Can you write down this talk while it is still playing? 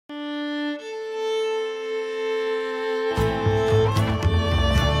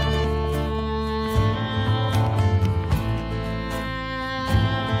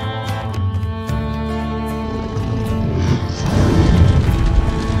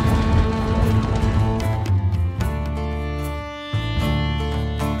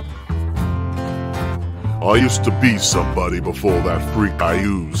I used to be somebody before that freak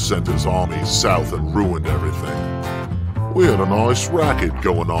Ayuz sent his armies south and ruined everything. We had a nice racket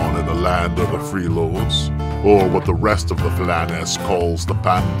going on in the land of the Freelords, or what the rest of the Flaness calls the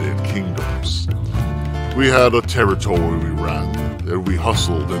Bandit Kingdoms. We had a territory we ran, and we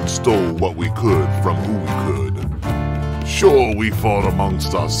hustled and stole what we could from who we could. Sure, we fought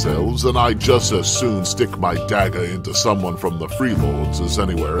amongst ourselves, and I'd just as soon stick my dagger into someone from the Freelords as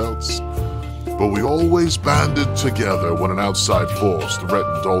anywhere else. But we always banded together when an outside force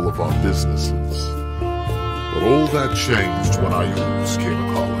threatened all of our businesses. But all that changed when Ayuz came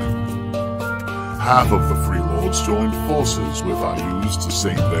a-calling. Half of the Freelords joined forces with Ayuz to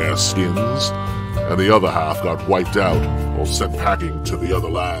save their skins, and the other half got wiped out or sent packing to the other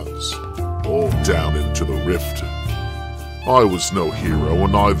lands, all down into the Rift. I was no hero,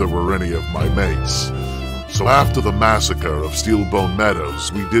 and neither were any of my mates. So after the massacre of Steelbone Meadows,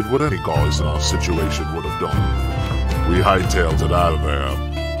 we did what any guys in our situation would have done. We hightailed it out of there.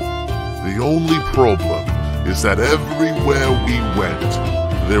 The only problem is that everywhere we went,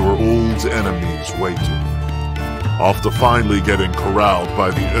 there were old enemies waiting. After finally getting corralled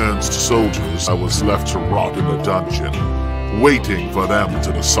by the Ernst soldiers, I was left to rot in a dungeon, waiting for them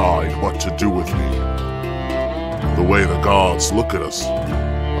to decide what to do with me. The way the gods look at us,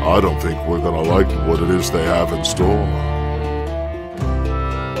 I don't think we're gonna like what it is they have in store.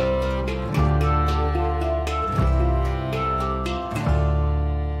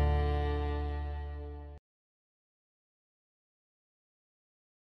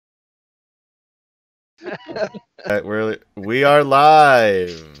 We are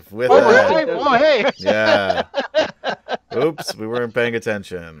live with right. Oh, hey. Yeah. Oops, we weren't paying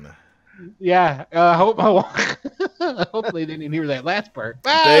attention. Yeah. Hopefully they didn't hear that last part.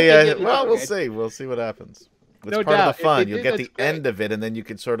 Well, we'll see. We'll see what happens. It's No part doubt. of the fun. If You'll did, get that's the great. end of it, and then you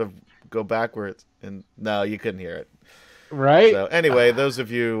can sort of go backwards. And no, you couldn't hear it. Right. So anyway, those of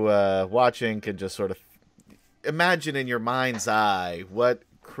you watching can just sort of imagine in your mind's eye what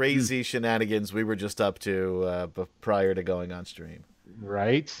crazy shenanigans we were just up to prior to going on stream.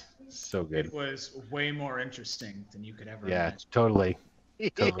 Right. So good. It was way more interesting than you could ever Yeah, imagine. Totally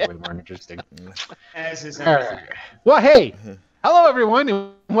way more interesting. As is All everything. right. Well, hey, hello everyone,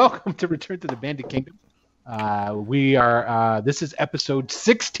 and welcome to Return to the Bandit Kingdom. We are. This is episode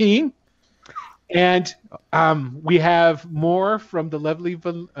 16, and we have more from the lovely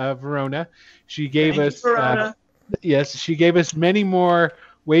Verona. She gave Thank you, us. Verona. Yes, she gave us many more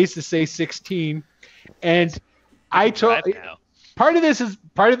ways to say 16, and I told. Part of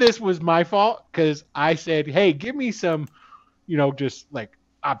this was my fault because I said, "Hey, give me some, just like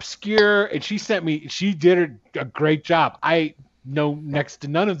obscure." And she did a great job. I know next to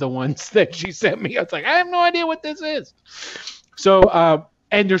none of the ones that she sent me. I was like, I have no idea what this is. So,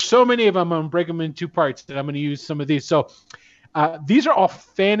 and there's so many of them. I'm gonna break them in two parts, and I'm gonna use some of these. So, these are all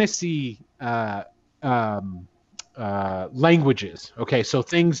fantasy languages. Okay, so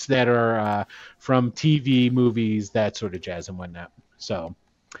things that are from TV, movies, that sort of jazz and whatnot. So,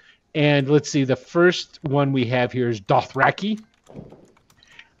 and let's see, the first one we have here is Dothraki,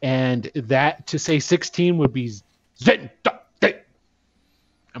 and that to say 16 would be Zen.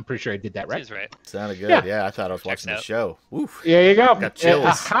 I'm pretty sure I did that right. He's right. Sounded good. Yeah. Yeah, I thought I was watching the out. show. Oof. There you go. Got chills.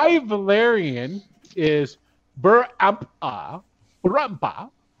 A High Valyrian is Bur-Ampa, Rumpa.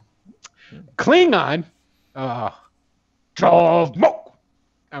 Klingon, Chalmok.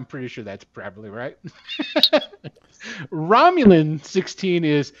 I'm pretty sure that's probably right. Romulan 16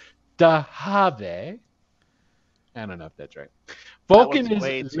 is Dahave. I don't know if that's right. Vulcan That was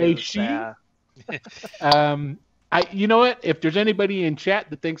way is too Leishi. sad. You know what? If there's anybody in chat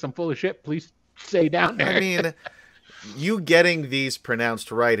that thinks I'm full of shit, please say down there. I mean, you getting these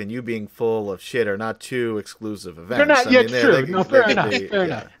pronounced right and you being full of shit are not two exclusive events. They're not I yet mean, true. they No, fair could enough. be- Fair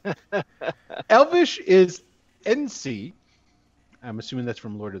yeah. enough. Elvish is NC. I'm assuming that's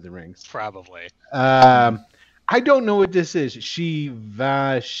from Lord of the Rings. Probably. I don't know what this is.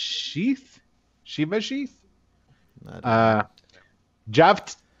 Shivashith?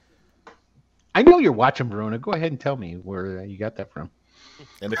 Jav. I know you're watching, Verona. Go ahead and tell me where you got that from.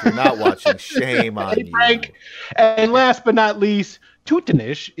 And if you're not watching, shame on Hey, you. Frank. And last but not least,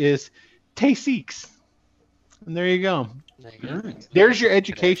 Tutanish is Tay-Seeks. And there you go. There you go. There's your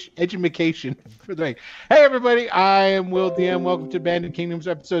education for the week. Hey, everybody. I am Will DM. Welcome to Bandit Kingdoms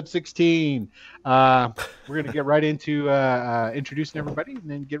episode 16. We're going to get right into introducing everybody and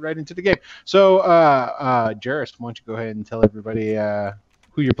then get right into the game. So, Jarrus, why don't you go ahead and tell everybody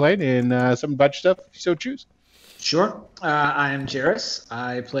who you're playing and something about your stuff if you so choose. Sure. I am Jarrus.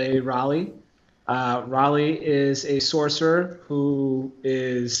 I play Raleigh. Raleigh is a sorcerer who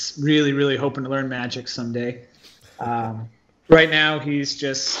is really, really hoping to learn magic someday. Right now, he's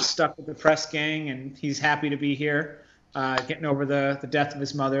just stuck with the press gang, and he's happy to be here, getting over the death of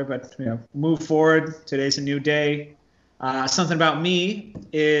his mother. But move forward. Today's a new day. Something about me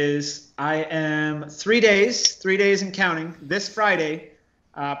is I am 3 days and counting, this Friday,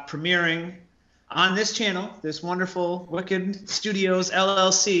 premiering on this channel, this wonderful Wicked Studios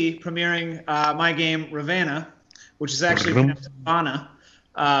LLC, premiering my game Ravanna, which is actually pronounced Ravana.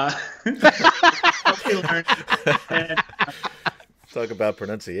 Talk about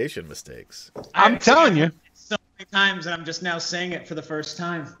pronunciation mistakes. I'm telling you. So many times, and I'm just now saying it for the first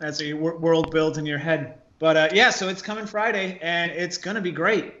time as a world builds in your head. But so it's coming Friday, and it's going to be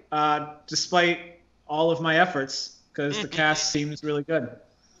great, despite all of my efforts, because the cast seems really good.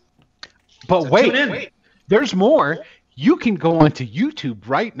 But So wait, there's more. You can go onto YouTube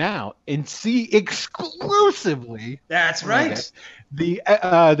right now and see exclusively. That's right.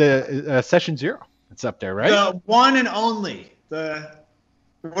 The Session Zero. It's up there, right? The one and only.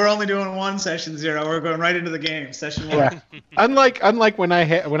 We're only doing one Session Zero. We're going right into the game. Session 1. Yeah. Unlike when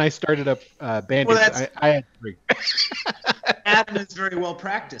I started up Bandits, Well, I had 3. Adam is very well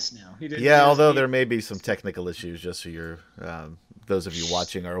practiced now. Yeah, although there may be some technical issues, just so you're those of you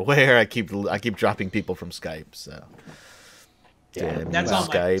watching are aware. I keep dropping people from Skype, so. Yeah, that's all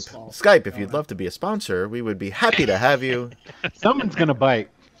Michael's fault. Skype, if you'd love to be a sponsor, we would be happy to have you. Someone's gonna bite.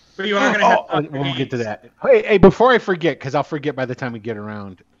 But you are going to have we'll get to that. Hey, before I forget, because I'll forget by the time we get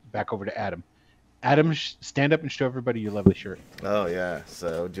around back over to Adam. Adam, stand up and show everybody your lovely shirt. Oh yeah,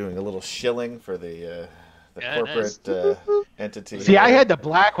 so doing a little shilling for the corporate entity. See, I had the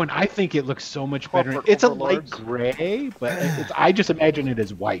black one. I think it looks so much better. Corporate It's a overlords. light gray, but I just imagine it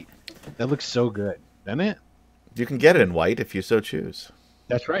as white. That looks so good, doesn't it? You can get it in white if you so choose.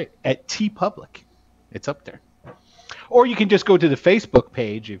 That's right. At TeePublic. It's up there. Or you can just go to the Facebook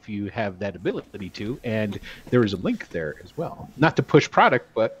page if you have that ability to, and there is a link there as well. Not to push product,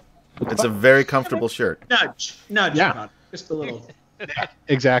 but It's a very comfortable shirt. nudge. Yeah. Just a little.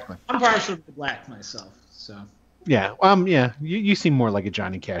 exactly. I'm partial to black myself, so. Yeah. Yeah. You seem more like a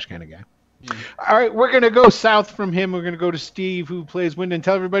Johnny Cash kind of guy. All right, we're gonna go south from him. We're gonna go to Steve, who plays Wyndon.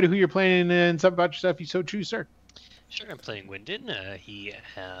 Tell everybody who you're playing and something about yourself. You so choose, sir. Sure, I'm playing Wyndon. He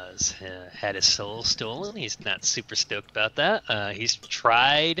has had his soul stolen. He's not super stoked about that. He's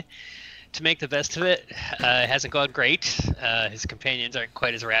tried to make the best of it. It hasn't gone great. His companions aren't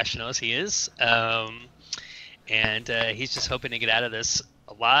quite as rational as he is. And he's just hoping to get out of this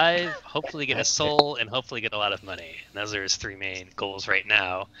alive, hopefully get a soul, and hopefully get a lot of money. And those are his 3 main goals right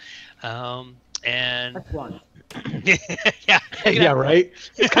now. And That's one. yeah, Yeah, right.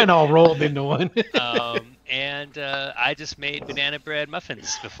 It's kind of all rolled into one. And I just made banana bread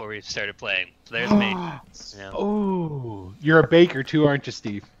muffins before we started playing. So there's me. Yeah. Oh, you're a baker too, aren't you,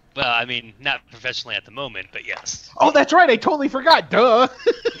 Steve? Well, I mean, not professionally at the moment, but yes. Oh, that's right. I totally forgot. Duh.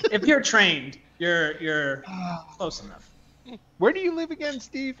 If you're trained, you're close enough. Where do you live again,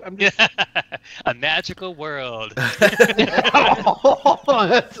 Steve? I'm just... A magical world. That's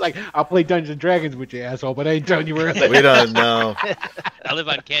like, I'll play Dungeons and Dragons with you, asshole, but I ain't telling you where I live. We don't know. I live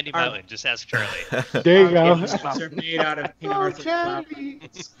on Candy Mountain. Just ask Charlie. There you go. They're made out of King Arthur's Charlie. flower.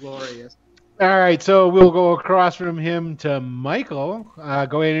 It's glorious. All right, so we'll go across from him to Michael. Go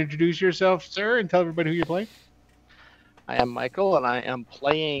ahead and introduce yourself, sir, and tell everybody who you're playing. I am Michael, and I am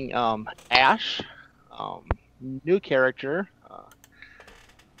playing Ash, new character.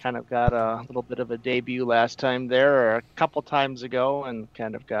 Kind of got a little bit of a debut last time there, or a couple times ago, and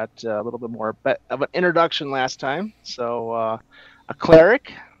kind of got a little bit more of an introduction last time. So, a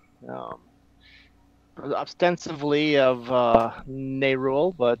cleric, ostensibly of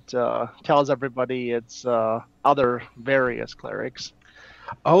Nerul, but tells everybody it's other various clerics.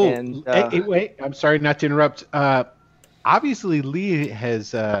 Oh, And, hey, wait, I'm sorry not to interrupt. Obviously, Lee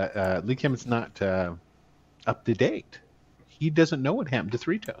Kim's not up to date. He doesn't know what happened to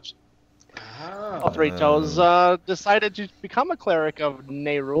Three Toes. Three Toes decided to become a cleric of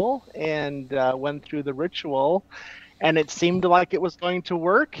Nerul and went through the ritual, and it seemed like it was going to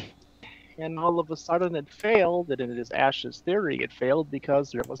work, and all of a sudden it failed, and it is Ash's theory it failed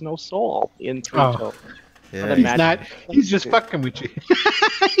because there was no soul in Three Toes. Yeah. He's just fucking with you.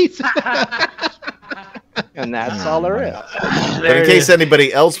 And that's all there is. But in case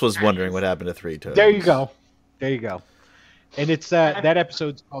anybody else was wondering what happened to Three Toes. There you go. There you go. And it's that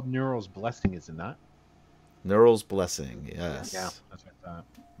episode's called Neural's Blessing, is it not? Neural's Blessing, yes. Yeah, that's what I thought.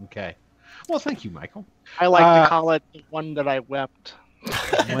 Okay. Well, thank you, Michael. I like to call it the one that I wept.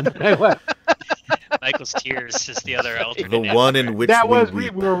 One that I left. Michael's Tears is the other alternate. The one in which That we was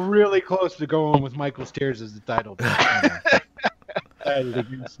weep. we were really close to going with Michael's Tears as the title.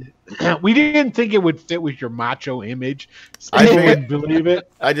 We didn't think it would fit with your macho image. I People figured- wouldn't believe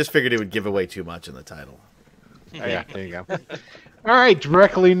it. I just figured it would give away too much in the title. Oh, yeah, there you go. All right,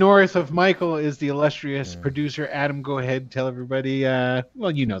 directly north of Michael is the illustrious producer Adam. Go ahead, tell everybody.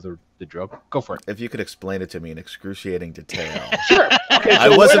 Well, you know the drill. Go for it. If you could explain it to me in excruciating detail. Sure. Okay, I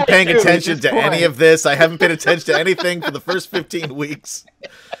so wasn't what paying do at attention this to any point- of this. I haven't paid attention to anything for the first 15 weeks.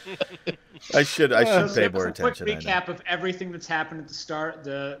 I should pay more A quick attention. I know. recap of everything that's happened at the start,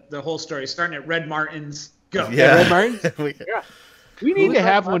 the whole story, starting at Red Martin's. Go. Yeah. Red Martins? We- We need to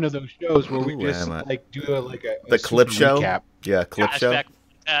have one of those shows where we Ooh, just am I- like do a The clip super show? recap. Yeah, clip show.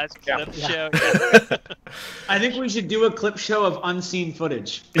 Flashback clip show. I think we should do a clip show of unseen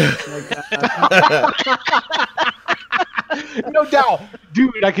footage. No doubt,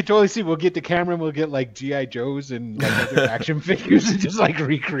 dude. I could totally see. We'll get the camera and we'll get like GI Joes and like other action figures and just like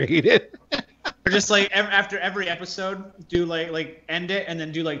recreate it. Or just like after every episode, do like end it and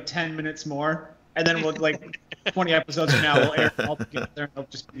then do like 10 minutes more, and then we'll like 20 episodes from now we'll air them all together. And it'll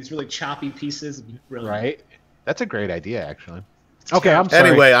just be these really choppy pieces. It'd be brilliant. Right? That's a great idea, actually. Okay, I'm sorry.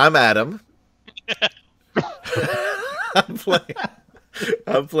 Anyway, I'm Adam.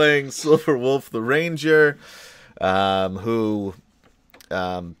 I'm playing Silver Wolf the Ranger, who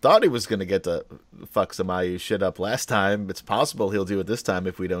thought he was going to get to fuck some IU shit up last time. It's possible he'll do it this time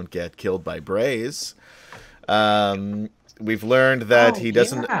if we don't get killed by Braze. We've learned that he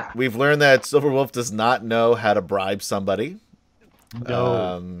doesn't. yeah. We've learned that Silver Wolf does not know how to bribe somebody.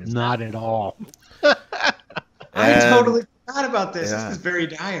 No, not at all. I And- totally forgot about this. Yeah. This is very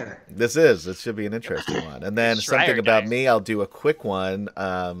dire. It should be an interesting one. And then Schreier something about dies. me, I'll do a quick one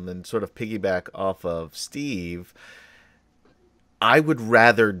and sort of piggyback off of Steve. I would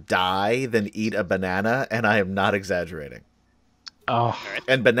rather die than eat a banana, and I am not exaggerating. Oh,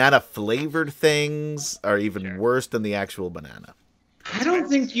 And banana flavored things are even worse than the actual banana. I don't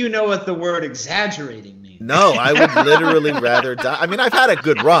think you know what the word exaggerating means. No, I would literally rather die. I mean, I've had a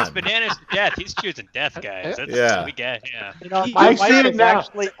good It's run. bananas to death. He's choosing death, guys. That's Yeah. what we get. Yeah. You know, I my see wife it is now.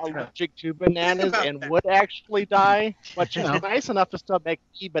 actually allergic to bananas about and that. would actually die, but she's Yeah. nice enough to still make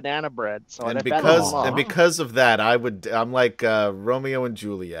me banana bread. So And I bet because of that, I'm like Romeo and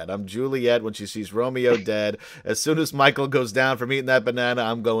Juliet. I'm Juliet when she sees Romeo dead. As soon as Michael goes down from eating that banana,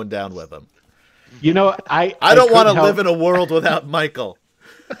 I'm going down with him. you know, I don't want to couldn't live help- in a world without Michael.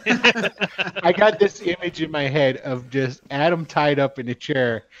 I got this image in my head of just Adam tied up in a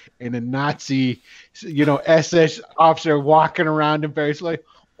chair and a Nazi, SS officer walking around in Paris like,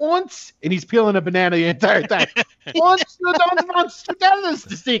 once, and he's peeling a banana the entire time. Once you don't want to tell us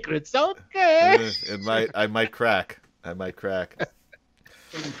the secrets, okay? I might crack.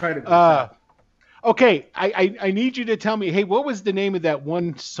 Incredible. Okay, I need you to tell me, hey, what was the name of that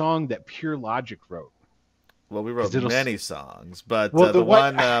one song that Pure Logic wrote? Well, we wrote 'Cause it'll- many songs, but Well, the the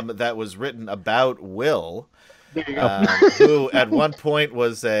one- one that was written about Will, There you go. who at one point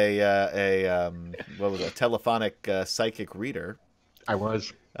was a telephonic psychic reader. I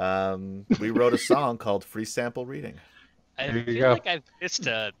was. We wrote a song called "Free Sample Reading." I There you feel go. like I've missed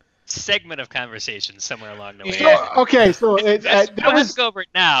a segment of conversation somewhere along the way. So, okay, so I don't have that to go over it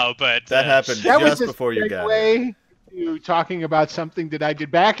now, but That happened was just a before you got here. segue to talking about something that I did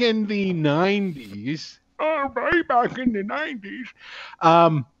back in the 90s. Oh, way back in the 90s.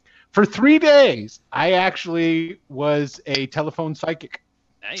 For 3 days, I actually was a telephone psychic.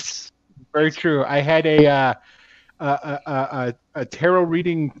 nice. Very true. I had a tarot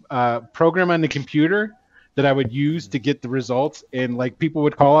reading program on the computer that I would use to get the results, and like people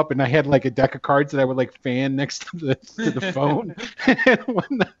would call up, and I had like a deck of cards that I would like fan next to the phone. And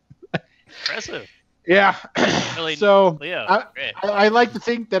when Impressive. yeah. Really, So Leo. Great. I like to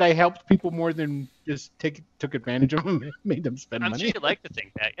think that I helped people more than just took advantage of them, and made them spend I'm sure money. you'd like to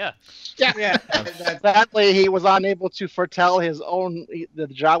think that, yeah. yeah. sadly he was unable to foretell the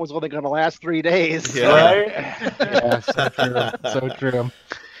job was only going to last 3 days. Yeah. Right? Yeah, so true. So true.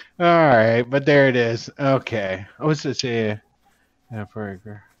 All right, but there it is. Okay. I was to say,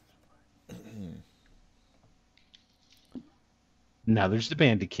 now there's the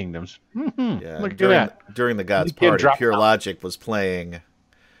Bandit Kingdoms. Yeah, Look at during, that. during the God's The kid Party, dropped Pure out. Logic was playing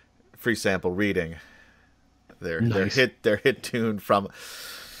Free Sample Reading. Their Nice. hit tune from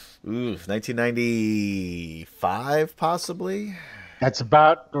 1995, possibly. That's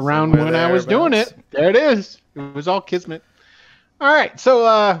about around Somewhere when I was doing thereabouts. it. There it is. It was all kismet. All right, so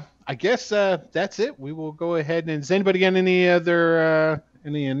I guess that's it. We will go ahead and. Does anybody got any other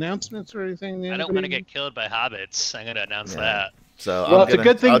any announcements or anything? I don't want to get killed by hobbits. I'm going to announce Yeah. that. So Well, it's a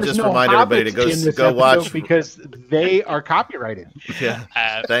good thing I'll there's just no remind everybody to hobbits in this go episode watch. because they are copyrighted. Yeah,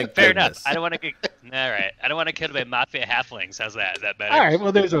 thank fair goodness. enough. I don't want to get. All right, I don't want to kill by mafia halflings. How's that? Is that better? All right,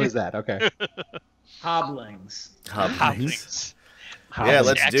 well, there's always that. Okay. Hoblings. Halflings. Yeah,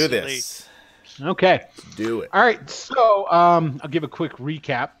 let's do Actually- this. Okay. Let's do it. All right, so I'll give a quick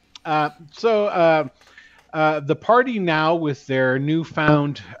recap. The party now with their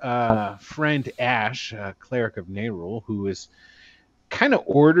newfound friend Ash, cleric of Nerul, who is kind of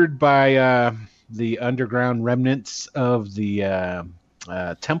ordered by the underground remnants of the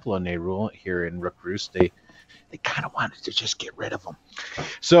Temple of Nerul here in Rook-Roost. They kind of wanted to just get rid of him,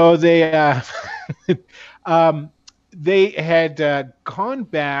 so they they had gone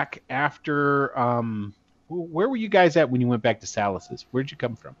back after. Where were you guys at when you went back to Salus's? Where'd you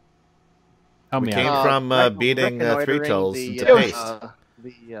come from? Help We me came out. from beating Three Tolls into the, paste.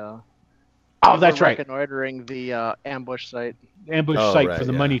 Oh, that's right. Reconnoitering the ambush site. Ambush Oh, site right, for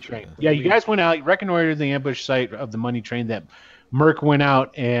the yeah. money train. Yeah, you guys went out, reconnoitered the ambush site of the money train that Merc went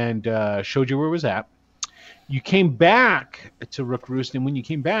out and showed you where it was at. You came back to Rook-Roost, and when you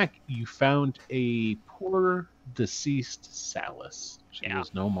came back, you found a poor deceased Salus. She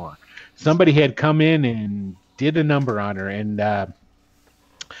was no more. Somebody had come in and did a number on her, and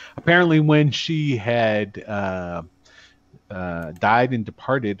apparently when she had died and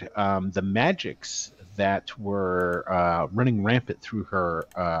departed, the magics that were running rampant through her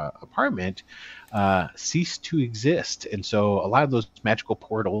apartment ceased to exist. And so a lot of those magical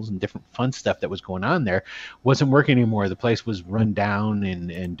portals and different fun stuff that was going on there wasn't working anymore. The place was run down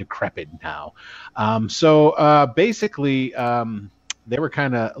and decrepit now. So basically, they were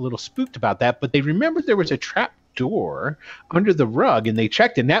kind of a little spooked about that, but they remembered there was a trap door under the rug, and they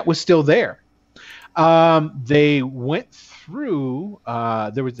checked, and that was still there. They went through,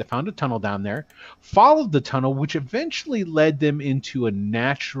 they found a tunnel down there, followed the tunnel, which eventually led them into a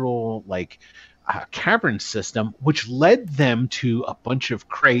natural, cavern system, which led them to a bunch of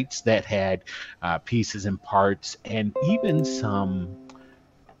crates that had pieces and parts, and even some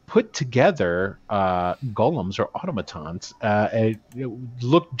put together golems or automatons. It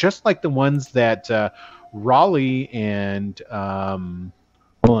looked just like the ones that Raleigh and hold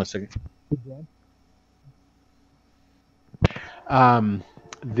on a second.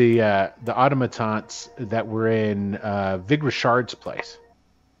 The automatons that were in Vig Richard's place.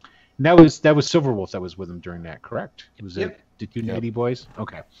 And that was Silverwolf that was with him during that, correct? Was it the two Natty boys?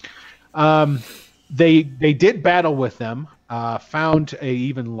 Okay. They did battle with them, found a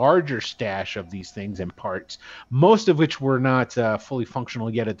even larger stash of these things and parts, most of which were not fully functional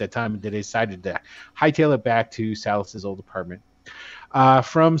yet at that time, and they decided to hightail it back to Salus's old apartment.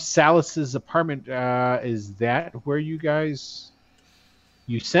 From Salus's apartment, is that where you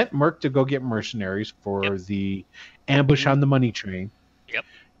sent Merc to go get mercenaries for the ambush on the money train? Yep.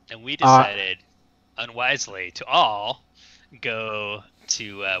 And we decided, unwisely, to all go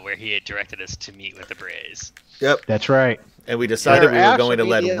to where he had directed us to meet with the Braze. Yep. That's right. And we decided we were going to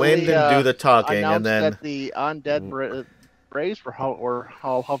let Wind do the talking, and then that the undead Braze were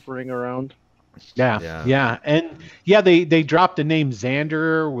all hovering around. Yeah. And they dropped the name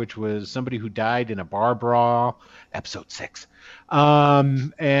Xander, which was somebody who died in a bar brawl, episode 6.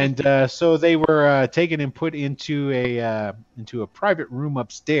 So they were taken and put into a private room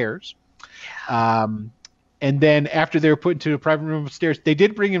upstairs. And then after they were put into a private room upstairs, they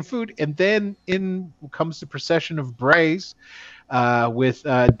did bring in food, and then in comes the procession of Braze with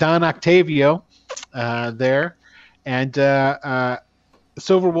Don Octavio there, and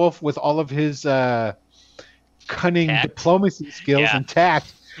Silverwolf with all of his cunning diplomacy skills and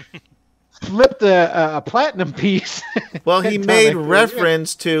tact. Flipped a platinum piece. Well, he made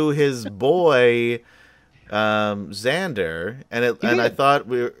reference to his boy Xander, and I thought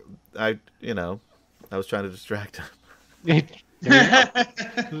I was trying to distract him.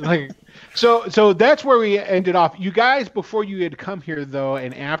 So that's where we ended off. You guys, before you had come here though,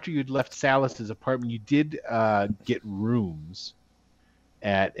 and after you'd left Salus's apartment, you did get rooms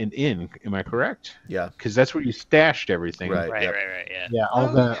at an inn. Am I correct? Yeah, because that's where you stashed everything. Right. Yeah. All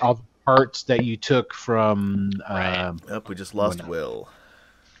the parts that you took from. Yep, we just lost Will.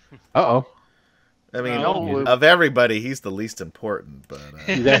 Uh-oh. I mean, of everybody, he's the least important, but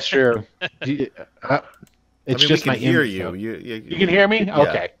that's true. It's just we can my hear info. you can hear me. Yeah.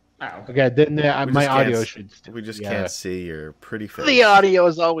 Okay. Okay. Then my audio should. We just can't see your pretty face. The audio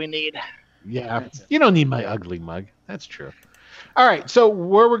is all we need. Yeah, you don't need my ugly mug. That's true. All right, so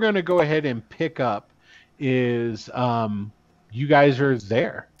where we're going to go ahead and pick up is you guys are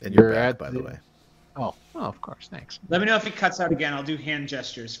there. And you're back, by the way. Oh, of course. Thanks. Let me know if he cuts out again. I'll do hand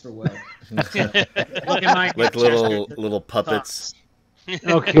gestures for Will. Look at my Like hand little puppets.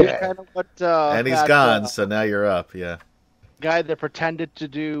 Okay. Kind of what, And he's that, gone, so now you're up. Yeah. guy that pretended to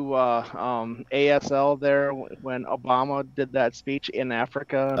do ASL there when Obama did that speech in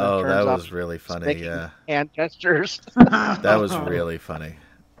Africa. And Oh, it that turns out was really funny. making Yeah, hand gestures. that was really funny.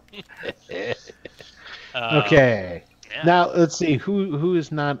 Okay. Yeah. Now let's see who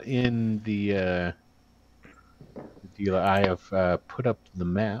is not in the deal. I have put up the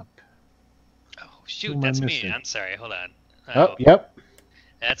map. Oh, Who shoot, am I that's me. missing? I'm sorry. Hold on. Oh, yep.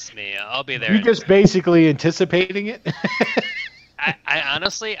 That's me. I'll be there. You're just basically anticipating it. I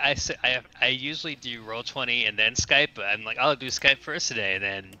honestly, I usually do Roll20 and then Skype, but I'm like, I'll do Skype first today, and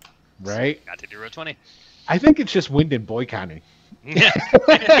then Right. got to do Roll20. I think it's just Wyndon boycotting. Yeah.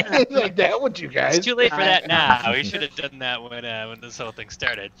 Like that would you guys? It's too late for that now. We should have done that when this whole thing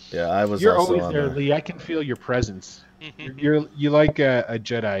started. Yeah, I was You're also always on there, there. Lee. I can feel your presence. You like a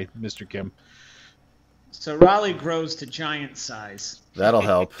Jedi, Mr. Kim. So Raleigh grows to giant size. That'll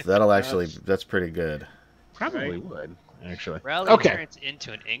help. That's pretty good. Probably Right. would actually. Raleigh Okay. turns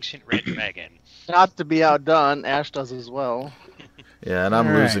into an ancient red dragon. Not to be outdone, Ash does as well. Yeah, and I'm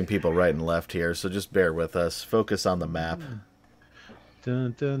All right. losing people right and left here, so just bear with us. Focus on the map.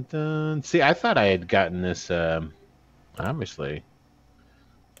 Dun dun dun. See, I thought I had gotten this. Obviously,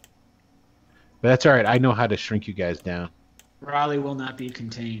 but that's all right. I know how to shrink you guys down. Raleigh will not be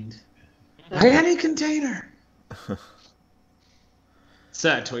contained by any container. It's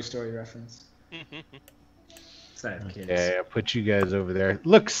a Toy Story reference. Sad kids. Okay, I put you guys over there.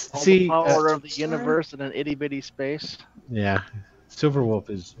 Look, All see, the power of the universe in an itty bitty space. yeah, Silverwolf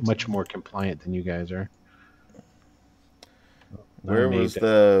is much more compliant than you guys are. Where was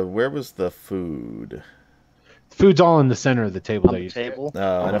the food? Food's all in the center of the table. On That the you table.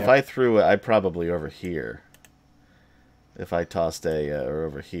 No, and yeah. if I threw it, I'd probably over here. If I tossed or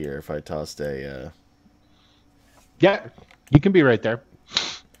over here, if I tossed Yeah, you can be right there.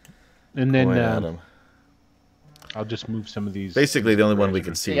 And then coin at him. I'll just move some of these. Basically, the only one we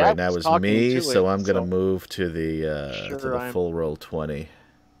can see Yeah, right now it's is talking me, to so it, I'm gonna so- move to the Sure, I'm- full roll 20.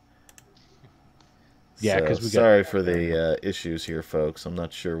 Yeah, So, 'cause we got- sorry for the issues here, folks. I'm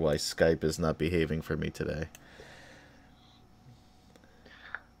not sure why Skype is not behaving for me today.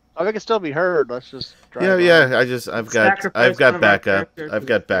 Oh, we can still be heard. Let's just drive Yeah, on. yeah. I've got Sacrifice one of our backup. characters I've to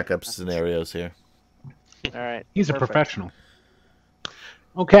got the backup scenarios here. All right. He's a perfect. professional.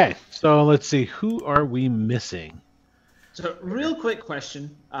 Okay, so let's see. Who are we missing? So, real quick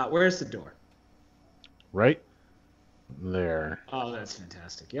question: where's the door? Right there. Oh, that's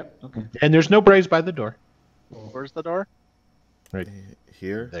fantastic. Yep. Okay. And there's no braves by the door. Where's the door?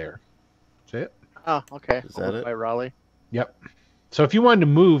 Here. There. See it? Oh, okay. Is that Over it? by Raleigh. Yep. So if you wanted to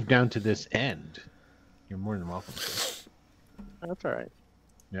move down to this end, you're more than welcome to. That's all right.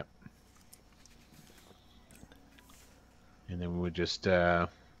 And then we would just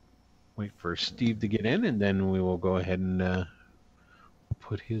wait for Steve to get in, and then we will go ahead and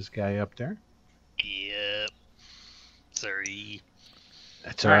put his guy up there. Yep. Sorry.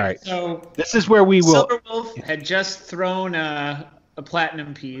 That's all right. So, This is where we will. Silverwolf had just thrown a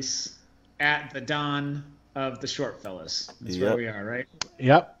platinum piece at the Don of the Short Fellas. That's Yep. where we are, right?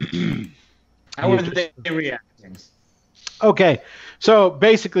 Yep. How were they reacting? Okay. So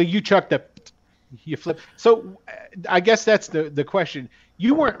basically, you chucked the. You flip. So I guess that's the question.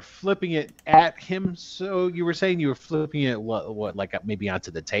 You weren't flipping it at him, so you were saying you were flipping it what like maybe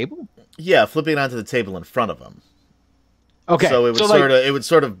onto the table? Yeah, flipping it onto the table in front of him. Okay. So it would like,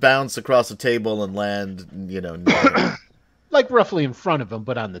 sort of bounce across the table and land, near him. like roughly in front of him,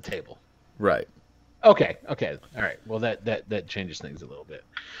 but on the table. Right. Okay. All right. Well, that changes things a little bit.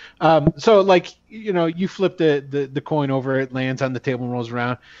 So like you flip the coin over, it lands on the table and rolls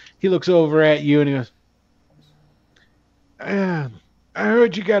around. He looks over at you and he goes, I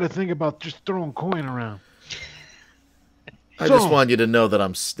heard you got to think about just throwing coin around. I just want you to know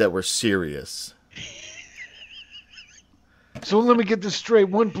that we're serious. So let me get this straight.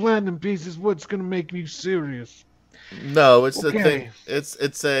 One platinum piece is what's going to make you serious. No, it's the Okay. thing.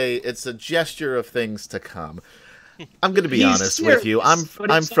 It's a gesture of things to come. I'm going to be He's honest with you. I'm serious,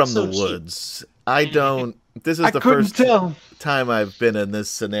 but it's from the also cheap. woods. I don't. This is I the couldn't first tell. time I've been in this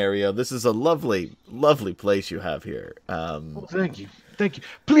scenario. This is a lovely, lovely place you have here. Oh, thank you.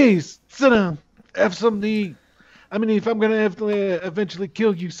 Please sit down. Have something to eat. I mean, if I'm going to have to eventually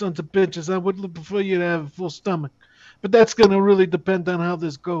kill you sons of bitches, I would prefer you to have a full stomach. But that's going to really depend on how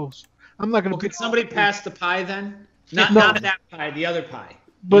this goes. I'm not going Well, to could somebody pass the pie then? Not No. not that pie, the other pie.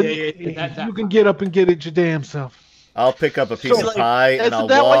 But that you can pie. get up and get it your damn self. I'll pick up a piece of pie and I'll Isn't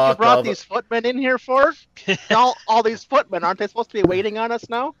that what you walk brought all these footmen in here for? all these footmen, aren't they supposed to be waiting on us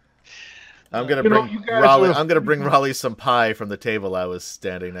now? I'm gonna You know, bring you guys Raleigh. were- I'm gonna bring Raleigh some pie from the table I was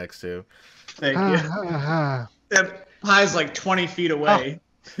standing next to. Thank you. That pie's like 20 feet away.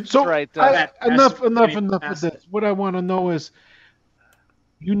 So Right, enough That's- of this. What I want to know is,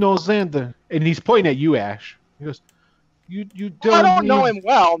 you know Xander, and he's pointing at you, Ash. He goes, "You Well, I don't don't know need- him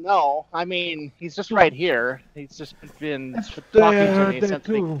well, no. I mean, he's just right here. He's just been That's talking what I to heard me that since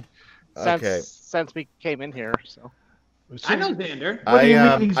too. since we came in here. So I know Xander. What do you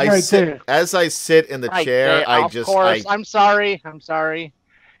mean he's I right sit there? as I sit in the Right chair. there, I of just course. I'm sorry.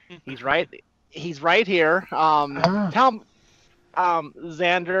 He's right. He's right here. Tell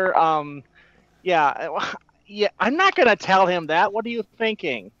Xander. Yeah. I'm not gonna tell him that. What are you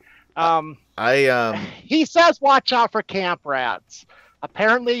thinking? He says, "Watch out for camp rats."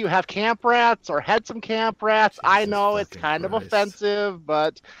 Apparently, you have camp rats or had some camp rats. I know it's fucking kind of Christ. offensive,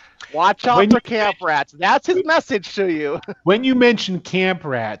 but watch out When for you- camp rats. That's his message to you. When you mention camp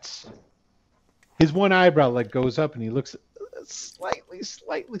rats, his one eyebrow like goes up, and he looks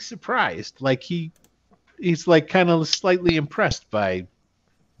slightly surprised, like he's like kind of slightly impressed by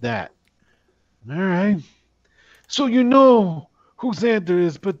that. All right, so you know who Xander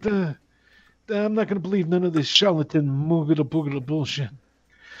is, but I'm not gonna believe none of this charlatan boogada bullshit.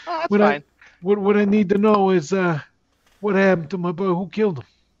 Oh, that's What fine. What I need to know is what happened to my boy? Who killed him?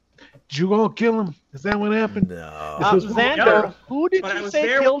 Did you all kill him? Is that what happened? no. Because- Xander, who did But I you was say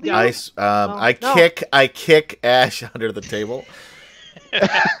there killed with you? I no. kick Ash under the table.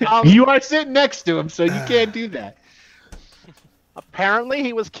 You are sitting next to him, so you can't do that. Apparently,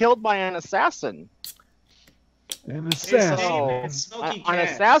 he was killed by an assassin. An His assassin. name Oh, is Smoky an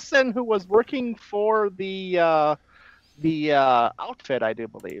Cat. assassin who was working for the outfit, I do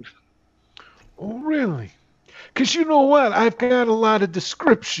believe. Oh, really? Because you know what? I've got a lot of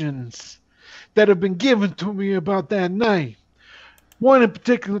descriptions that have been given to me about that night. One in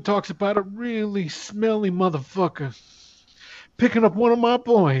particular talks about a really smelly motherfucker picking up one of my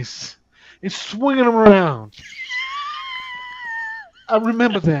boys and swinging him around. I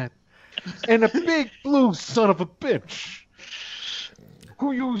remember that. And a big blue son of a bitch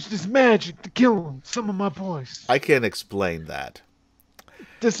who used his magic to kill some of my boys. I can explain that.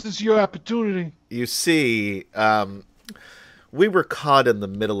 This is your opportunity. You see, we were caught in the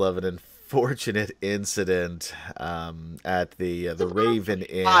middle of an unfortunate incident at the Raven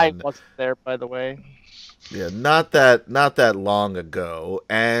Inn. I wasn't there, by the way. Yeah, not that long ago,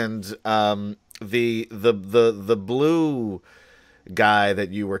 and the blue guy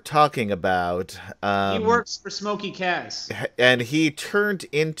that you were talking about, He works for Smoky Cass. and he turned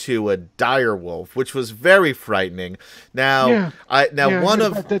into a dire wolf, which was very frightening. Now, Yeah. Yeah, one I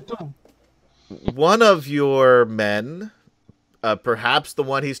of heard about that too. one of your men, perhaps the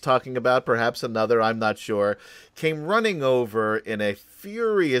one he's talking about, perhaps another, I'm not sure, came running over in a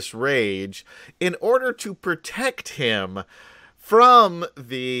furious rage in order to protect him from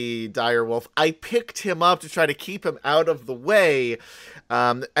the dire wolf. I picked him up to try to keep him out of the way,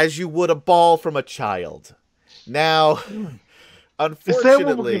 as you would a ball from a child. Now, Is that what we're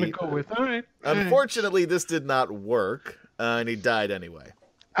unfortunately, gonna go with? All right. unfortunately, this did not work, and he died anyway.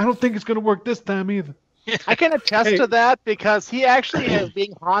 I don't think it's gonna work this time either. I can attest Hey. to that because he actually is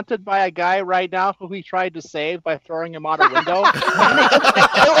being haunted by a guy right now who he tried to save by throwing him out a window.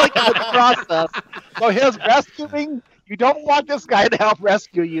 I feel like it's a process. So his rescuing, you don't want this guy to help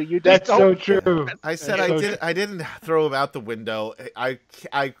rescue you. You just That's so don't. true. I said So I didn't throw him out the window. I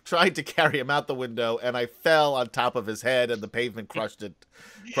tried to carry him out the window, and I fell on top of his head, and the pavement crushed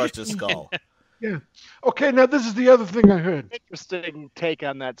his skull. Yeah. Okay. Now this is the other thing I heard. Interesting take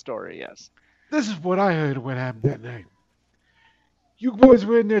on that story. Yes. This is what I heard of what happened that night. You boys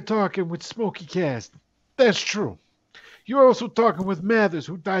were in there talking with Smokey Cast. That's true. You're also talking with Mathers,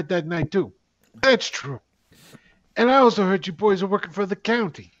 who died that night too. That's true. And I also heard you boys are working for the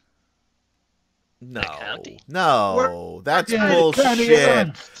county. No, county? no, that's Yeah, the county bullshit.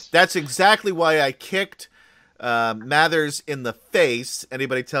 runs. That's exactly why I kicked Mathers in the face.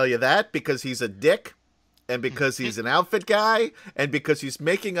 Anybody tell you that? Because he's a dick, and because he's an outfit guy, and because he's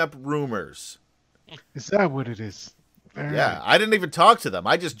making up rumors. Is that what it is? All Yeah, right. I didn't even talk to them.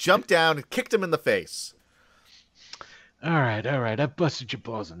 I just jumped down and kicked him in the face. All right. I've busted your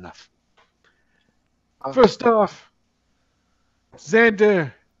balls enough. First off,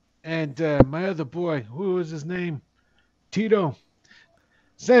 Xander and my other boy, who was his name? Tito.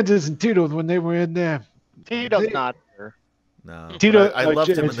 Xander's and Tito, when they were in there. Tito's They- not here. No, Tito, but I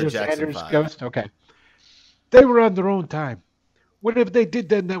loved him in it's the just Jackson Xander's 5. Ghost? Okay. They were on their own time. Whatever they did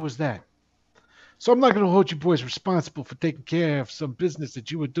then, that was that. So I'm not going to hold you boys responsible for taking care of some business that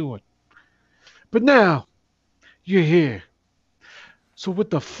you were doing. But now, you're here. So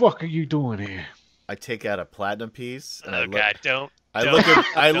what the fuck are you doing here? I take out a platinum piece. And Oh God, don't. I look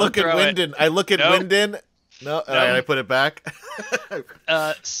at throw it. Wyndon. I look at Nope. Wyndon. No, I put it back.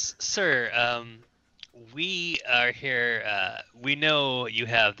 Sir, we are here. We know you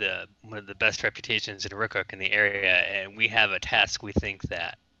have one of the best reputations in Rookuk in the area, and we have a task we think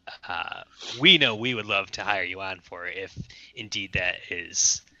that we know we would love to hire you on for, if indeed that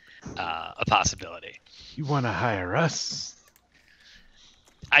is a possibility. You want to hire us?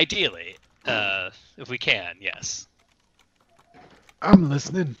 Ideally, if we can, yes. I'm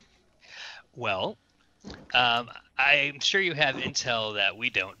listening. Well, I'm sure you have intel that we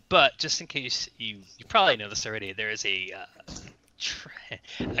don't, but just in case you probably know this already, there is a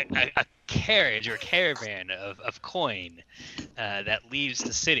carriage or caravan of coin that leaves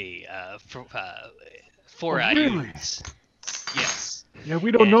the city for really? Ayus. Yes. Yeah,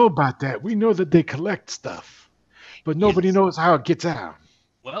 we don't know about that. We know that they collect stuff, but nobody knows how it gets out.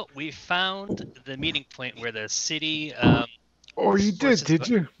 Well, we found the meeting point where the city. Oh, you did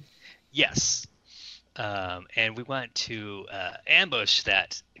you? Yes. And we want to ambush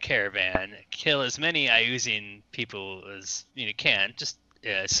that caravan, kill as many Iusian people as you can, just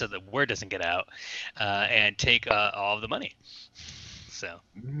so the word doesn't get out, and take all of the money. So.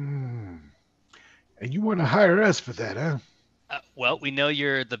 And you want to hire us for that, huh? Well, we know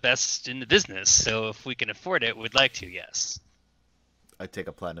you're the best in the business, so if we can afford it, we'd like to, yes. I take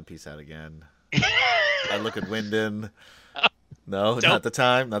a platinum piece out again. I look at Wyndon. No, not the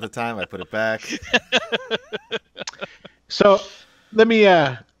time. Not the time. I put it back. So, let me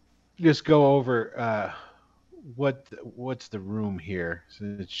just go over what's the room here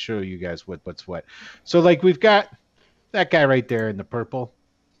to show you guys what's what. So, like, we've got that guy right there in the purple.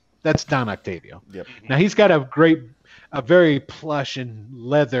 That's Don Octavio. Yep. Now he's got a very plush and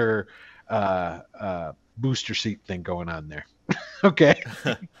leather booster seat thing going on there. Okay.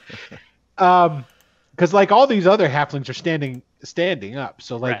 Because like all these other halflings are standing up,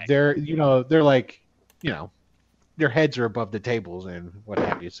 so like they're like their heads are above the tables and what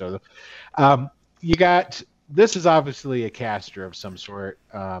have you. So you got, this is obviously a caster of some sort.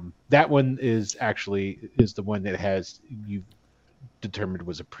 That one is the one that you determined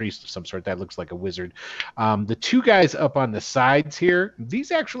was a priest of some sort. That looks like a wizard. The two guys up on the sides here,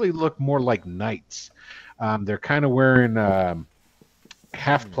 these actually look more like knights. They're kind of wearing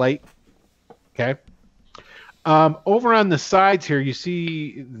half plate. Okay. Over on the sides here, you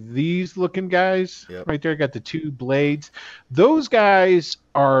see these looking guys right there. Got the two blades. Those guys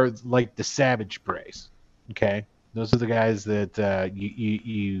are like the Savage Brace. Okay. Those are the guys that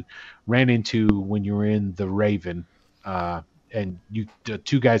you ran into when you were in the Raven. And the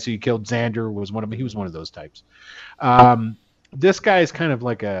two guys who you killed, Xander was one of them. He was one of those types. This guy is kind of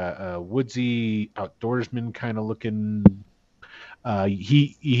like a woodsy outdoorsman kind of looking.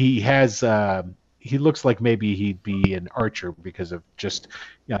 He has he looks like maybe he'd be an archer because of just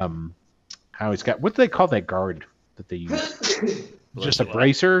how he's got, what do they call that guard that they use? Just a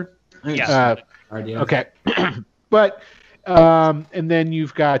bracer. Yeah. Okay. But and then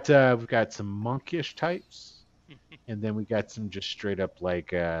we've got some monkish types, and then we got some just straight up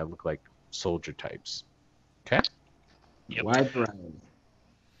like look like soldier types. Okay. Yep. Wide variety.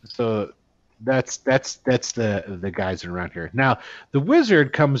 So that's the guys around here. Now the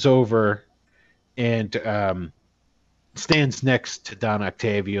wizard comes over and stands next to Don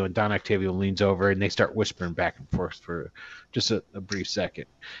Octavio, and Don Octavio leans over, and they start whispering back and forth for just a brief second.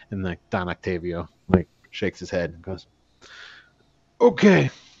 And like Don Octavio like shakes his head and goes, "Okay,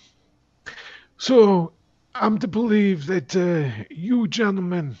 so I'm to believe that you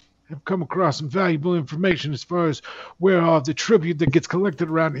gentlemen have come across some valuable information as far as where all the tribute that gets collected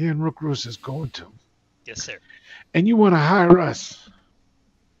around here in Rookroos is going to. Yes, sir. And you want to hire us."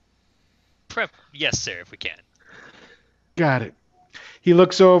 Yes, sir, if we can. Got it. He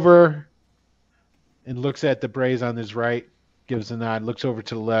looks over and looks at the braze on his right, gives a nod, looks over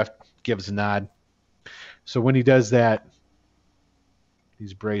to the left, gives a nod. So when he does that,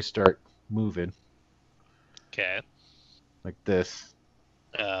 these braze start moving. Okay. Like this.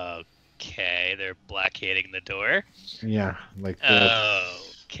 Okay, they're blockading the door. Yeah, like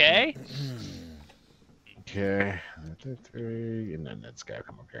this. Okay. Okay. And then this guy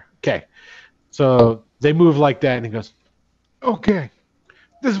come over here. Okay. So they move like that, and he goes, "Okay,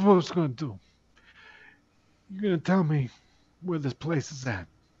 this is what it's going to do. You're going to tell me where this place is at.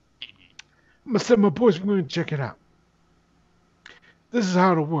 I'm going to send my boys, we're going to check it out. This is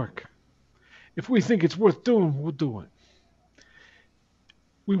how it'll work. If we think it's worth doing, we'll do it.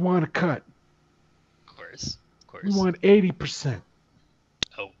 We want a cut. course. Of course. We want 80%.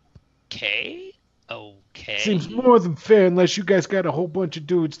 Okay. Seems more than fair unless you guys got a whole bunch of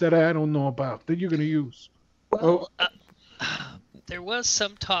dudes that I don't know about that you're going to use. Well, there was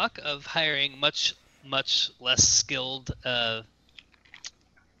some talk of hiring much less skilled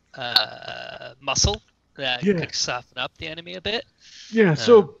muscle that could soften up the enemy a bit. Yeah,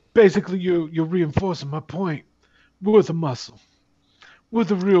 so basically you're reinforcing my point. We're the muscle. We're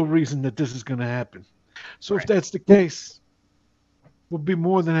the real reason that this is going to happen. So if that's the case, we'll be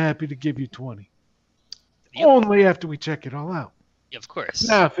more than happy to give you 20. Yep. Only after we check it all out. Yeah, of course.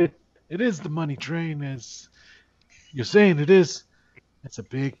 Now, if it is the money train, as you're saying it is, that's a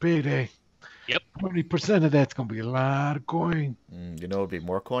big payday. Yep. 20% of that's going to be a lot of coin. You know, it'd be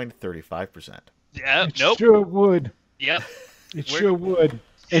more coin, 35%. Yeah. It Nope. sure would. Yep. It sure would.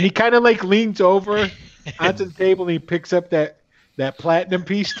 And he kind of like leans over onto the table and he picks up that platinum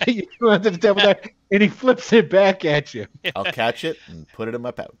piece that you threw onto the table there, and he flips it back at you. I'll catch it and put it in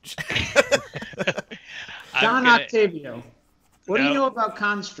my pouch. Don Octavio, what do you know about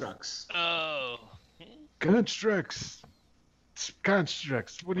constructs? Oh. Constructs.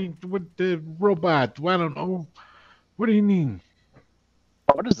 What the robot? I don't know. What do you mean?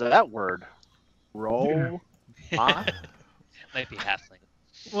 What is that word? Robot? Might be halfling.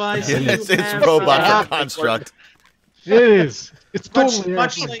 Well, I see it's you have, robot for construct. It is. It's totally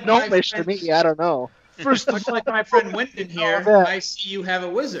much halfling. like Don't my wish to friend- me. I don't know. First of Much all, like my friend Wyndon here, that. I see you have a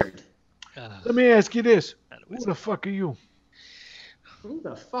wizard. let me ask you this: Not a who wizard. the fuck are you? Who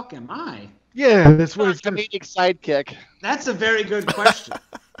the fuck am I? Yeah, that's what it's. Comedic sidekick. That's a very good question.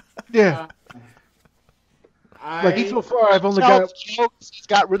 Yeah, like so far I've only got. Jokes. He's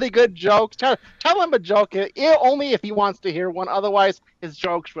got really good jokes. Tell him a joke. Only if he wants to hear one. Otherwise, his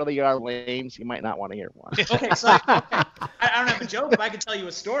jokes really are lame. So you might not want to hear one. Okay, so I don't have a joke, but I can tell you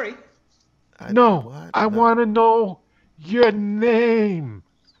a story. I want to know your name.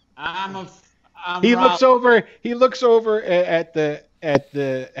 I'm He Rob. looks over at the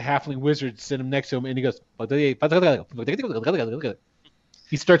halfling wizard sitting next to him, and he goes.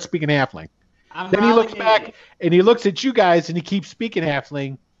 He starts speaking halfling. Then he looks back and he looks at you guys, and he keeps speaking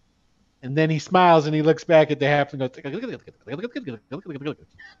halfling. And then he smiles and he looks back at the halfling. And goes,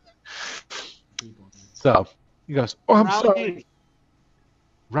 so he goes, "Oh, I'm sorry,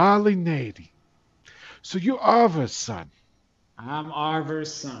 Raleigh Nady. So you're Arva's son." I'm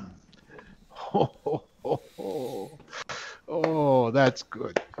Arver's son. Oh, that's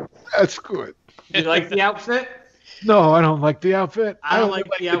good. That's good. You like the outfit? No, I don't like the outfit. I don't like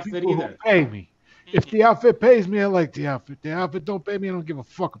the outfit people who either. Pay me. If the outfit pays me, I like the outfit. The outfit don't pay me, I don't give a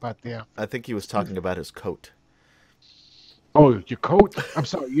fuck about the outfit. I think he was talking about his coat. Oh, your coat? I'm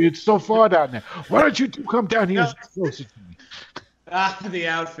sorry, you're so far down there. Why don't you two come down here and sit closer to me? The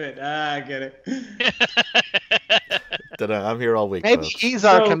outfit. I get it. I'm here all week. Maybe folks. he's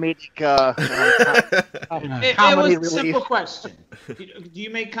our So- comedic It comedy was a relief. simple question. Do you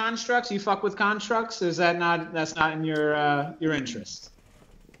make constructs? You fuck with constructs? Or is that not? That's not in your interest.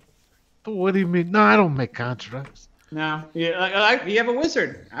 What do you mean? No, I don't make contracts. No. You have a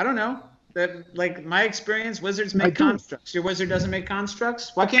wizard. I don't know. That like my experience, wizards I make do. constructs. Your wizard doesn't make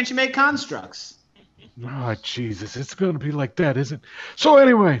constructs. Why can't you make constructs? Oh, Jesus, it's going to be like that, isn't it? So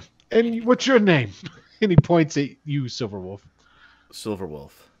anyway, and what's your name? And he points at you, Silverwolf.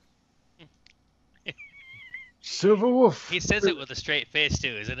 Silverwolf. Silverwolf. He says it with a straight face too.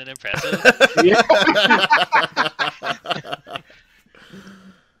 Isn't it impressive?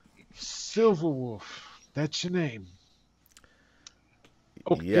 Silverwolf. That's your name.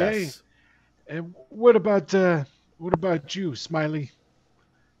 Okay. Yes. And what about you, Smiley?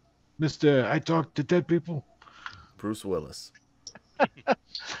 Mr. I talk to dead people? Bruce Willis.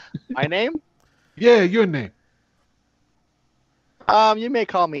 My name? Yeah, your name. You may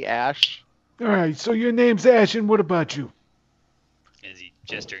call me Ash. All right, so your name's Ash, and what about you? Is he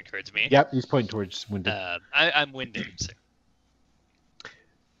gesturing towards me? Yep, he's pointing towards Wyndon. I'm Wyndon, sir.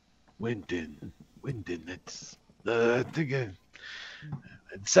 Wyndon, that's I think it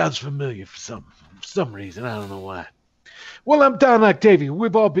sounds familiar for some reason. I don't know why. Well, I'm Don Octavian.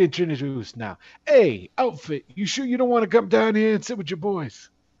 We've all been introduced now. Hey, outfit, you sure you don't want to come down here and sit with your boys?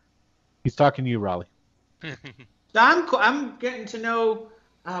 He's talking to you, Raleigh. I'm getting to know.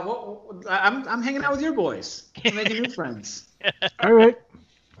 I'm hanging out with your boys. I'm making new friends. All right,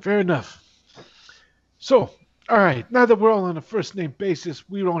 fair enough. So, all right, now that we're all on a first name basis,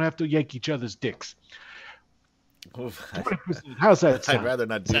 we don't have to yank each other's dicks. 20%. How's that sound? I'd rather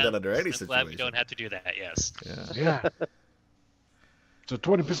not do that under any I'm glad we situation. don't have to do that. Yes. Yeah. So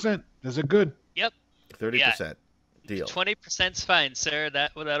 20%. Is it good? Yep. 30%. Deal. 20%'s fine, sir.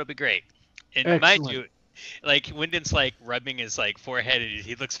 That'll be great. And mind Excellent. you, Like Wyndon's like rubbing his like forehead, and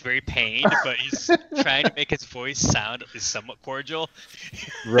he looks very pained, but he's trying to make his voice sound somewhat cordial.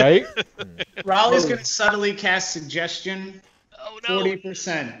 Right? Raleigh's gonna subtly cast suggestion. Oh no!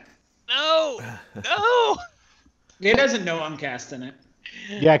 40%. No! No! He doesn't know I'm casting it.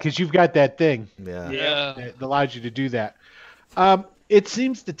 Yeah, because you've got that thing Yeah. that allows you to do that. It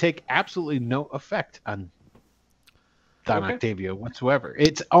seems to take absolutely no effect on Don Octavio whatsoever.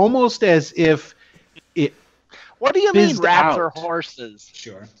 It's almost as if it. What do you mean, fizzed rats or out. horses?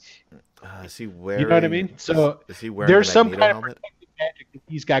 Sure. Is he wearing? You know what I mean? So is he wearing there's a some Magneto kind of helmet? protective magic that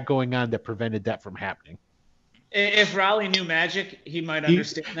he's got going on that prevented that from happening. If Raleigh knew magic, he might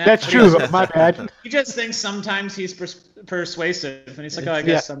understand that. That's But true. My bad. He just thinks sometimes he's persuasive, and he's like, "Oh, I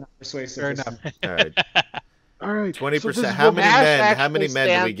guess I'm not persuasive." Fair this enough. time." All right, All right. 20%. So How many Ash men? How actually many men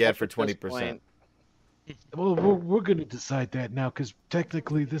do we stands get up for at this 20%? point. Well, we're going to decide that now because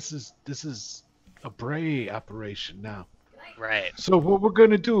technically this is a Bray operation now. Right. So what we're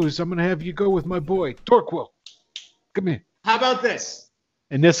going to do is I'm going to have you go with my boy Torquil. Come here. How about this?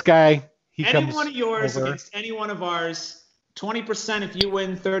 And this guy, he Any comes one of yours over. against any one of ours. 20% if you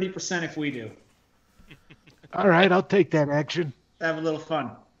win, 30% if we do. All right, I'll take that action. Have a little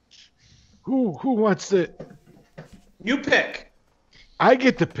fun. Who wants it? You pick. I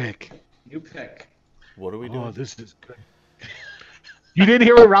get to pick. You pick. What are we doing? Oh, this is good. You didn't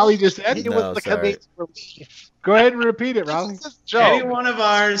hear what Raleigh just said? He No, was the sorry. comedic relief. Go ahead and repeat it, Raleigh. This is Any Joe. one of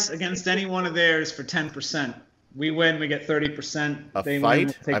ours against any one of theirs for 10%. We win, we get 30%. A They fight? win,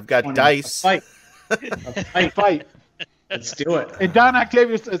 we take I've got 20. dice. A fight. A fight. Fight. Let's do it. And Don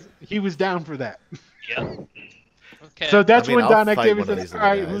Octavio says he was down for that. Yeah. Okay. So that's I mean, when I'll Don fight Octavio one of says, these all little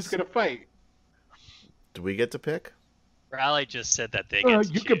right, guys." who's going to fight? Do we get to pick? Raleigh just said that they get to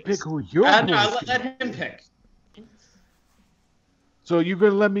You can choose. pick who your No, boys let can. him pick. So you're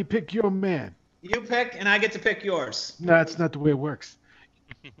going to let me pick your man. You pick, and I get to pick yours. No, that's not the way it works.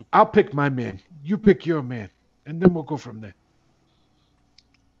 I'll pick my man. You pick your man. And then we'll go from there.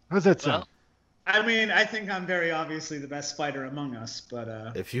 How's that sound? I mean, I think I'm very obviously the best fighter among us,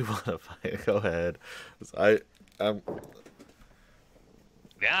 but If you want to fight, go ahead. I'm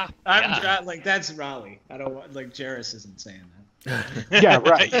Yeah. I'm like that's Raleigh. I don't want like Jarrus isn't saying that. Yeah,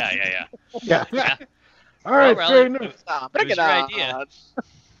 right. yeah. Yeah. All right, Well, fair Raleigh, enough. Bring was it your on. idea.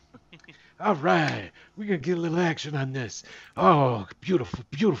 All right. We're going to get a little action on this. Oh, beautiful,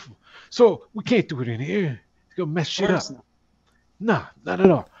 beautiful. So we can't do it in here. It's going to mess shit up. No, not at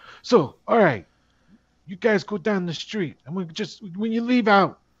all. So, all right. You guys go down the street. And when you leave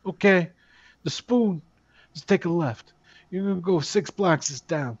out, okay, the spoon, just take a left. You're going to go 6 blocks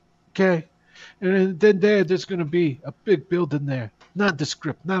down, okay? And then there's going to be a big building there.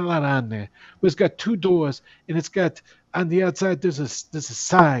 Nondescript, not a lot on there. But it's got 2 doors, and it's got, on the outside, there's a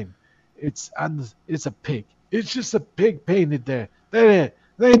sign. It's a pig. It's just a pig painted there. There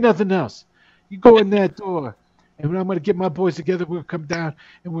ain't nothing else. You go in that door, and I'm going to get my boys together. We'll come down,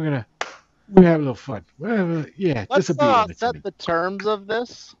 and we'll have a little fun. Yeah, Let's this will be set the terms of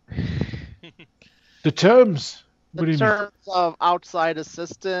this. the terms. What do The you mean? terms of outside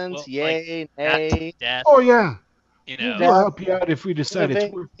assistance, Well, yay, Like, nay. death, Oh yeah, you we'll know. help you out if we decide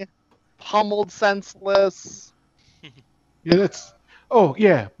it's worth. Pummeled senseless. Yeah, that's. Oh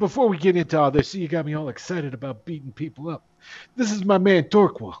yeah. Before we get into all this, you got me all excited about beating people up. This is my man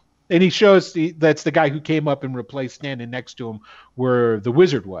Torquil, and he shows that's the guy who came up and replaced standing next to him where the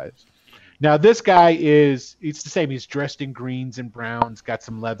wizard was. Now this guy it's the same. He's dressed in greens and browns, got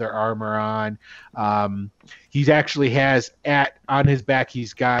some leather armor on. He's actually has on his back.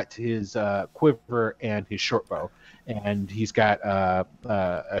 He's got his quiver and his short bow, and he's got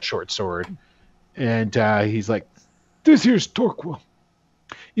a short sword. And he's like, "This here's Torquil.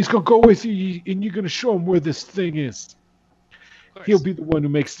 He's gonna go with you, and you're gonna show him where this thing is. Of course. He'll be the one who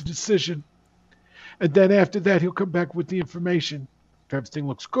makes the decision, and then after that, he'll come back with the information. If everything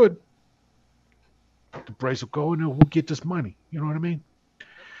looks good, the price will go, and we'll get this money. You know what I mean?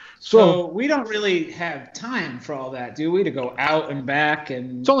 So we don't really have time for all that, do we? To go out and back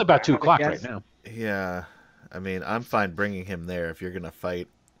and It's only about 2 o'clock Yes. right now. Yeah, I mean, I'm fine bringing him there if you're gonna fight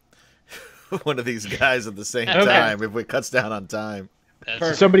one of these guys at the same Okay. time. If it cuts down on time.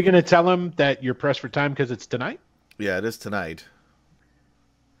 That's- Is somebody going to tell him that you're pressed for time because it's tonight? Yeah, it is tonight.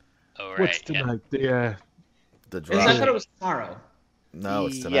 oh, right. What's yeah. tonight? The I drop. thought it was tomorrow. No,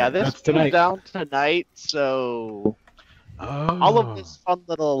 it's tonight. Yeah, this That's went tonight. down tonight, so Oh. all of this fun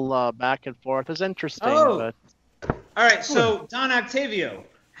little back and forth is interesting. Oh. But All right, so Don Octavio,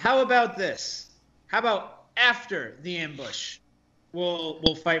 how about this? How about after the ambush?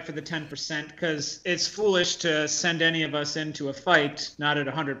 we'll fight for the 10% because it's foolish to send any of us into a fight not at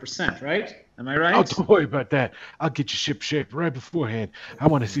 100%, right? Am I right? Oh, don't worry about that. I'll get your ship shaped right beforehand. I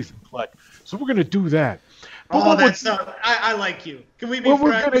want to see some blood. So we're going to do that. But I like you. Can we be what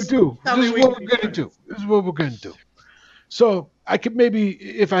friends? We're going to do. This is what we're going to do. This is what we're going to do. So I could maybe,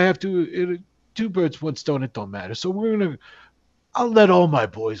 if I have to, two birds, one stone, it don't matter. So I'll let all my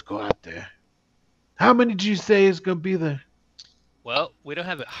boys go out there. How many did you say is going to be there? Well, we don't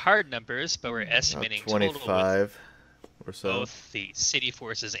have hard numbers, but we're estimating 25 or so. Both the city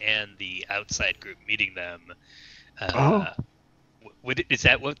forces and the outside group meeting them. Is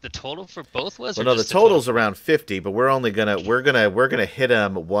that what the total for both was? Well, no, the total's around 50, but we're gonna hit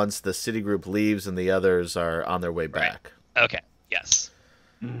them once the city group leaves and the others are on their way back. Right. Okay. Yes.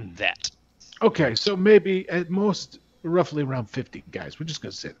 That. Okay, so maybe at most roughly around 50 guys. We're just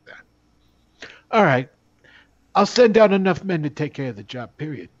gonna say that. All right. I'll send out enough men to take care of the job,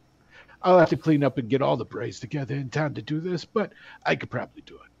 period. I'll have to clean up and get all the braves together in town to do this, but I could probably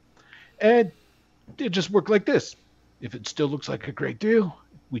do it. And it just work like this. If it still looks like a great deal,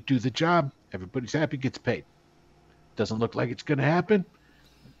 we do the job, everybody's happy, gets paid. Doesn't look like it's going to happen.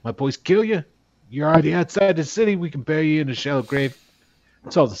 My boys kill you. You're already outside the city. We can bury you in a shallow grave.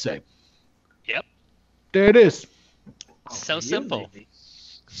 It's all the same. Yep. There it is. So simple.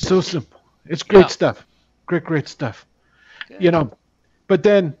 So simple. It's great stuff. Great stuff. Good. But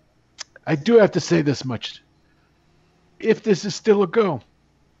then I do have to say this much. If this is still a go,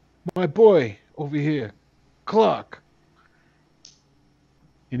 my boy over here, Clark,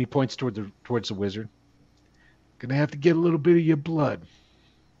 and he points towards the wizard, gonna have to get a little bit of your blood.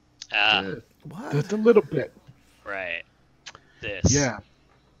 What? Just a little bit. Right. This. Yeah.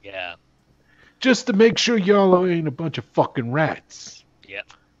 Yeah. Just to make sure y'all ain't a bunch of fucking rats.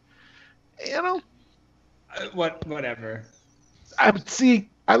 Yep. Whatever.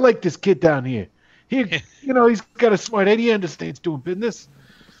 I like this kid down here. He's got a smart head. He understands doing business.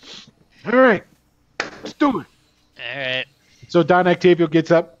 All right. Let's do it. All right. So Don Octavio gets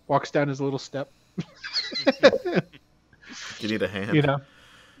up, walks down his little step. You need a hand.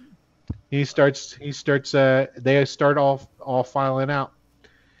 He starts. They start all filing out.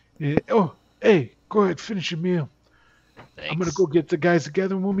 Oh, hey, go ahead, finish your meal. Thanks. I'm gonna go get the guys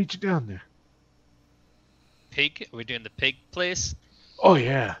together, and we'll meet you down there. Pig? Are we doing the pig place? Oh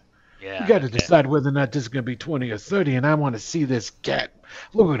yeah. Yeah. We got to decide whether or not this is gonna be 20 or 30, and I want to see this cat.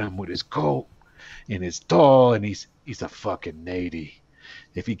 Look at him with his coat and his tall, and he's a fucking nady.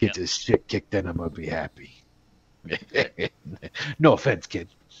 If he gets his shit kicked, then I'm gonna be happy. No offense, kid.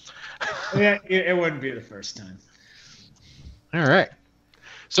 Yeah, it wouldn't be the first time. All right.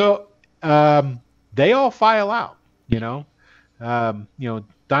 So they all file out. Don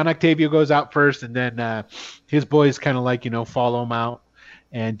Octavio goes out first, and then his boys kind of follow him out,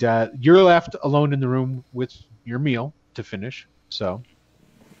 and you're left alone in the room with your meal to finish. So.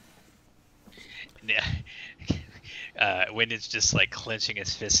 Wyndham's just clenching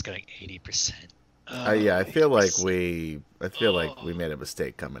his fist, going 80%. I feel like we made a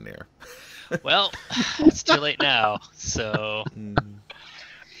mistake coming here. Well, it's too late now. So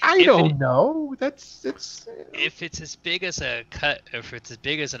I don't know. If it's as big as a cut, if it's as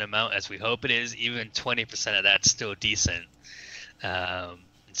big as an amount as we hope it is, even 20% of that's still decent.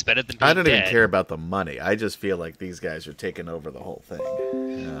 It's better than being I don't dead. even care about the money. I just feel like these guys are taking over the whole thing.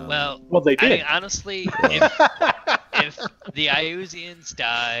 Well, they did. I mean, honestly, if the Iusians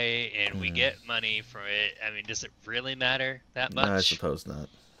die and we get money for it, I mean, does it really matter that much? No, I suppose not.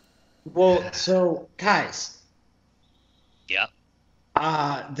 Well, so guys. Yeah.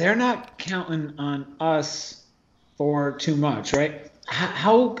 They're not counting on us for too much, right?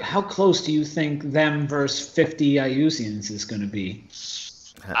 How close do you think them versus 50 Iusians is going to be?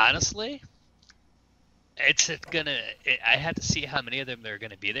 Honestly, I have to see how many of them are going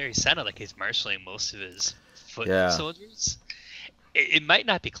to be there. He sounded like he's marshaling most of his foot soldiers. It might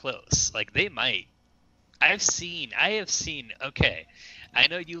not be close. They might. I have seen. Okay, I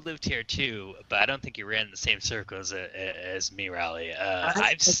know you lived here too, but I don't think you ran in the same circles as me, Raleigh.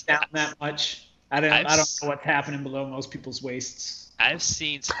 I've down that much. I don't know what's happening below most people's waists. I've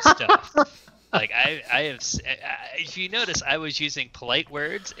seen some stuff. I have. If you notice, I was using polite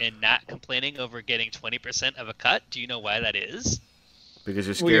words and not complaining over getting 20% of a cut. Do you know why that is? Because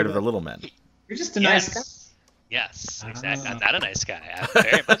you're scared of the little men. You're just a nice guy. Yes, exactly. I'm not a nice guy. I'm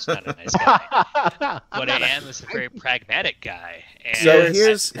very much not a nice guy. What I am is a very pragmatic guy. And so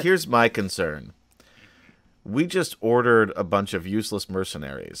here's my concern. We just ordered a bunch of useless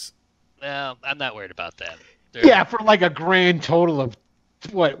mercenaries. Well, I'm not worried about that. Yeah, for a grand total of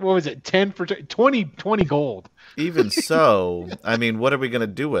what was it? 10 for 20 gold. Even so, I mean, what are we gonna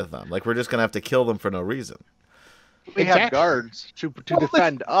do with them? Like, we're just gonna have to kill them for no reason. We have guards to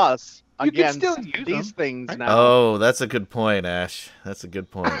defend us you can against still use these them, things right? now. Oh, that's a good point, Ash. That's a good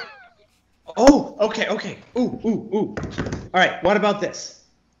point. Oh, okay. Ooh. All right, what about this?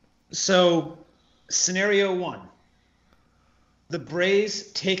 So, scenario 1. The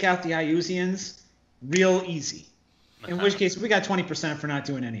Braves take out the Iusians real easy. In which case, we got 20% for not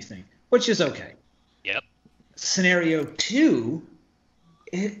doing anything, which is okay. Yep. Scenario 2,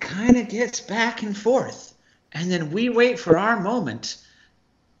 it kind of gets back and forth. And then we wait for our moment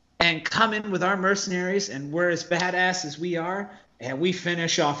and come in with our mercenaries, and we're as badass as we are, and we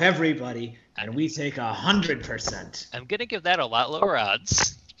finish off everybody, and we take 100%. I'm gonna give that a lot lower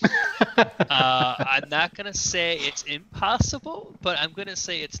odds. I'm not gonna say it's impossible, but I'm gonna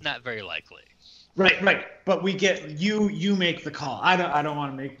say it's not very likely. Right. But we get you make the call. I don't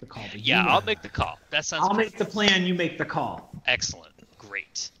want to make the call. But Yeah, I'll make the call. That sounds. I'll perfect. make the plan. You make the call. Excellent.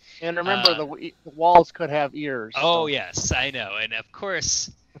 Great. And remember, the walls could have ears. Oh so. yes, I know, and of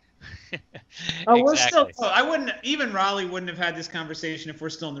course. Oh, we're Exactly. still. I wouldn't. Even Raleigh wouldn't have had this conversation if we're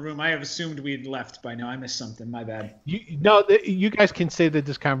still in the room. I have assumed we'd left by now. I missed something. My bad. You guys can say that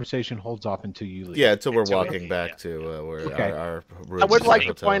this conversation holds off until you leave. Yeah, until we're Until we walking leave, back yeah. to where Okay. our I would like to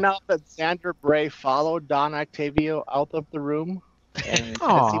hotel. point out that Xander Bray followed Don Octavio out of the room, and it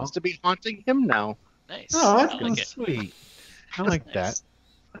Aw. seems to be haunting him now. Nice. Oh, that's I like it. Sweet. I like Nice.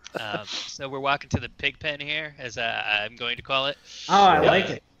 that. So we're walking to the pig pen here, as I'm going to call it. Oh, I like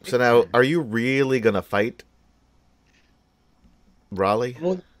it. So now, are you really gonna fight, Raleigh?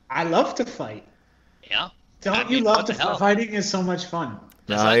 Well, I love to fight. Yeah. Don't I you mean, love what to the hell? fighting? Is so much fun.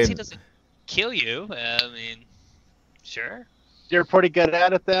 As long as he doesn't kill you, I mean, sure. You're pretty good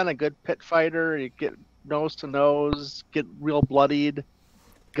at it then, a good pit fighter. You get nose to nose, get real bloodied,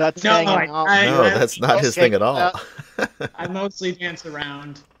 guts No, hanging I- out. I- No, that's not his Okay, thing at all. I mostly dance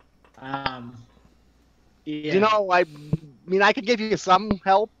around. Yeah. You know, I mean, I could give you some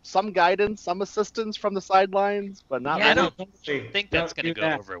help, some guidance, some assistance from the sidelines, but not Yeah, I really. don't totally. think that's going to do go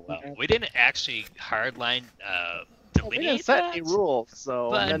that. over well. Yeah. We didn't actually hardline We didn't delineate set that. any rules,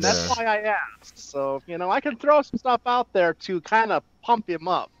 so But- and that's Yeah. why I asked. So I can throw some stuff out there to kind of pump him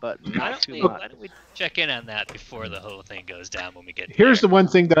up, but Why not don't, too we, much. why don't we check in on that before the whole thing goes down when we get Here's the there? one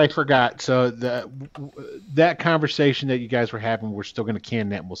thing that I forgot. So that conversation that you guys were having, we're still going to can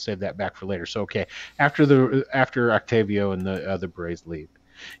that, and we'll save that back for later. So okay, after Octavio and the other Braves leave,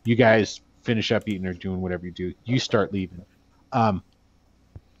 you guys finish up eating or doing whatever you do. You start leaving.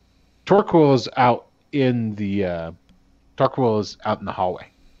 Torquil is out in the hallway.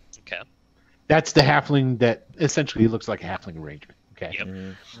 Okay. That's the halfling that essentially looks like a halfling arrangement. Okay. Yep.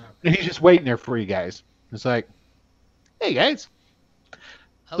 Mhm. And he's just waiting there for you guys. It's like, hey guys,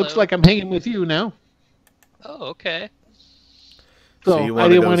 Hello. looks like I'm hanging with you now. Oh, okay. So, you I wanna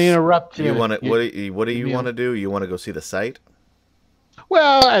didn't go want to s- interrupt You want to? you. What do you you- want to do? You want to go see the site?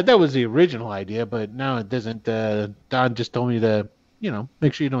 Well, that was the original idea, but now it doesn't. Don just told me to,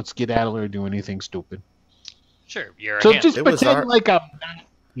 make sure you don't skedaddle or do anything stupid. Sure. You're a So hand. just It was pretend our- like I'm not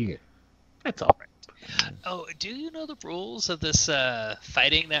here. That's all. Oh, do you know the rules of this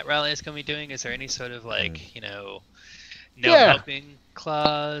fighting that Raleigh is going to be doing? Is there any sort of no Yeah. helping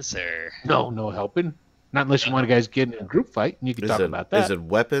clause or? No helping. Not unless you want to guys get in a group fight, and you can Is talk it about that. is it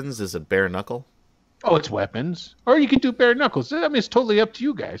weapons? Is it bare knuckle? Oh, it's weapons, or you can do bare knuckles. I mean, it's totally up to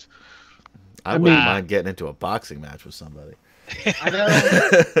you guys. I I wouldn't mean- mind getting into a boxing match with somebody. I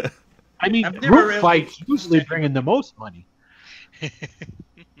don't. I mean, I've never group really- fights usually bring in the most money.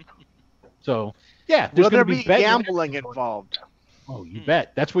 So, yeah, there's Will there going to be betting. gambling involved? Oh, you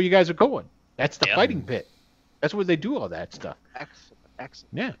bet. That's where you guys are going. That's the Yeah. fighting pit. That's where they do all that stuff. Excellent,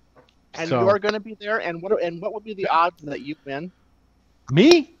 excellent. Yeah. And So- you are going to be there. And what would be the odds that you win?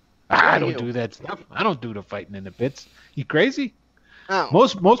 Me? I Yeah, don't you. do that stuff. I don't do the fighting in the pits. You crazy? Oh,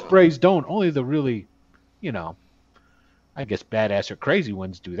 Most Braves don't. Only the really, I guess badass or crazy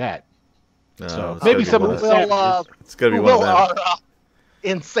ones do that. No, So, it's maybe gonna be some one of of the them. will It's gonna be who one of will them. our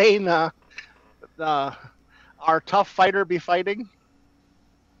insane our tough fighter be fighting?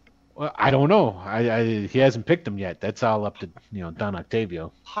 Well, I don't know. He hasn't picked them yet. That's all up to Don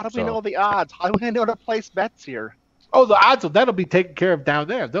Octavio. How do we So- know the odds? How do we know to place bets here? Oh, the odds that'll be taken care of down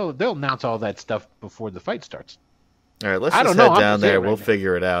there. They'll announce all that stuff before the fight starts. All right, let's I just don't know. head I'm down just there. here We'll right now.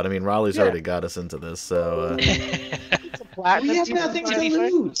 figure it out. I mean, Raleigh's Yeah. already got us into this, so It's a platinum We have team nothing to fight.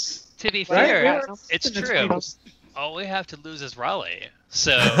 lose. To be Right? fair, We're- it's that's true. close. All we have to lose is Raleigh.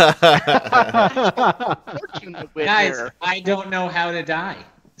 So Fortune to win Guys, here. I don't know how to die.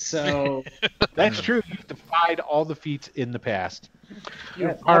 So That's true. You've defied all the feats in the past.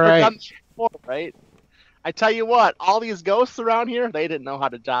 yeah. All Never right. done this before, right? I tell you what, all these ghosts around here, they didn't know how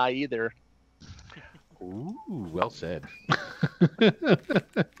to die either. Ooh, well said. That's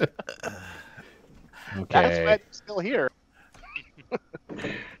why Okay. they're still here.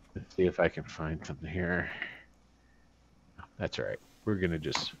 Let's see if I can find something here. That's all right. We're gonna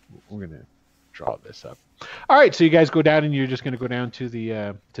draw this up. All right, so you guys go down, and you're just gonna go down to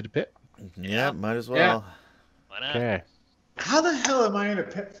the pit. Yeah, might as well. Why not? Okay. How the hell am I in a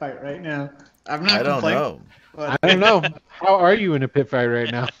pit fight right now? I'm not I don't complaining, know. but I don't know. How are you in a pit fight right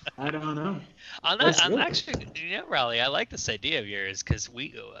now? I don't know. I'm actually, Raleigh, I like this idea of yours because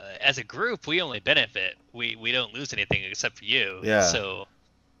we, as a group, we only benefit. We don't lose anything except for you. Yeah. So,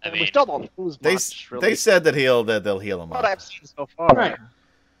 I We mean, still don't lose much, really. They said that they'll heal him what up. I've seen so far. Right.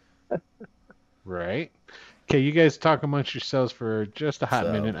 Right. Okay, you guys talk amongst yourselves for just a hot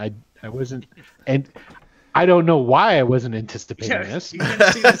So- minute. I wasn't, and I don't know why I wasn't anticipating Yeah, this. you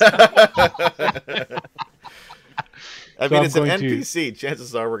didn't see this coming. I So mean, I'm it's an going to- NPC.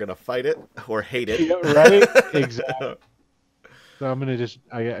 Chances are we're gonna fight it or hate it. Yeah, right? Exactly. So I'm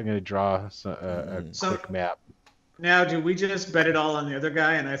gonna draw a So- quick map. Now, do we just bet it all on the other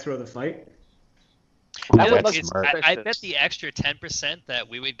guy and I throw the fight? I would That's look smart. I bet the extra 10% that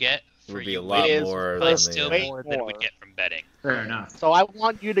we would get for Would be you a lot is more but than it's still the. more than we'd get from betting. Fair enough. So I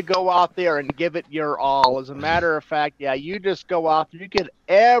want you to go out there and give it your all. As a matter of fact, yeah, you just go out there, you get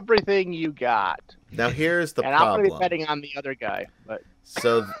everything you got. Now here's the And I'm going to be problem. betting on the other guy. But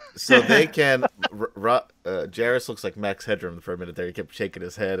So they can. Jairus looks like Max Headroom for a minute there. He kept shaking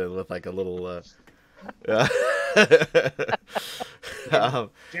his head and with like a little.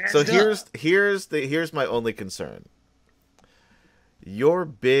 So here's my only concern. Your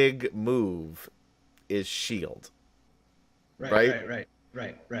big move is shield. right?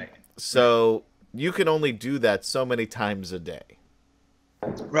 Right. So you can only do that so many times a day.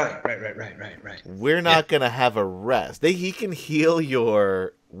 Right. We're not gonna have a rest. He can heal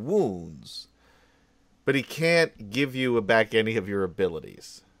your wounds, but he can't give you back any of your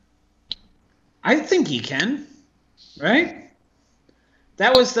abilities. I think he can. Right?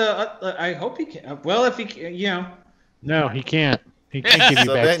 That was the. I hope he can. Well, if he, No, he can't. He can't give you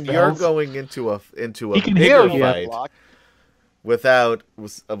So back then you're spells. going into a He can bigger heal you. fight block. without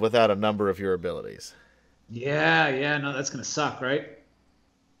a number of your abilities. Yeah. No, that's gonna suck, right?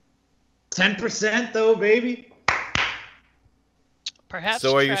 10% though, baby. Perhaps.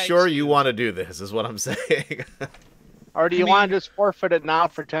 So are you try sure to- you want to do this? Is what I'm saying. Or do you I want mean- to just forfeit it now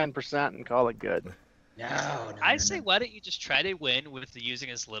for 10% and call it good? No. I say, why don't you just try to win with using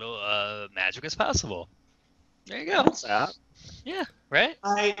as little magic as possible? There you go. What's that? Yeah, right?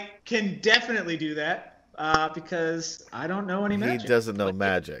 I can definitely do that because I don't know any He magic. doesn't know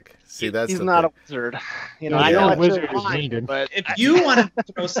magic. See, that's He's the not thing. a wizard. You know, Yeah, I know a it's wizard your is line, needed. but If you want to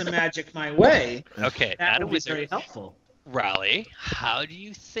throw some magic my way, Okay, that not a would be very wizard. helpful. Raleigh, how do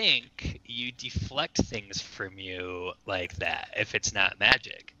you think you deflect things from you like that if it's not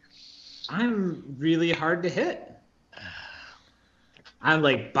magic? I'm really hard to hit. I'm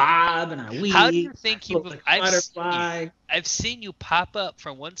like Bob and I weave. How do you think I you? look like I've butterfly. seen you pop up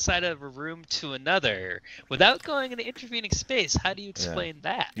from one side of a room to another without going into intervening space. How do you explain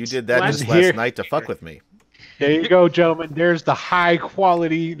that? You did that Well, just here- last night to fuck with me. There you go, gentlemen. There's the high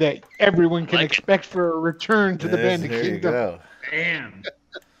quality that everyone can Like it. expect for a return to the Yes, Bandit there you Kingdom. go. Damn.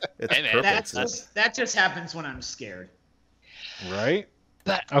 It's Hey, man, perfect. That just happens when I'm scared. Right?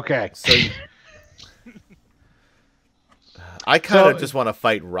 But Okay. So I kind of So- just want to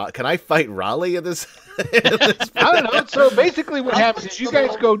fight. Can I fight Raleigh in this? I don't know. So basically, what happens is you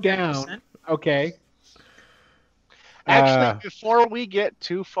guys go down. Okay. actually, Uh, before we get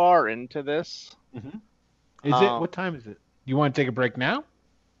too far into this, Is it? What time is it? You want to take a break now?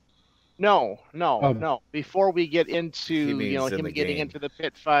 no. Oh. Before we get into He means in him the getting game. into the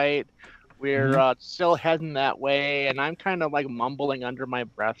pit fight, we're Mhm. still heading that way, and I'm kind of like mumbling under my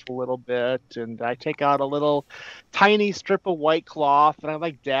breath a little bit, and I take out a little tiny strip of white cloth, and I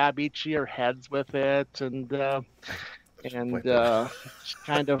like dab each of your heads with it, and White cloth.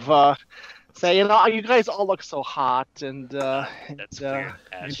 kind of say, you guys all look so hot, and that's weird.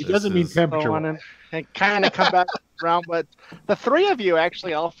 It Ash. doesn't mean is- temperature. so on and kind of come back around. But the three of you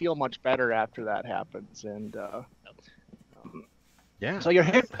actually all feel much better after that happens, and Yeah. so your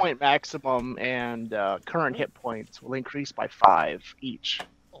hit point maximum and current hit points will increase by 5 each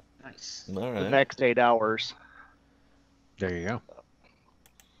Nice. All the right. next 8 hours. There you go.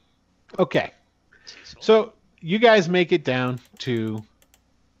 Okay. So you guys make it down to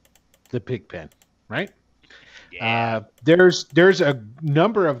the pig pen, right? Yeah. There's a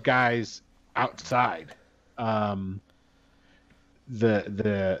number of guys outside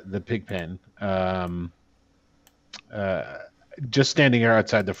the pig pen, just standing there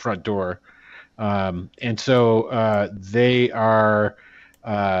outside the front door, and so they are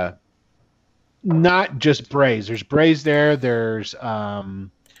not just Braves. There's Braves there. There's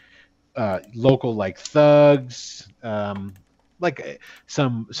local like thugs, like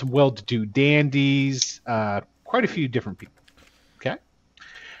some well-to-do dandies, quite a few different people. Okay,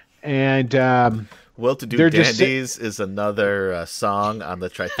 and Well-to-do they're dandies is another song on the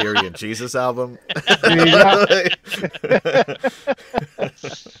Tritherian Jesus album.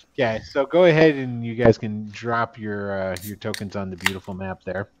 Yeah, so go ahead and you guys can drop your tokens on the beautiful map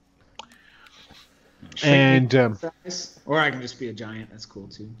there. And or I can just be a giant. That's cool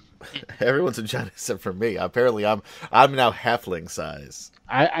too. Everyone's a giant except for me. Apparently, I'm now halfling size.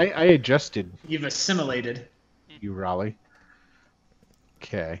 I adjusted You've assimilated. you, Raleigh.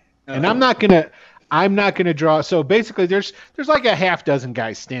 Okay, and I'm not gonna draw. So basically, there's like a half dozen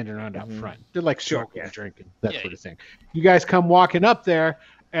guys standing around out front. They're like smoking, drinking, that sort of thing. You guys come walking up there,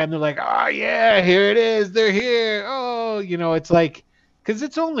 and they're like, "Oh yeah, here it is. They're here." Oh, it's like, because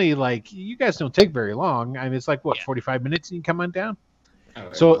it's only like you guys don't take very long. I mean, it's like what 45 minutes, and you come on down.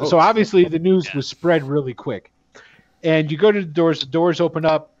 So obviously the news was spread really quick, and you go to the doors. The doors open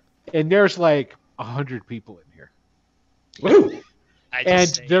up, and there's like 100 people in here. Woo!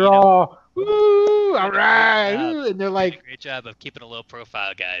 And they're all, woo, all right, and they're like, great job of keeping a low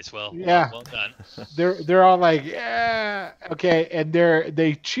profile, guys. Well done. They're all like, yeah, okay, and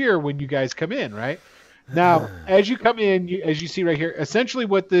they cheer when you guys come in, right? Now, as you come in, as you see right here, essentially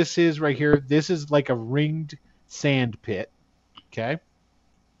what this is right here, this is like a ringed sand pit, okay?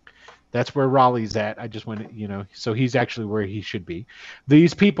 That's where Raleigh's at. I just went, so he's actually where he should be.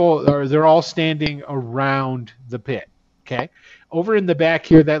 These people they're all standing around the pit, okay? Over in the back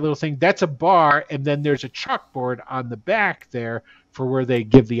here, that little thing, that's a bar, and then there's a chalkboard on the back there for where they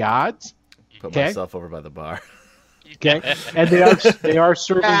give the odds. Put myself over by the bar. Okay, and they are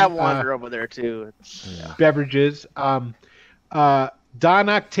serving. I wander over there too. Beverages. Don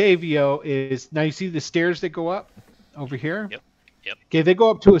Octavio is now. You see the stairs that go up over here. Yep. Okay, they go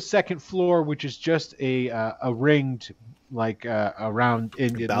up to a second floor, which is just a ringed like around,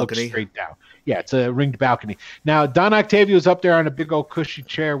 and it looks straight down. Yeah, it's a ringed balcony. Now Don Octavio's up there on a big old cushy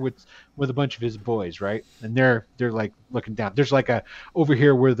chair with a bunch of his boys, right? And they're like looking down. There's like a over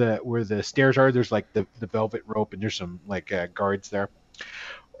here where the stairs are. There's like the velvet rope, and there's some like guards there.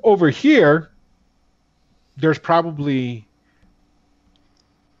 Over here, there's probably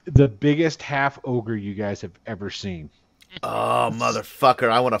the biggest half ogre you guys have ever seen. Oh, motherfucker!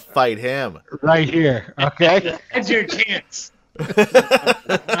 I want to fight him right here. Okay, that's your chance.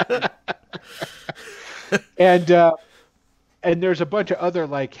 And there's a bunch of other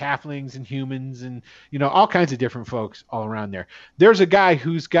like halflings and humans and all kinds of different folks all around there. There's a guy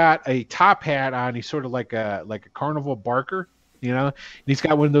who's got a top hat on. He's sort of like a carnival barker, and he's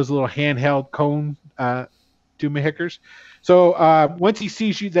got one of those little handheld cone doomahikers. So once he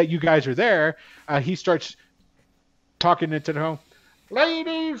sees that you guys are there, he starts talking into the home.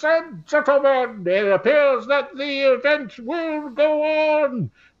 Ladies and gentlemen, it appears that the event will go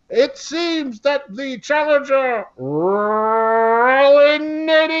on. It seems that the challenger, Rollin'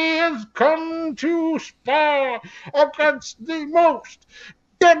 Eddie, has come to spar against the most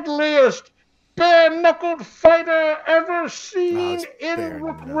deadliest bare-knuckled fighter ever seen in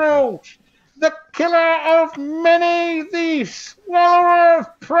Rook Road. The killer of many, the swallower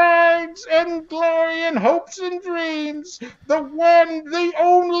of prides and glory and hopes and dreams, the one, the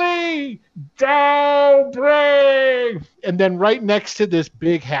only, Dow Brave. And then right next to this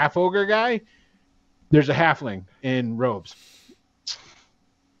big half ogre guy, there's a halfling in robes.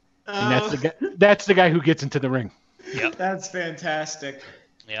 And that's the guy who gets into the ring. Yep. That's fantastic.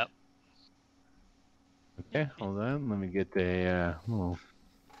 Yep. Okay, hold on. Let me get the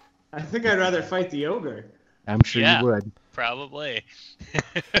I think I'd rather fight the ogre. I'm sure you would. Probably.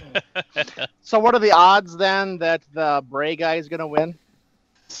 So what are the odds then that the Bray guy is going to win?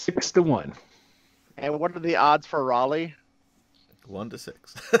 6-1. And what are the odds for Raleigh? 1-6.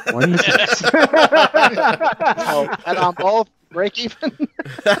 1-6. And on both, break even?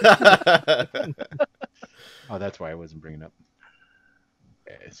 Oh, that's why I wasn't bringing up.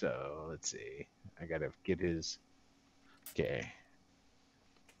 Okay, so let's see. I got to get his... Okay.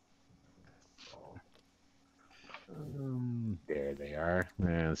 There they are.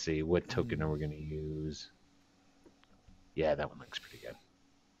 Let's see what token are we going to use. Yeah, that one looks pretty good.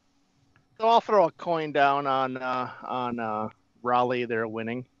 So I'll throw a coin down on Raleigh. They're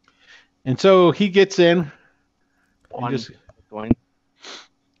winning. And so he gets in, Going.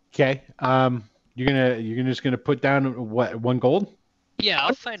 Okay. You're just gonna put down what, 1 gold? Yeah,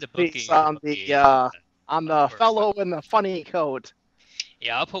 I'll find a bookie. It's on the fellow in the funny coat.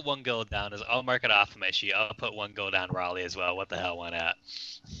 Yeah, I'll put 1 gold down. I'll mark it off of my sheet. I'll put 1 gold on Raleigh as well. What the hell, why not?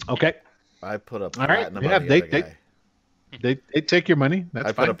 Okay. I put a All right. platinum Yeah, on the other guy. They take your money. That's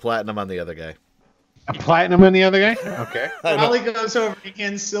I fine. put a platinum on the other guy. A platinum on the other guy? Okay. Raleigh goes over, he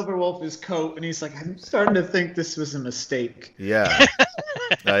hands Silverwolf his coat, and he's like, I'm starting to think this was a mistake. Yeah.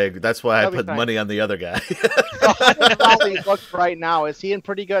 That's why I That'll be put fine. money on the other guy. So how does Raleigh look right now? Is he in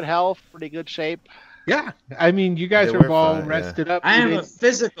pretty good health, pretty good shape? Yeah. I mean, you guys Yeah, are we're all fine, rested up. I You am a didn't-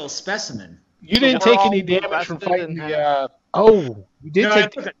 physical specimen. You didn't we're take any all damage from rested fighting and the. Oh, you did No, I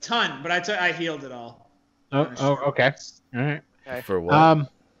take. took a ton, but I healed it all. Oh, okay. All right. For what?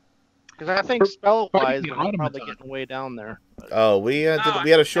 Because I think For spell-wise, fighting the we're probably automaton. getting way down there. Oh, we had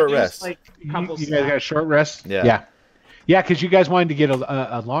a short I used, rest. Like, a You couple guys got a slots. short rest? Yeah. Yeah, because you guys wanted to get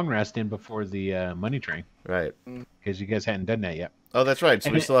a long rest in before the money train, Right. because you guys hadn't done that yet. Oh, that's right. So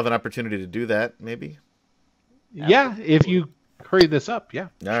And we it- still have an opportunity to do that, maybe? Yeah, if you hurry this up, yeah. All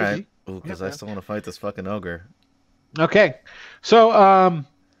should right. be. Because I still want to fight this fucking ogre. Okay, so all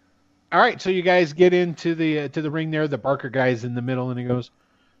right, so you guys get into the ring there. The Barker guy's in the middle, and he goes,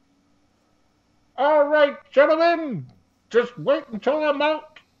 "All right, gentlemen, just wait until I'm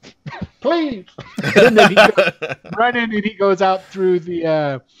out, please." And then he goes running, and he goes out through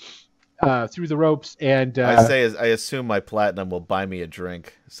the ropes, and I assume my platinum will buy me a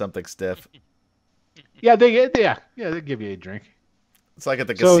drink, something stiff. yeah, they give you a drink. It's like at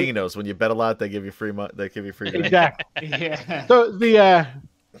the So- casinos when you bet a lot, they give you free they give you free drink. Exactly. Yeah. So the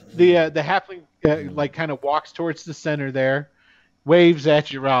halfling like kind of walks towards the center there, waves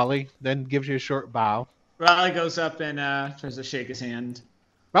at you, Raleigh, then gives you a short bow. Raleigh goes up and tries to shake his hand.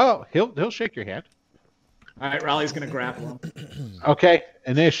 Oh, he'll shake your hand. All right, Raleigh's going to grapple him. Okay,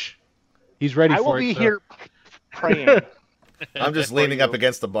 Anish, he's ready I for will it. be so- here praying. I'm just leaning up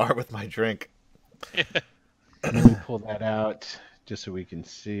against the bar with my drink. Let me pull that out just so we can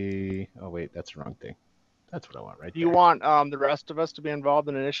see. Oh wait, that's the wrong thing. That's what I want right Do you there. want the rest of us to be involved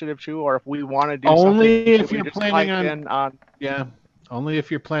in initiative too, or if we want to do Only something, if should we you're just planning pipe on- in on? Yeah, only if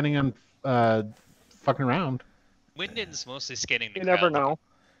you're planning on fucking around. Wyndon's mostly skating the You never crowd, know.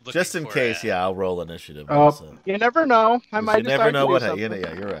 looking Just in for, case, yeah, I'll roll initiative. Oh. also. You never know. I 'Cause might you never decide know to what. do something.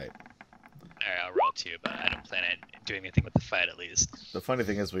 Yeah, you're right. All right, I'll roll too, but I don't plan on doing anything with the fight at least. The funny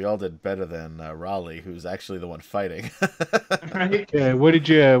thing is, we all did better than Raleigh, who's actually the one fighting. Right? Okay, what'd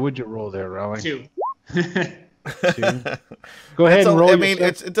you roll there, Raleigh? 2. Two. Go ahead and roll. I your mean,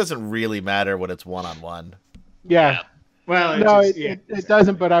 stuff. it doesn't really matter when it's 1-on-1. Yeah. Well, No, just, it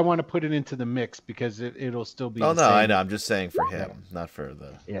doesn't, but I want to put it into the mix because it'll still be. Oh the no, same. I know. I'm just saying for him, not for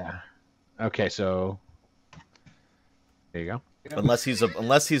the. Yeah. Okay, so there you go. Unless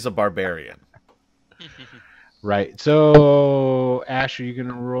he's a barbarian. Right. So Ash, are you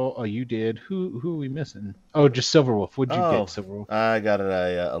gonna roll? Oh, you did. Who are we missing? Oh, just Silverwolf. What'd you Oh. get, Silverwolf? I got it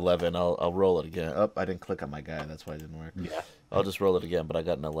at 11. I'll roll it again. Oh, I didn't click on my guy. That's why it didn't work. Yeah. I'll just roll it again, but I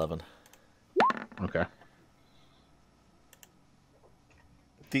got an 11. Okay.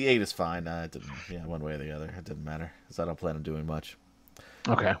 The 8 is fine. It didn't. Yeah, one way or the other, it didn't matter because I don't plan on doing much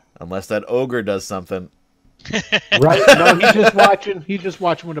Okay. unless that ogre does something. Right. No, he's just watching. He's just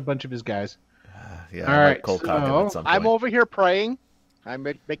watching with a bunch of his guys. Yeah, All I might right, cold cock him so at some point. I'm over here praying. I'm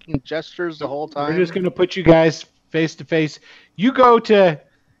making gestures the whole time. We're just gonna put you guys face to face. You go to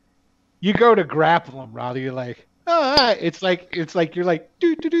grapple him, Raleigh. You're like, ah. It's like you're like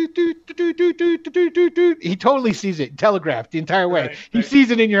do do do do do do do do do do. He totally sees it, telegraphed the entire way. Right, He right. sees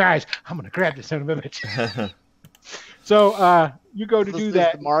it in your eyes. I'm gonna grab this son of a bitch. So you go to Is do this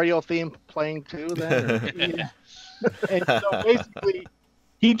that. the Mario theme playing too then? or- Yeah. And so basically,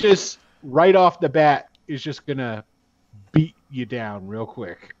 he just right off the bat is just gonna beat you down real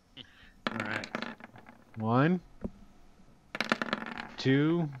quick. All right. 1,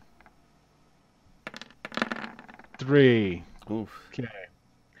 2, 3. Oof. Okay.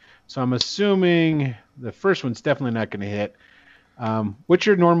 So I'm assuming the first one's definitely not going to hit. What's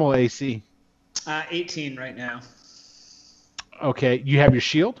your normal AC? 18 right now. Okay, you have your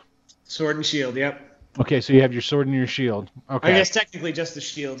shield? Sword and shield, yep. Okay, so you have your sword and your shield. Okay. I guess technically just the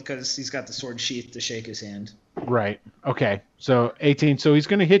shield because he's got the sword sheath to shake his hand. Right. Okay. So 18. So he's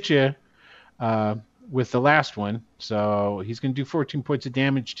going to hit you with the last one. So he's going to do 14 points of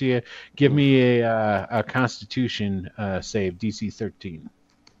damage to you. Give me a Constitution save, DC 13.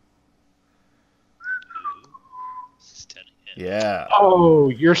 Stunning it. Yeah. Oh,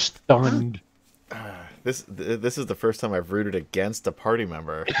 you're stunned. This is the first time I've rooted against a party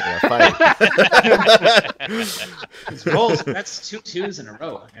member in a fight. It's rolls. That's 2 2s in a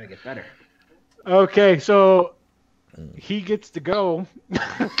row. I gotta get better. Okay, so he gets to go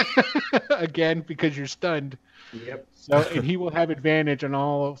again because you're stunned. Yep. So, and he will have advantage on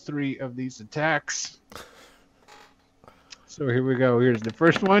all 3 of these attacks. So here we go. Here's the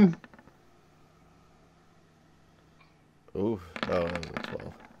first one. Ooh, oh, that was a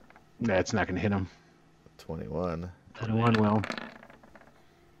 12. That's not going to hit him. 21. 21 will.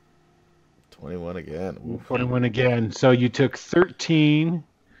 21 again. Ooh. 21 again. So you took 13.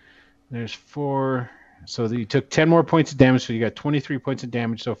 There's 4. So you took 10 more points of damage. So you got 23 points of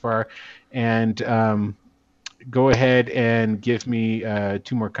damage so far. And go ahead and give me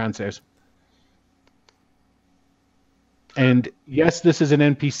 2 more con saves. And yes, this is an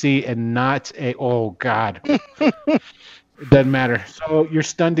NPC and not a. Oh God, it doesn't matter. So you're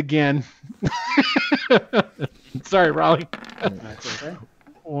stunned again. Sorry, Raleigh. That's okay.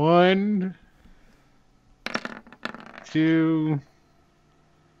 1, 2,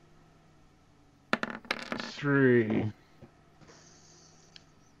 3.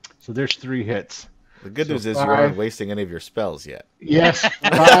 So there's 3 hits. The good news is 5. you aren't wasting any of your spells yet. Yes,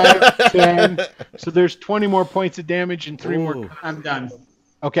 5, 10. So there's 20 more points of damage and 3 more. Ooh. I'm done.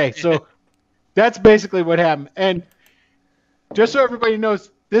 Okay, so that's basically what happened. And just so everybody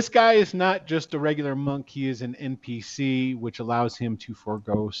knows, this guy is not just a regular monk. He is an NPC, which allows him to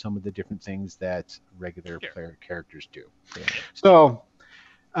forego some of the different things that regular player characters do. Yeah. So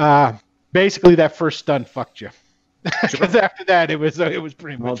basically, that first stun fucked you. Because after that, it was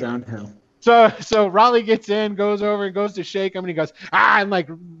pretty All much downhill. So Raleigh gets in, goes over, and goes to shake him, and he goes, and like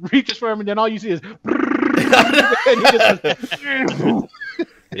reaches for him, and then all you see is, and he just goes,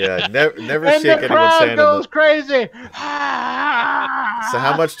 Yeah, never and shake the anyone's crowd hand. goes crazy. So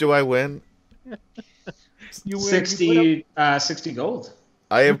how much do I win? You win, 60 gold.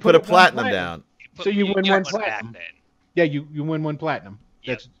 I have put a platinum down. So you win get 1 back platinum. then. Yeah, you win 1 platinum.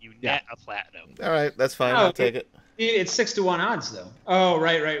 Yep, That's you net a platinum. All right, that's fine. Oh, I'll take it. It's 6 to 1 odds though. Oh,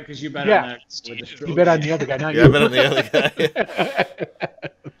 right, because you bet Yeah. on that. With the you bet on the other guy, not Yeah, you. I bet on the other guy.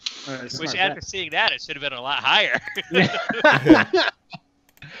 Which after seeing that, it should have been a lot higher.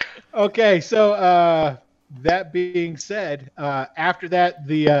 Okay, so that being said, after that,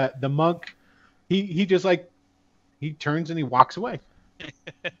 the monk, he just like he turns and he walks away, and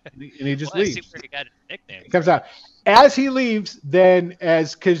he just Well, I leaves. see where he got his nickname. He comes out as he leaves. Then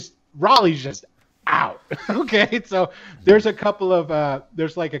because Raleigh's just out. Okay, so there's a couple of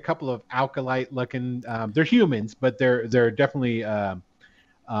alkalite looking. They're humans, but they're definitely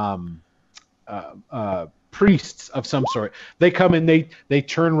priests of some sort. They come and they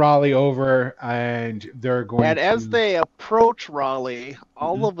turn Raleigh over, and they're going. And to... as they approach Raleigh,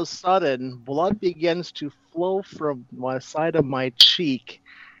 all of a sudden, blood begins to flow from my side of my cheek,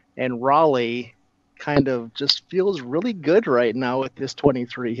 and Raleigh kind of just feels really good right now with his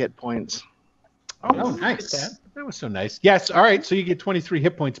 23 hit points. Oh, nice. That was so nice. Yes. All right. So you get 23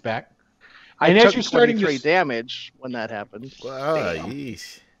 hit points back. I And as took you're starting 23 to damage when that happened. Wow,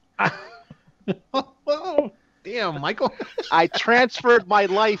 yeesh. oh, damn, Michael. I transferred my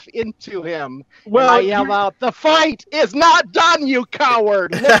life into him. Well, and I yell out, "The fight is not done, you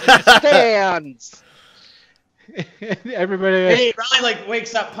coward! Lift your stands!" Everybody. Hey, Riley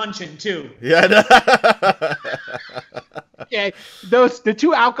wakes up punching too. Yeah. Okay, the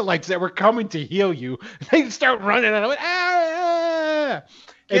 2 alkalites that were coming to heal you, they start running, and I went, ah!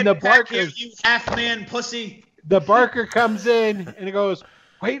 And the back barker, here, you half-man pussy. the barker comes in, and he goes,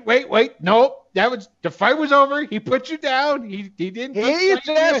 wait, nope, the fight was over. He put you down. He didn't. He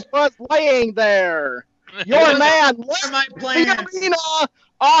just was laying there. Your man What are my left the plans? arena.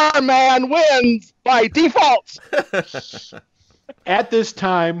 Our man wins by default. At this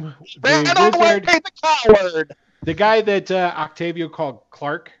time, Ran the away wizard, the coward. the guy that Octavio called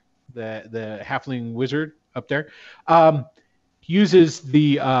Clark, the halfling wizard up there, uses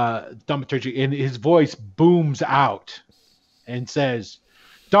the thaumaturgy, and his voice booms out and says,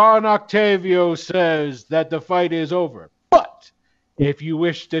 Don Octavio says that the fight is over, but if you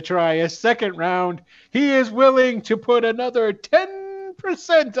wish to try a second round, he is willing to put another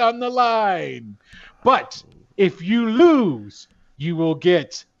 10% on the line. But if you lose, you will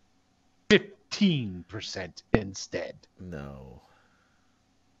get 15% instead. No.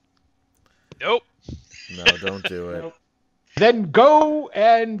 Nope. No, don't do it. Nope. Then go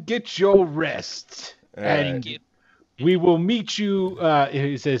and get your rest. All And right. we will meet you.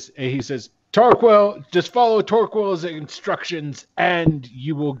 He says, Torquil, just follow Torquil's instructions, and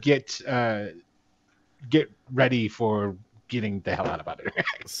you will get ready for getting the hell out of it.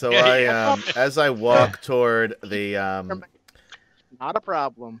 So as I walk toward the Not a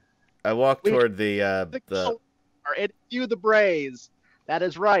problem. I walk toward the It's you, the Braves. That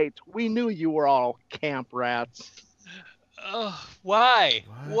is right. We knew you were all camp rats. Oh, why?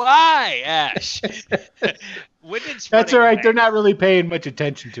 Why, Ash? That's all right. They're not really paying much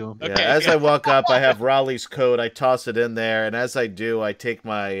attention to him. Yeah, as I walk up, I have Raleigh's coat. I toss it in there, and as I do, I take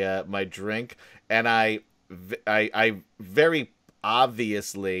my my drink, and I very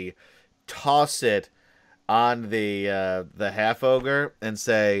obviously toss it on the half ogre and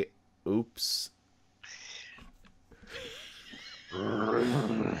say, "Oops."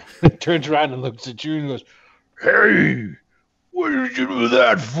 Turns around and looks at you and goes, "Hey, what did you do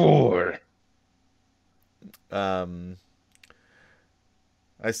that for?" I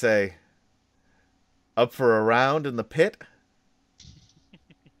say, "Up for a round in the pit?"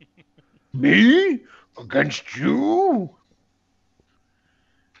 Me? Against you?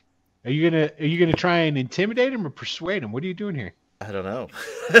 Are you gonna try and intimidate him or persuade him? What are you doing here? I don't know.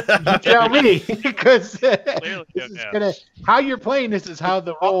 You tell me, because Clearly how you're playing this is how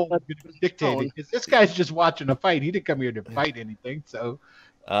the role is gonna be dictated. Because this guy's just watching a fight. He didn't come here to fight anything. So,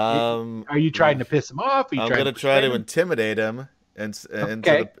 are you trying to piss him off? I'm gonna try to intimidate him into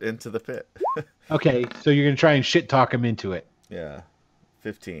the pit. Okay, so you're gonna try and shit talk him into it. Yeah,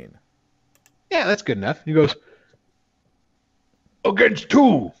 15. Yeah, that's good enough. He goes, "Against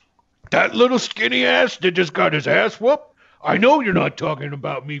two, that little skinny ass that just got his ass whooped. I know you're not talking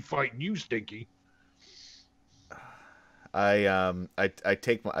about me fighting you, Stinky." I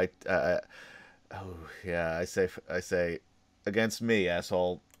take my I say against me,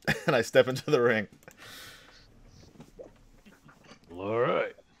 asshole, and I step into the ring. All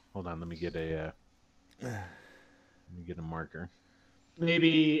right. Hold on, let me get a marker.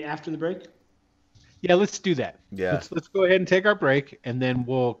 Maybe after the break. Yeah, let's do that. Yeah. Let's go ahead and take our break, and then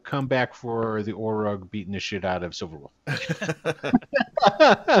we'll come back for the Orug beating the shit out of Silverwolf.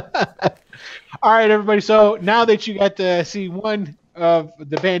 All right, everybody. So now that you got to see one of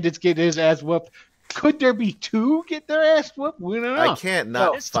the bandits get his ass whooped, could there be two get their ass whooped? We don't know. I can't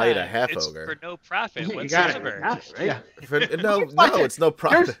not fight a half it's ogre for no profit You whatsoever. got it, right? Yeah. No, it's no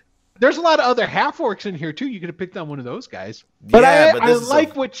profit. There's a lot of other half orcs in here too. You could have picked on one of those guys. But Yeah, I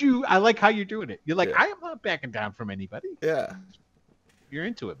like how you're doing it. You're like, Yeah. I am not backing down from anybody. Yeah. You're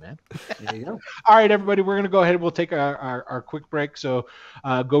into it, man. There you go. All right, everybody, we're going to go ahead. We'll take our quick break. So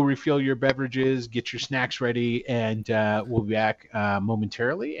go refill your beverages, get your snacks ready, and we'll be back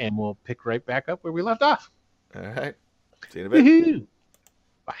momentarily, and we'll pick right back up where we left off. All right. See you in a bit. Woohoo!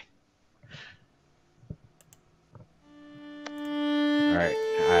 Bye. All right,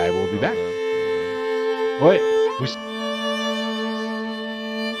 I will be back. Wait.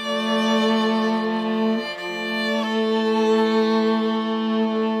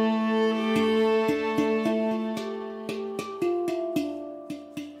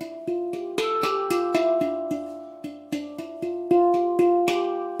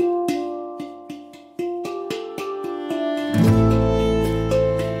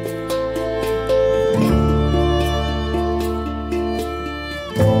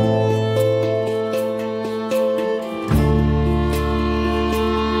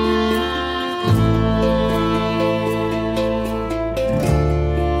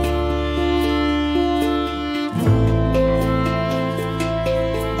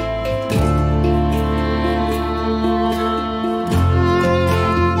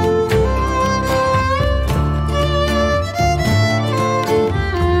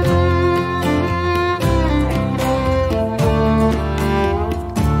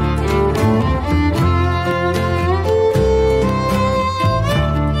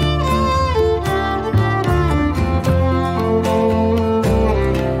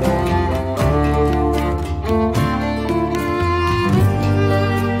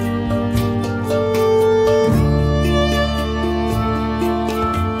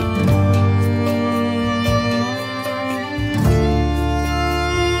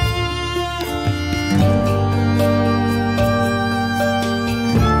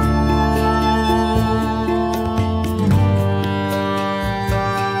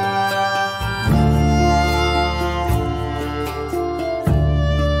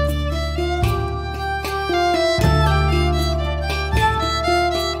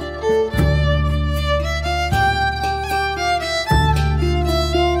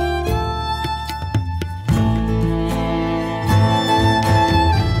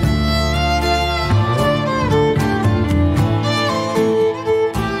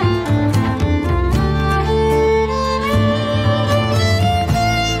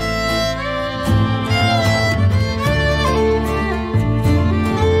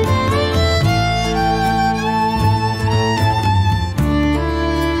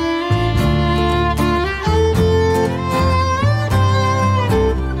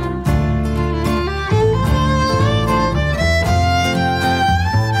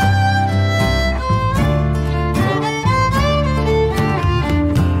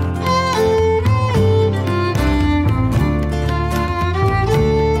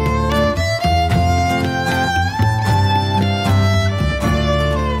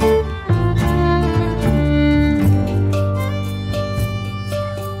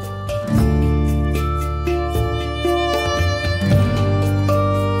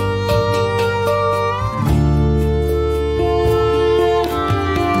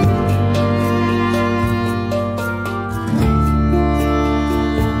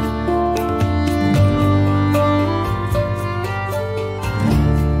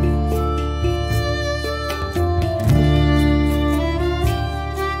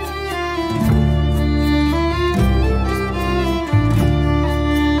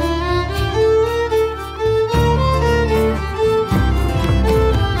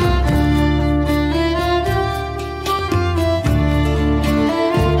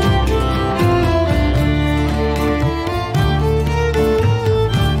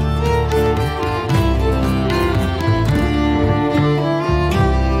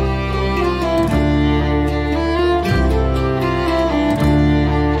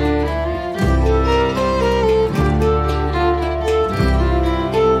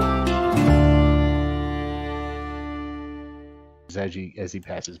 he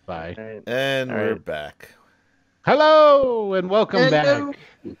passes by. And All we're right. back. Hello and welcome Hello. back.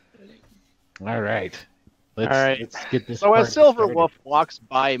 All right. All right. Let's get this. So as party Silver started. Wolf walks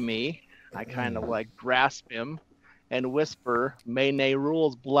by me, I kind of like grasp him and whisper, "May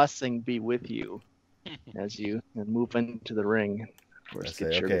Nerule's blessing be with you," as you move into the ring. Of course, I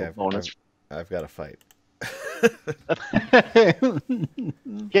get say, your okay, little bonus. I've got to fight.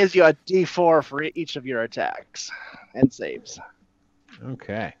 Gives you a D4 for each of your attacks and saves.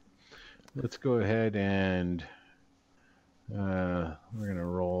 Okay. Let's go ahead and we're gonna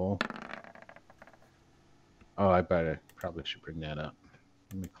roll. Oh, I probably should bring that up.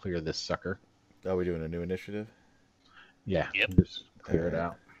 Let me clear this sucker. Are we doing a new initiative? Yeah. Yep. Just clear it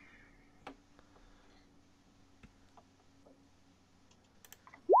out.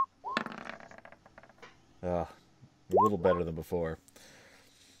 A little better than before.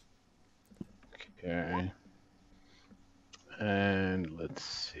 Okay. And let's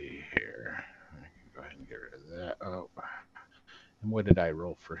see here. I can go ahead and get rid of that. Oh. And what did I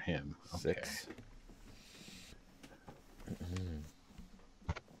roll for him? Okay. 6.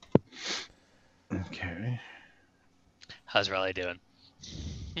 Okay. How's Raleigh doing?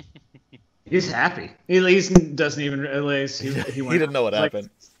 He's happy. He at least doesn't even realize he He went. didn't know what Like, happened.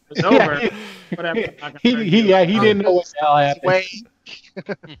 It's over. Whatever. I'm not gonna He hurt you. didn't know what the hell happened. Wait,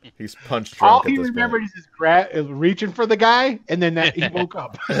 He's punch All drunk at he this remembered point. is his reaching for the guy, and then he woke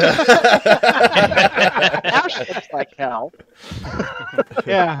up. Ash looks like hell.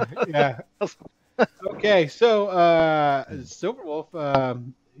 yeah. Okay, so Silverwolf,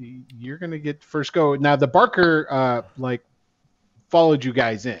 you're gonna get first go. Now the Barker followed you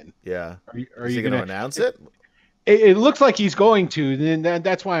guys in. Yeah. Are Is you he going to announce it? It looks like he's going to. Then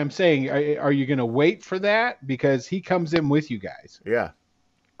that's why I'm saying, are you gonna wait for that because he comes in with you guys? Yeah.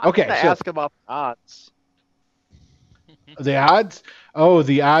 Okay, I'm gonna so ask about the odds. the odds. Oh,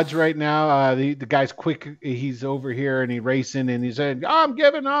 the odds right now. The guy's quick. He's over here and he's racing and he's saying, "I'm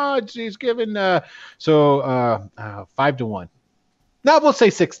giving odds." He's giving 5-1. No, we'll say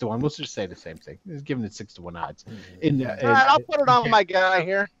 6-1. We'll just say the same thing. He's giving it 6-1 odds. All right, I'll put it on my guy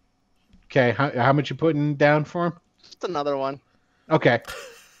here. Okay, how much you putting down for him? Just another one. Okay.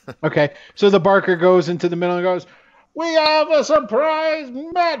 Okay. So the Barker goes into the middle and goes, "We have a surprise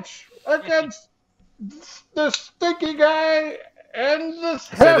match against the stinky guy and this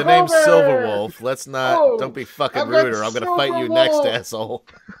Say the name's Silverwolf. Silverwolf. Let's not. Oh, Don't be fucking I've got rude, or I'm gonna fight you next, Silverwolf. asshole.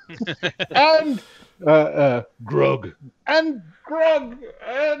 And Grug. And Grug.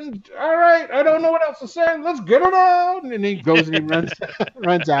 And all right, I don't know what else to say. Let's get it on. And he goes and he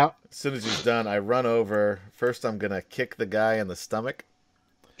runs out. As soon as he's done, I run over. First, I'm gonna kick the guy in the stomach.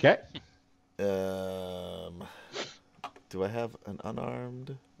 Okay. Do I have an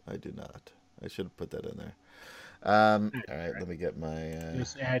unarmed? I do not. I should have put that in there. All right, let me get my.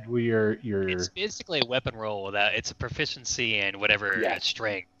 Just add your. It's basically a weapon roll without. It's a proficiency and whatever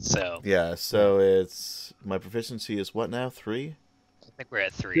strength. So Yeah, so it's my proficiency is what now? 3. I think we're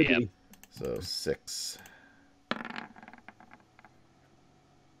at 3. Yep. So 6.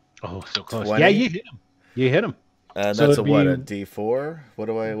 Oh, so close. 20? Yeah, you hit him. You hit him. And So that's a it'd what? be- A D4? What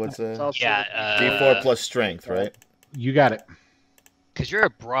do I? What's a Also- Yeah. D4 plus strength, right? You got it. Because you're a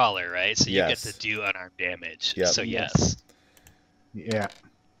brawler, right? So you Yes. get to do unarmed damage. Yep. So yes. Yeah.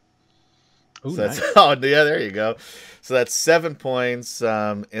 Ooh, So that's nice. oh yeah, there you go. So that's 7 points.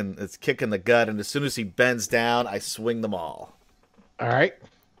 And it's kick in the gut, and as soon as he bends down, I swing them all. All right.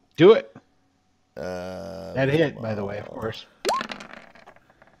 Do it. That That hit, by the way, of course.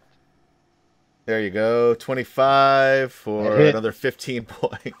 There you go. 25 for That hit. another 15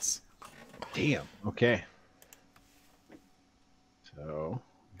 points. Damn. Okay. So.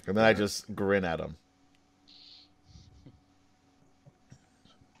 And then I just grin at him.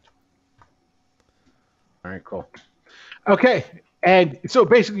 All right, cool. Okay. And so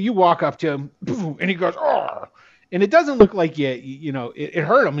basically you walk up to him and he goes, "Oh," and it doesn't look like it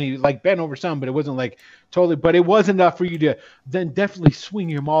hurt him and he like bent over some, but it wasn't like totally, but it was enough for you to then definitely swing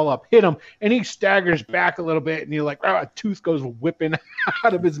him all up, hit him, and he staggers back a little bit and you're like, a tooth goes whipping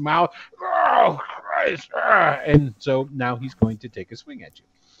out of his mouth. Oh, Christ. And so now he's going to take a swing at you.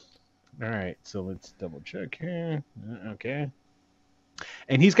 All right. So let's double check here. Okay.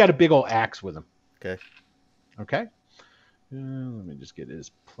 And he's got a big old axe with him. Okay. Okay. Let me just get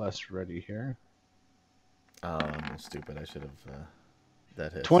his plus ready here. Oh, I'm stupid. I should have.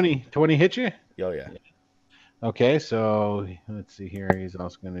 That hit. 20 hit you? Oh yeah. Okay, so let's see here. He's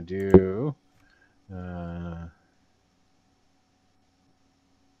also going to do.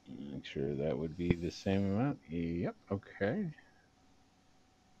 Make sure that would be the same amount. Yep. Okay.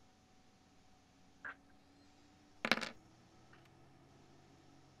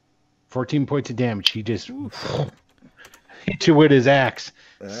 14 points of damage. He just hit you with his axe,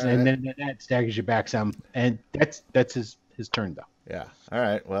 and then that staggers you back some. And that's his turn, though. Yeah. All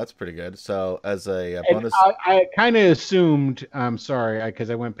right. Well, that's pretty good. So as a bonus, I kind of assumed. I'm sorry, because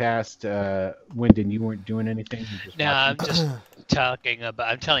I went past Wyndon. You weren't doing anything. No, I'm just talking about.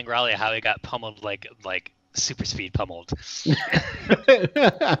 I'm telling Raleigh how he got pummeled like super speed pummeled.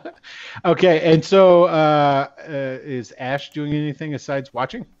 Okay, and so is Ash doing anything besides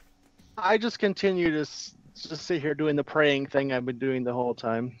watching? I just continue to just sit here doing the praying thing I've been doing the whole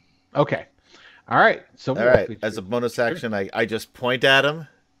time. Okay. All right. So all right. As a bonus action, I just point at him,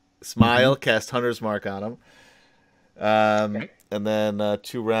 smile, cast Hunter's Mark on him, and then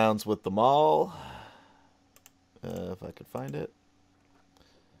 2 rounds with the maul. If I could find it.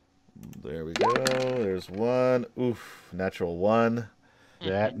 There we go. There's 1. Oof. Natural 1.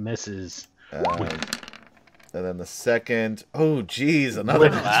 That misses. And then the second. Oh, geez. Another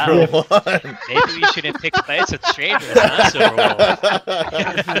natural 1. Maybe we shouldn't pick fights with strangers, huh?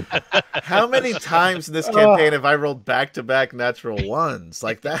 How many times in this campaign have I rolled back-to-back natural 1s?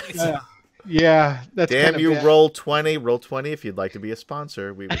 Like that? Yeah. That's damn you, bad. Roll 20. Roll 20 if you'd like to be a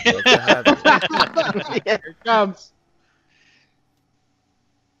sponsor. We would love to have you. Here it comes.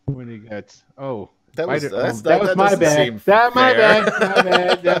 When he gets That was my bad. My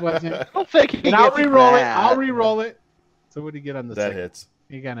bad. That wasn't. I don't think he And I'll gets re-roll it. that. I'll re-roll it. So what did he get on the That second? hits.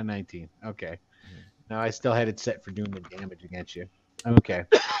 You got a 19. Okay. No, I still had it set for doing the damage against you. Okay.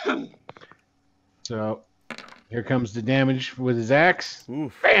 So here comes the damage with his axe.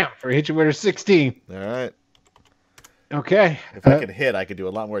 Oof. Bam! For hit you with a 16. All right. Okay. If I could hit, I could do a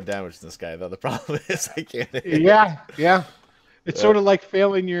lot more damage than this guy, though. The problem is I can't hit. Yeah. It's sort of like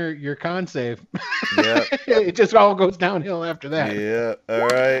failing your con save. Yeah. It just all goes downhill after that. Yeah. All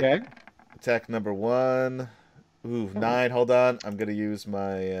right. Okay. Attack number 1. Ooh, 9. Hold on. I'm going to use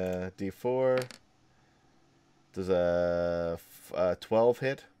my D4. Does a 12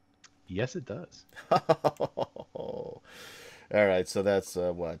 hit? Yes, it does. All right. So that's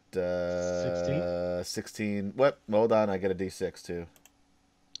what? 16? 16. What? Hold on. I get a D6 too.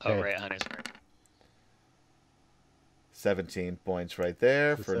 Oh, right. Hunter's Mark. 17 points right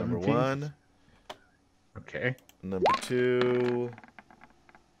there So for number 17. 1. Okay. Number 2.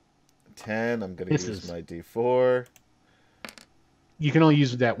 10. I'm going to This use is- my D4. You can only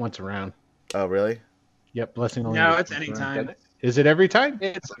use that once around. Oh, really? Yep, blessing only. No, once it's any around. time. Is it every time?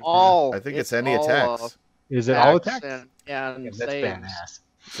 It's all. I think it's any all, attacks. Is it all attacks? And Yeah, that's saves. badass.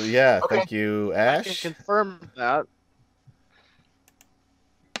 So, yeah. Okay. Thank you, I Ash. can confirm that.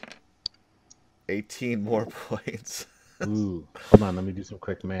 18 more points. Ooh, hold on. Let me do some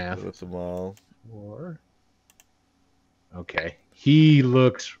quick math. With them all. 4. Okay. He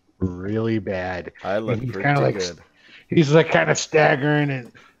looks really bad. I look He's pretty kinda like- good. He's like kind of staggering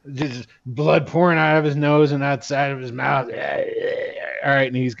and just blood pouring out of his nose and outside of his mouth. All right,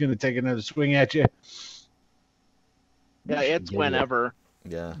 and he's going to take another swing at you. Yeah, it's Yeah. whenever.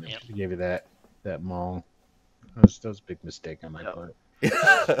 Yeah. I gave you that maul. That was a big mistake on my part.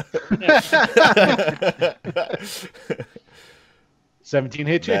 17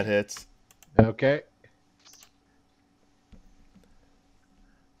 hit you? That hits. Okay.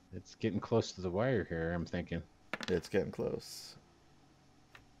 It's getting close to the wire here, I'm thinking. It's getting close.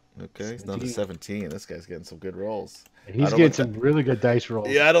 Okay, he's down to 17. This guy's getting some good rolls. He's don't getting look some really good dice rolls.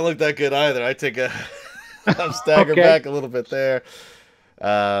 Yeah, I don't look that good either. I take a... I'm staggered Okay. back a little bit there.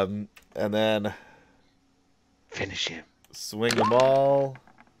 And then Finish him. swing them all.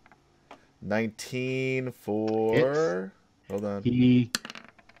 19 for... Hits. Hold on. He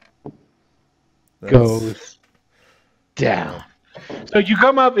That's- goes down. So you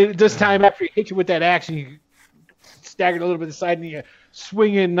come up this time after he hit you with that axe, and you staggered a little bit to the side, and you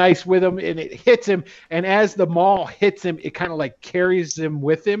swing in nice with him, and it hits him. And as the maul hits him, it kind of like carries him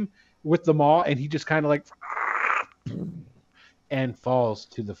with the maul, and he just kind of like and falls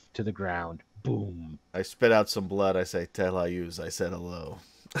to the ground. Boom. I spit out some blood. I say, tell I use. I said hello.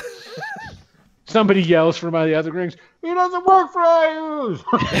 Somebody yells from the other rings, "He doesn't work for IUs!"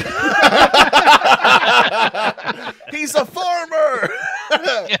 He's a farmer!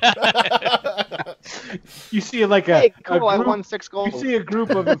 You see like a, Hey, a cool! I group, won 6 gold. you see a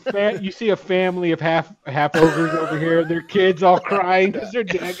group of you see a family of half ogres over here. Their kids all crying because their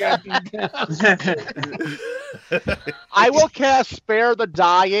dad got beat down. I will cast Spare the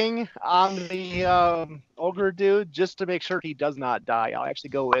Dying on the ogre dude just to make sure he does not die. I'll actually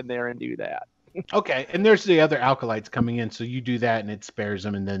go in there and do that. Okay, and there's the other acolytes coming in, so you do that and it spares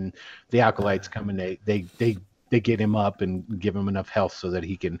them, and then the acolytes come and they get him up and give him enough health so that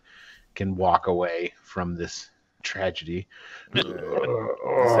he can walk away from this tragedy.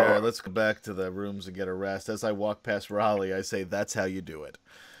 Sarah, let's go back to the rooms and get a rest. As I walk past Raleigh, I say, "That's how you do it,"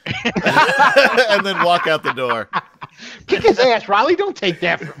 and then walk out the door. Kick his ass, Raleigh. Don't take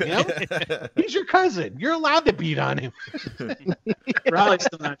that from him. He's your cousin. You're allowed to beat on him. Raleigh's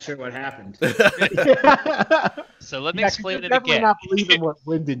still not sure what happened. So let me explain it definitely again. not believing what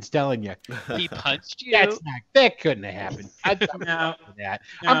Wyndon's telling you. He punched you. That couldn't have happened. No, That.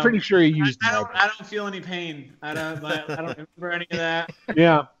 no. I'm pretty sure he used I that. don't feel any pain. I don't remember any of that.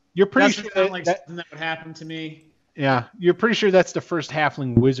 Yeah, you're pretty Doesn't sure sound like that, something that would happen to me. yeah, you're pretty sure that's the first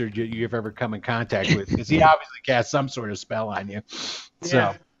halfling wizard you've ever come in contact with, because he obviously cast some sort of spell on you. So,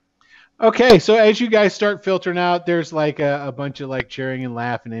 Yeah. okay, so as you guys start filtering out, there's like a bunch of like cheering and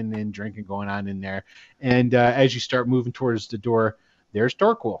laughing and drinking going on in there. And as you start moving towards the door, there's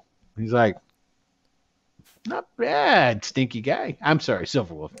Torquil. He's like, not bad, stinky guy. I'm sorry,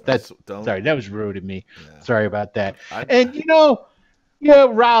 Silverwolf. Sorry, that was rude of me. Yeah. Sorry about that. And yeah,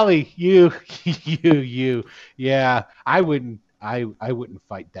 Raleigh, you, yeah, I wouldn't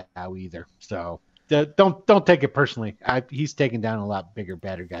fight that now either. So don't take it personally. He's taken down a lot bigger,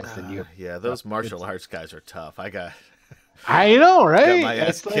 badder guys than you. Yeah, those martial arts guys are tough. I know, right? got my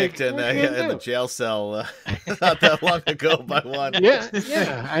ass kicked in the jail cell not that long ago by one.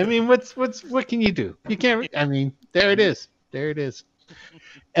 Yeah. I mean, what can you do? You can't. I mean, there it is.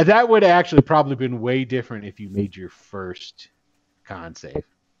 And that would have actually probably been way different if you made your first con save.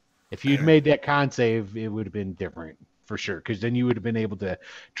 If you'd made that con save, it would have been different for sure, because then you would have been able to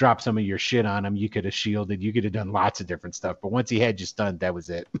drop some of your shit on him. You could have shielded. You could have done lots of different stuff. But once he had you stunned, that was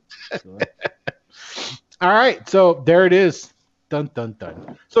it. All right, so there it is. Dun dun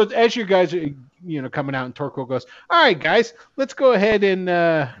dun. So as you guys are, coming out, and Torquil goes, "All right, guys, let's go ahead and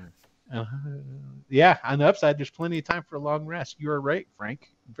yeah, on the upside, there's plenty of time for a long rest. You are right,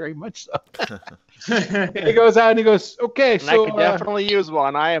 Frank. Very much so." He goes out and he goes, "Okay, And so I could definitely use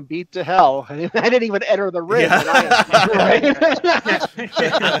one. I am beat to hell. I didn't even enter the ring. Yeah. And I am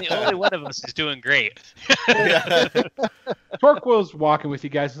I'm the only one of us who's doing great. Torquil's walking with you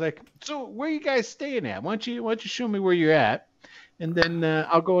guys. He's like, "So where you guys staying at? Why don't you show me where you're at, and then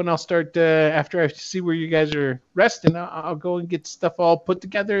I'll go and I'll start after I see where you guys are resting. I'll go and get stuff all put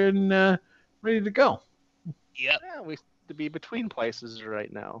together and ready to go." Yep. Yeah, we to be between places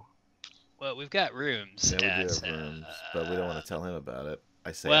right now. Well, we've got rooms. Yeah, we do have rooms, but we don't want to tell him about it.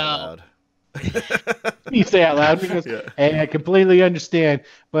 I say Well- out loud. You say out loud because, Yeah. "Hey, I completely understand,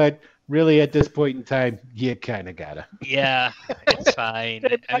 but really at this point in time, you kind of gotta." Yeah, it's fine.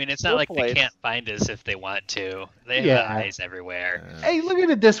 I mean, it's not like they Place. can't find us if they want to. They have Yeah. eyes everywhere. Hey, look at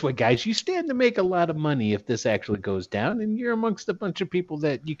it this way, guys. You stand to make a lot of money if this actually goes down, and you're amongst a bunch of people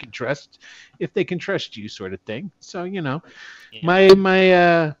that you can trust, if they can trust you, sort of thing. So, Yeah.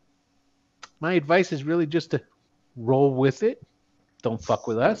 my advice is really just to roll with it. Don't fuck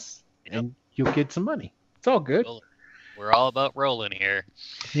with us, Yep. and you'll get some money. It's all good. We're all about rolling here.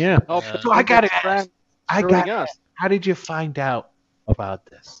 Yeah. Oh, So I gotta friend ask. screwing us. How did you find out about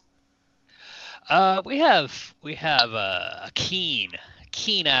this? We have a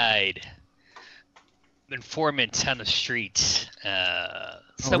keen-eyed informant on the street.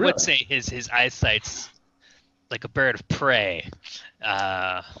 Some really? would say his eyesight's like a bird of prey.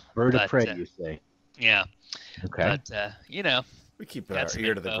 Bird of But, prey, you say? Yeah, Okay. but We keep Got our some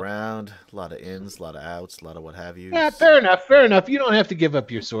ear to the info. ground. A lot of ins, a lot of outs, a lot of what have you. Yeah, fair enough. You don't have to give up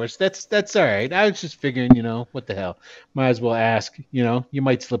your source. That's all right. I was just figuring, what the hell? Might as well ask. You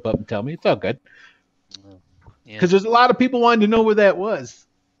might slip up and tell me. It's all good. yeah. Because there's a lot of people wanting to know where that was.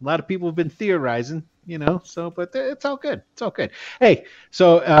 A lot of people have been theorizing, So, but it's all good. It's all good. Hey,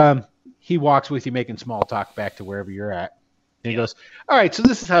 so he walks with you, making small talk back to wherever you're at. And he goes, "All right, so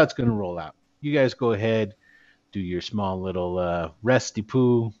this is how it's going to roll out. You guys go ahead, do your small little resty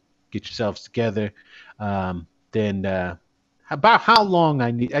poo, get yourselves together. Then about how long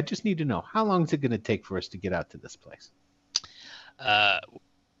I just need to know, how long is it going to take for us to get out to this place?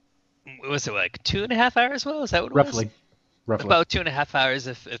 Was it like 2.5 hours? Well, is that what it was? Roughly. About 2.5 hours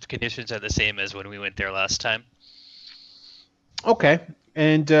if the conditions are the same as when we went there last time. Okay.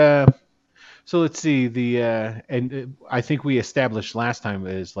 And so let's see, I think we established last time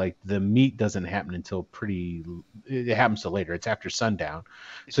is like the meet doesn't happen until it happens till later. It's after sundown.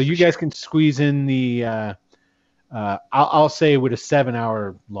 So you guys can squeeze in the I'll say with a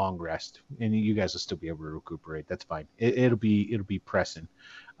 7-hour long rest, and you guys will still be able to recuperate. That's fine. It'll be pressing.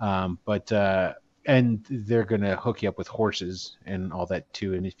 And they're gonna hook you up with horses and all that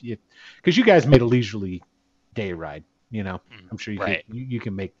too. And because you guys made a leisurely day ride, You know, I'm sure you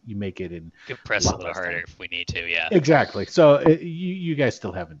can make it in. Could press a little harder if we need to. Yeah. Exactly. So you guys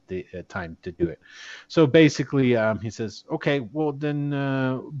still have the time to do it. So basically, he says, okay, well then,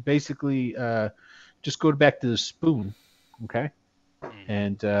 basically, just go back to the spoon, okay,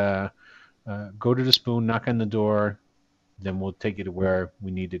 and go to the spoon, knock on the door, then we'll take you to where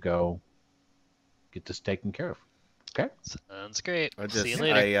we need to go. Get this taken care of. Okay. Sounds great. See you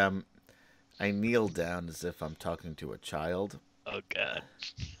later. I kneel down as if I'm talking to a child. Oh God.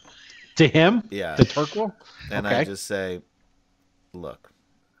 To him? Yeah. To Turkle? And I just say, look,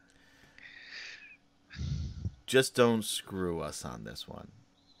 just don't screw us on this one.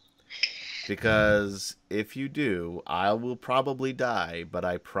 Because if you do, I will probably die, but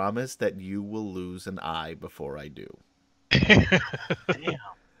I promise that you will lose an eye before I do. Damn.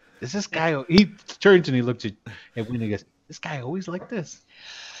 Is this guy... He turns and he looks at Winnie and goes, this guy always like this?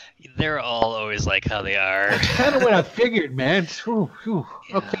 They're all always like how they are. That's kind of what I figured, man. Yeah.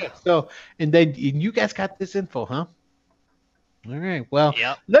 Okay, so, and you guys got this info, huh? All right, well,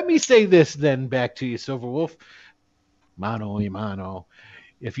 Let me say this then back to you, Silverwolf. Mano y mano.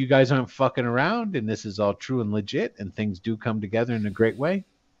 If you guys aren't fucking around and this is all true and legit and things do come together in a great way,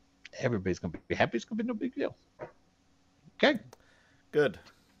 everybody's going to be happy. It's going to be no big deal. Okay? Good.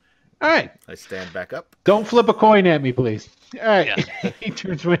 All right. I stand back up. Don't flip a coin at me, please. All right. Yeah. He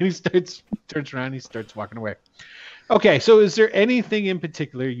turns around, he starts walking away. Okay, so is there anything in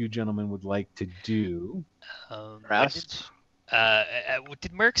particular you gentlemen would like to do? Rest.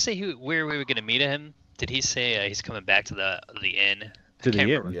 Did Merc say where we were going to meet him? Did he say he's coming back to the inn? To the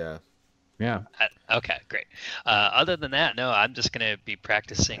inn? Yeah. Yeah. Okay, great. Other than that, no, I'm just going to be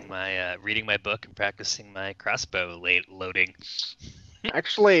practicing my reading my book and practicing my crossbow loading.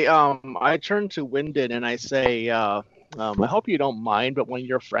 Actually, I turn to Wyndon and I say, I hope you don't mind, but when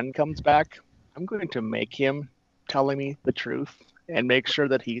your friend comes back, I'm going to make him telling me the truth and make sure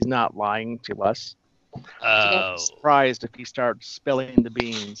that he's not lying to us. So I'm surprised if he starts spilling the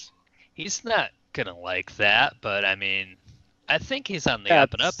beans. He's not going to like that, but I mean, I think he's on the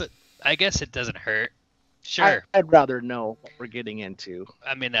up and up, but I guess it doesn't hurt. Sure. I'd rather know what we're getting into.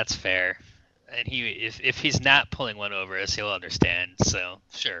 I mean, that's fair. And if he's not pulling one over us, he'll understand. So,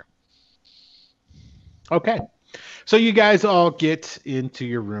 sure. Okay. So you guys all get into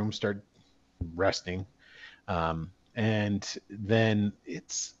your room, start resting. And then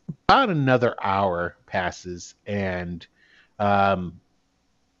it's about another hour passes, and Merc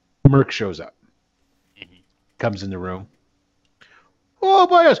shows up. Mm-hmm. Comes in the room. Oh,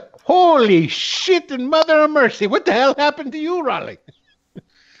 boys. Holy shit and mother of mercy. What the hell happened to you, Raleigh?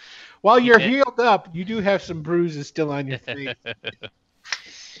 While you're healed up, you do have some bruises still on your face.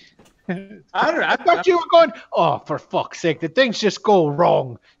 I thought you were going, oh, for fuck's sake, the things just go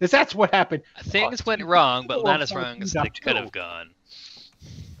wrong. That's what happened. Things went wrong, but not as wrong as they could have gone.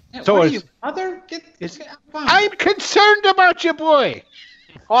 Yeah, so what are you, mother? I'm concerned about you, boy.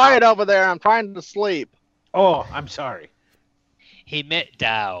 Quiet over there. I'm trying to sleep. Oh, I'm sorry. He met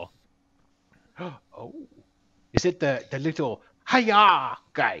Dow. Oh. Is it the little... Hiya,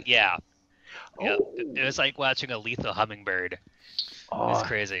 guy. Yeah. Oh. It was like watching a lethal hummingbird. Oh, it's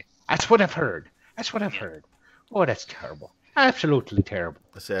crazy. That's what I've heard. Heard. Oh, that's terrible. Absolutely terrible.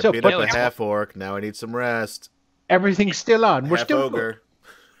 I said, so, beat up a half orc. Now I need some rest. Everything's still on. We're half still ogre.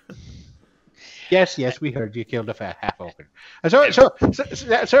 Yes, we heard you killed a half ogre.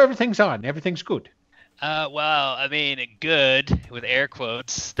 So everything's on. Everything's good. Well, I mean, good with air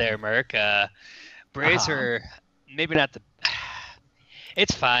quotes there, Merc. Brazier, maybe not the.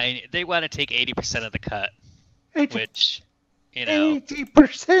 It's fine. They want to take 80% of the cut, which,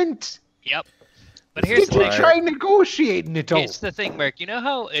 80%. Yep. But here's the thing. Try negotiating it all. Here's the thing, Merc. You know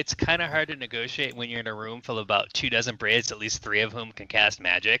how it's kind of hard to negotiate when you're in a room full of about 24 Braves, at least 3 of whom can cast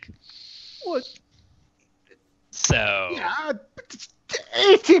magic. What? So. Yeah,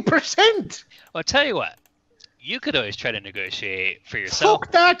 80%. Well, I'll tell you what. You could always try to negotiate for yourself.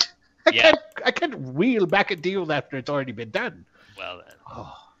 Fuck that. I can't wheel back a deal after it's already been done. Well then.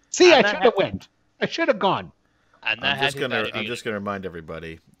 Oh. See, I should have went. I should have gone. I'm just gonna remind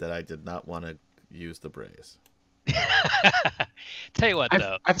everybody that I did not want to use the brace. Tell you what,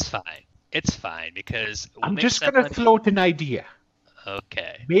 though, it's fine. It's fine because I'm just gonna float an idea.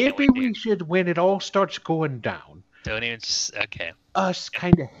 Okay. Maybe we should, when it all starts going down. Don't even. Okay. Us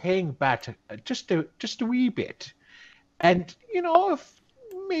kind of hang back just a wee bit, and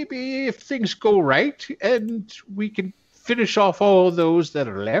if things go right, and we can finish off all those that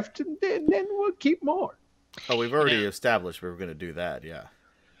are left, and then we'll keep more. Oh, we've already established we were going to do that, yeah.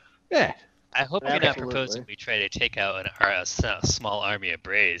 Yeah. I hope you're not Absolutely. proposing we try to take out a small army of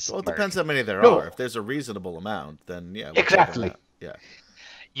Braves. Well, it Mark. depends how many there No. are. If there's a reasonable amount, then yeah. We'll check Exactly. them out. Yeah.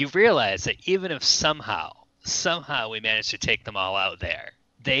 You realize that even if somehow we manage to take them all out there,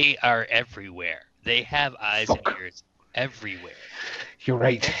 they are everywhere. They have eyes and ears everywhere. You're You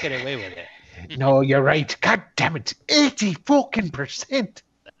right. can't get away with it. No, you're right. God damn it. 80%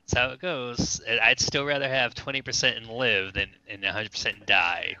 That's how it goes. And I'd still rather have 20% and live than 100% and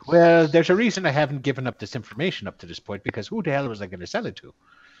die. Well, there's a reason I haven't given up this information up to this point, because who the hell was I going to sell it to?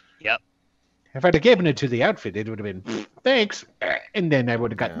 Yep. If I'd have given it to the outfit, it would have been, thanks, and then I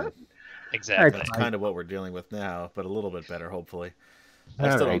would have got Yeah. nothing. Exactly. That's kind of what we're dealing with now, but a little bit better, hopefully. I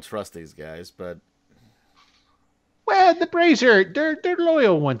All still right. don't trust these guys, but Well, the Brazier, they're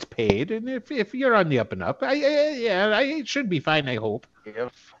loyal once paid, and if you're on the up and up, it should be fine, I hope.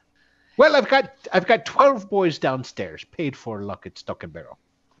 If Well, I've got 12 boys downstairs, paid for luck at Stuck and Barrel.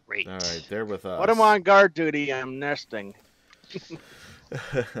 Great. all right, they're with us. when I'm on guard duty, I'm nesting.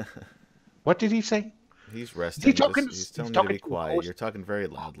 What did he say? He's resting. He talking- He's telling he's you to be talking to a quiet. ghost? You're talking very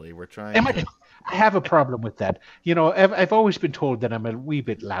loudly. We're trying. Am I have a problem with that. You know, I've always been told that I'm a wee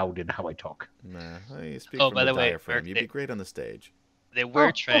bit loud in how I talk. Nah, you speak Oh, from by the way, diaphragm. Mark, You'd be great on the stage. They were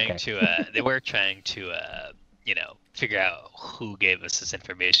Oh, trying okay. to. They were trying to. Figure out who gave us this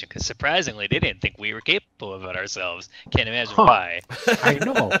information, because surprisingly, they didn't think we were capable of it ourselves. Can't imagine Huh. why. I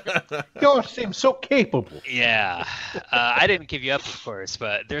know. You seem so capable. Yeah, I didn't give you up, of course,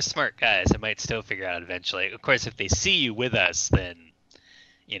 but they're smart guys. They might still figure out eventually. Of course, if they see you with us, then,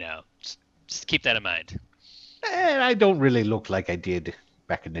 just keep that in mind. And I don't really look like I did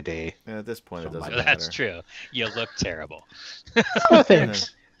back in the day. At this point, it So doesn't So that's matter. true. You look terrible. Oh,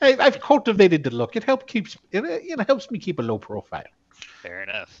 thanks. I've cultivated the look. It helps me keep a low profile. Fair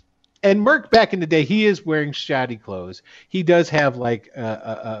enough. And Merc back in the day, he is wearing shoddy clothes. He does have like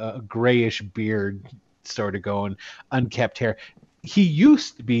a grayish beard sort of going, unkept hair. He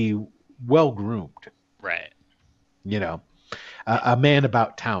used to be well groomed, Right. A man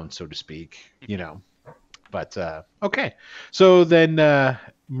about town, so to speak, But okay, so then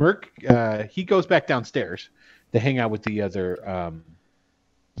Merc he goes back downstairs to hang out with the other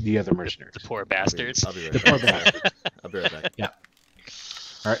mercenaries. The poor bastards. I'll be right The poor back. I'll be right back.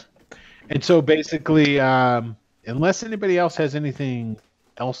 All right. And so basically, unless anybody else has anything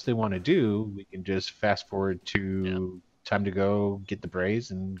else they want to do, we can just fast forward to time to go get the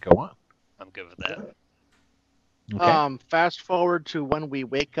Braves and go on. I'm good with that. Okay. Fast forward to when we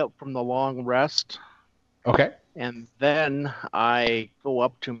wake up from the long rest, Okay. and then I go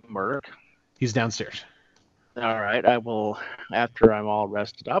up to Merc. He's downstairs. All right, I will. After I'm all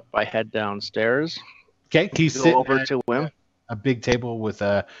rested up, I head downstairs. Okay. He's Go sitting over at to him. a big table with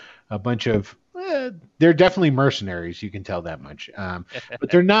a bunch of. They're definitely mercenaries. You can tell that much. But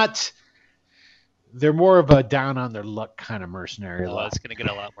they're not. They're more of a down on their luck kind of mercenary. Oh, it's going to get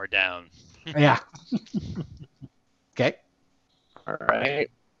a lot more down. Yeah. Okay. All right.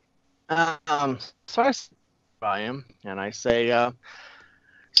 So I sit by him and I say,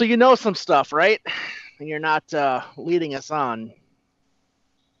 "So you know some stuff, right? And you're not leading us on."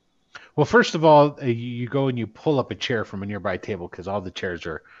 Well, first of all, you go and you pull up a chair from a nearby table because all the chairs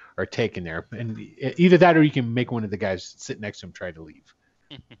are taken there, and either that or you can make one of the guys sit next to him try to leave.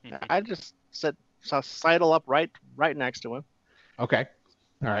 I just sidle up right next to him. Okay.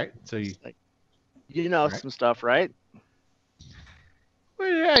 All right. So you. Like, you know All right. some stuff, right?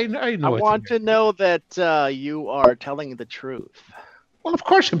 Well, I know. I what's want in to know that you are telling the truth. there. Well, of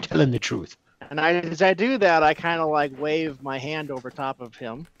course I'm telling the truth. And as I do that, I kind of like wave my hand over top of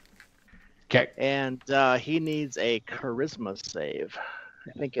him, Okay. and he needs a charisma save.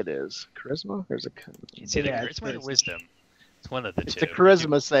 I think it is charisma. There's a. It's either Yeah, it's charisma or charisma. wisdom. It's one of the It's two. a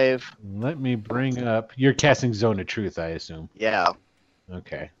charisma save. Let me bring up. You're casting Zone of Truth, I assume. Yeah.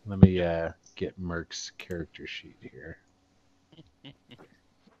 Okay. Let me get Merc's character sheet here.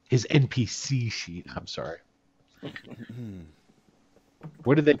 His NPC sheet. I'm sorry.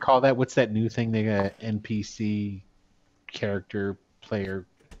 What do they call that? What's that new thing they got? NPC character player,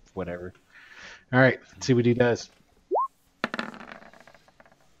 whatever. All right, let's see what he does.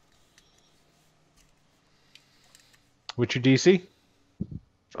 What's your DC?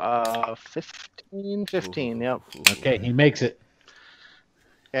 15. Yep. Okay, he makes it.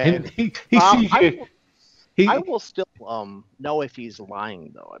 Okay. And he sees you. I will still know if he's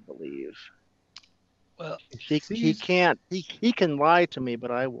lying though. I believe Well, he sees- can't. He can lie to me,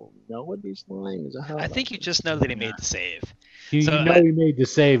 but I will know if he's lying. Is that how? I think you just know that he made the save. You So, know he made the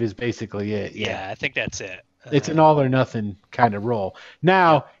save is basically it. Yeah, I think that's it. It's an all or nothing kind of roll.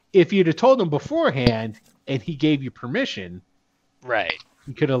 Now, if you'd have told him beforehand and he gave you permission, Right.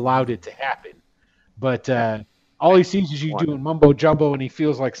 he could have allowed it to happen. But all he sees is you doing mumbo jumbo, and he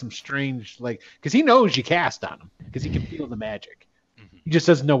feels like some strange, like, because he knows you cast on him because he can feel the magic. Mm-hmm. He just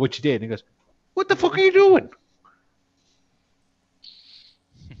doesn't know what you did. And he goes, "What the fuck are you doing?"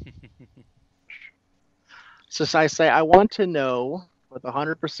 So I say, I want to know with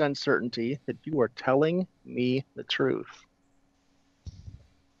 100% certainty that you are telling me the truth.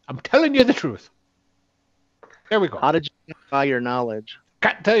 I'm telling you the truth. There we go. How did you buy your knowledge?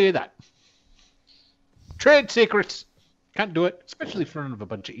 Can't tell you that. Trade secrets. Can't do it, especially in front of a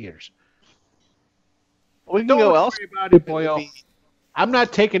bunch of ears. We can Don't go worry elsewhere. about it, boyo. I'm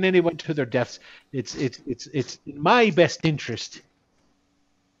not taking anyone to their deaths. It's in my best interest,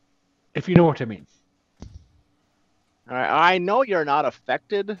 if you know what I mean. All right, I know you're not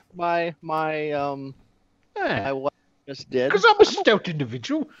affected by my by what I just did. Because I'm a stout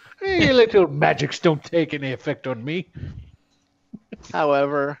individual. Hey, little magics don't take any effect on me.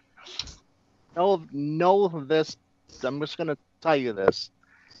 However, know this. I'm just going to tell you this.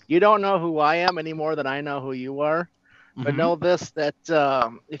 You don't know who I am any more than I know who you are. But know this, that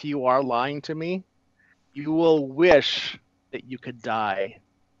if you are lying to me, you will wish that you could die.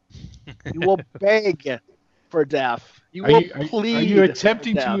 You will beg for death. You will plead. Are you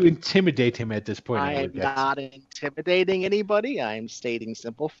attempting for to death. intimidate him at this point? I am not intimidating anybody. I am stating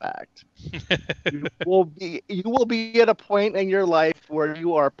simple fact. You will be at a point in your life where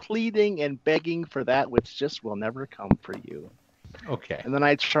you are pleading and begging for that which just will never come for you. Okay. And then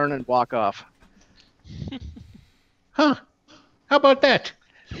I turn and walk off. Huh? How about that?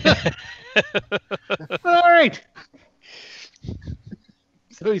 All right.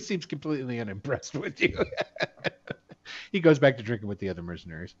 So he seems completely unimpressed with you. He goes back to drinking with the other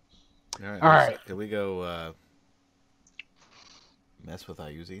mercenaries. All All right. Can we go mess with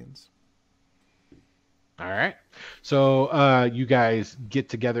Iusians? All right. So you guys get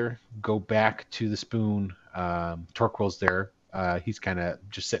together, go back to the spoon. Torquil's there. He's kind of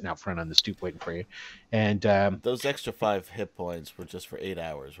just sitting out front on the stoop waiting for you. And those extra 5 hit points were just for 8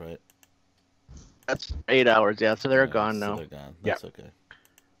 hours, right? That's 8 hours, yeah. So they're gone so now. They're gone. That's okay.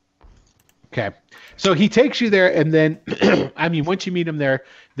 Okay. So he takes you there, and then, I mean, once you meet him there,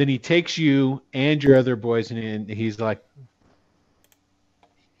 then he takes you and your other boys, and he's like,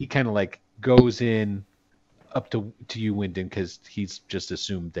 he kind of like goes in up to you, Wyndon, because he's just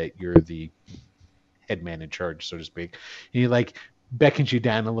assumed that you're the head man in charge, so to speak. And he like beckons you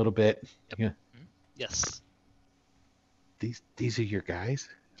down a little bit. Yep. Yeah. Yes. These are your guys?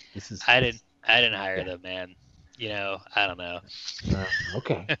 This is I didn't hire them, man. You know, I don't know.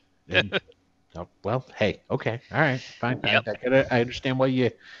 okay. Oh, well, hey, okay, all right, fine. Yep. I understand why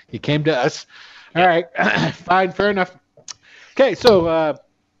you came to us. All right, fine, fair enough. Okay, so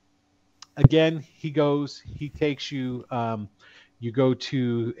again, he takes you. You go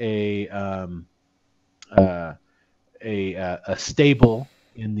to a stable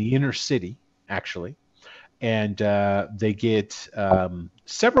in the inner city, actually, and they get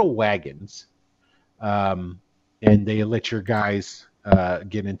several wagons, and they let your guys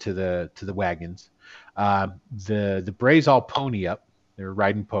get into the wagons. The Brays all pony up. They're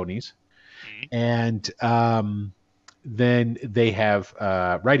riding ponies, and then they have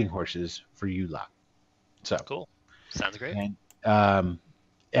riding horses for you lot. So cool. Sounds great.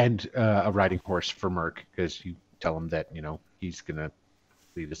 And a riding horse for Merc, because you tell him that he's gonna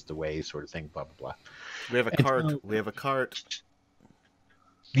lead us the way, sort of thing. Blah blah blah. We have a cart. We have a cart.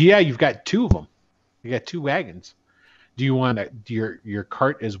 Yeah, you've got 2 of them. You got 2 wagons. Do you want your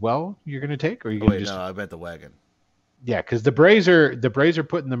cart as well? You're going to take, or are you going to just? No, I meant the wagon. Yeah, because the Brays are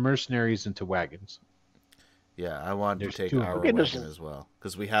putting the mercenaries into wagons. Yeah, I want to take 2 of our them. wagon as well,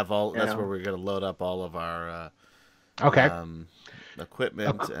 because we have all. That's where we're going to load up all of our.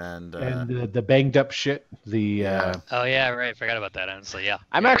 Equipment and the banged up shit. Oh yeah, right. Forgot about that. Honestly, yeah.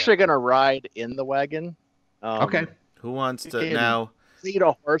 I'm actually gonna ride in the wagon. Okay. Who wants to now? Need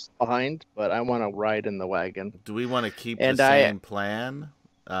a horse behind, but I want to ride in the wagon. Do we want to keep the same plan?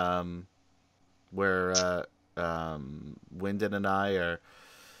 Where Wyndon and I are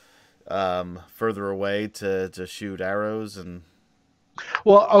further away to shoot arrows and.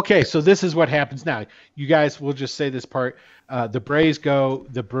 Well, okay, so this is what happens now. You guys will just say this part. The Brays,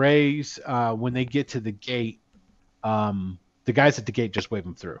 when they get to the gate, the guys at the gate just wave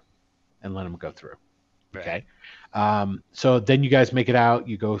them through and let them go through. Okay. So then you guys make it out.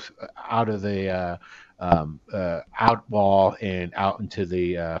 You go out of the out wall and out into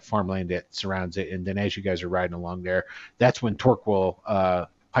the farmland that surrounds it. And then as you guys are riding along there, that's when Torquil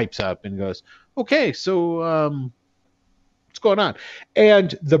pipes up and goes, okay, so what's going on?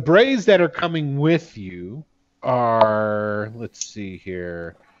 And the Brays that are coming with you are, let's see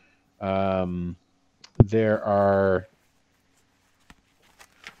here. There are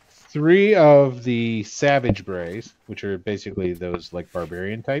 3 of the Savage Brays, which are basically those like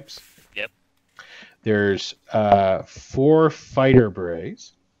barbarian types. Yep. There's 4 Fighter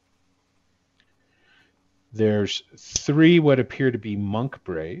Brays. There's 3 what appear to be Monk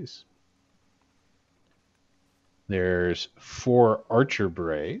Brays. There's 4 Archer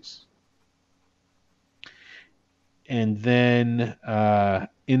Brays. And then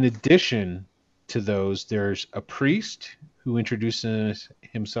in addition to those, there's a priest who introduces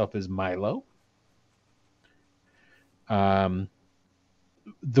himself as Milo. The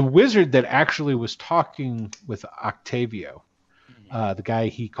wizard that actually was talking with Octavio, the guy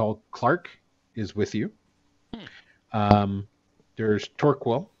he called Clark, is with you. There's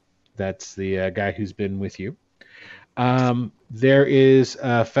Torquil, that's the guy who's been with you. There is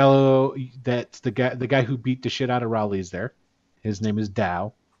a fellow that's the guy who beat the shit out of Raleigh's there. His name is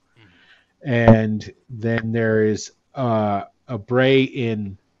Dow. And then there is a Bray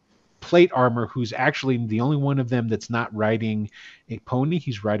in plate armor who's actually the only one of them that's not riding a pony.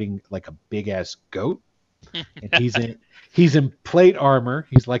 He's riding like a big ass goat. And he's in plate armor.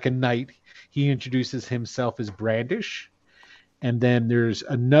 He's like a knight. He introduces himself as Brandish. And then there's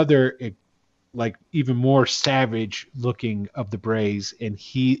another like even more savage looking of the Brays, and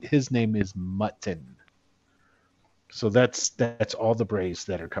his name is Mutton. So that's all the Brays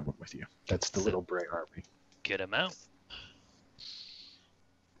that are coming with you. That's the little Bray army. Good amount.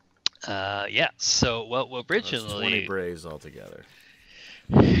 Yeah. So what originally 20 Brays altogether.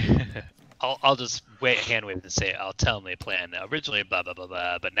 I'll just hand wave and say I'll tell them the plan. Now, originally blah blah blah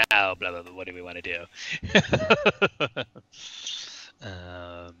blah, but now blah blah blah. What do we want to do?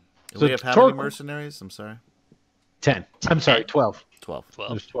 So we have how many mercenaries? I'm sorry. 10. I'm sorry, 12. 12.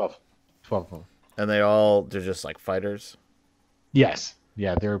 There's 12. 12 of them. And they're just like fighters? Yes.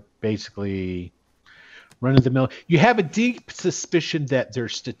 Yeah, they're basically run of the mill. You have a deep suspicion that their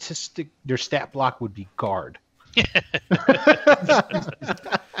stat block would be guard. Got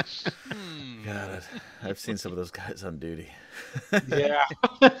it. I've seen some of those guys on duty. Yeah.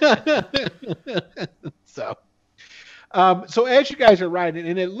 So as you guys are riding,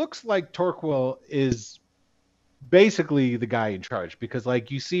 and it looks like Torquil is basically the guy in charge, because like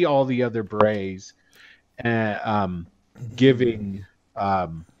you see all the other Brays giving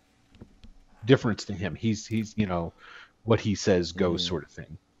difference to him. He's what he says goes sort of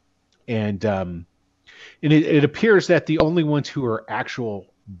thing. And it appears that the only ones who are actual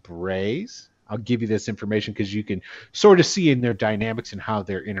Brays, I'll give you this information because you can sort of see in their dynamics and how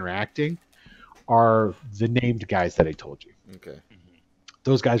they're interacting, are the named guys that I told you. Okay.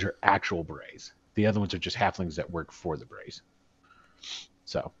 Those guys are actual Brays. The other ones are just halflings that work for the Brays.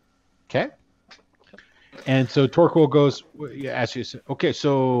 So, okay. And so Torquil goes, asks you, okay,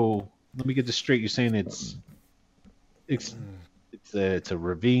 so let me get this straight. You're saying it's a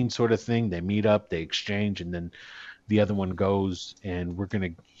ravine sort of thing. They meet up, they exchange, and then the other one goes, and we're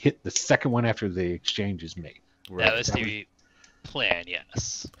going to hit the second one after the exchange is made. Right. That was the plan,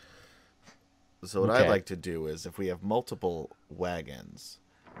 yes. So what I'd like to do is, if we have multiple wagons,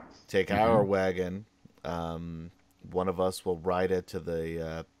 take our wagon. One of us will ride it to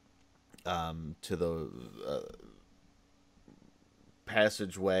the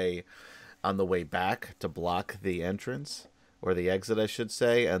passageway on the way back to block the entrance, or the exit, I should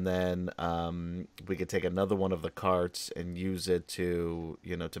say, and then we could take another one of the carts and use it to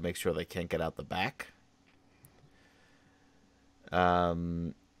make sure they can't get out the back.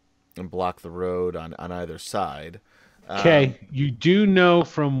 And block the road on either side. Okay, you do know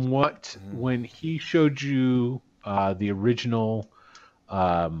from when he showed you the original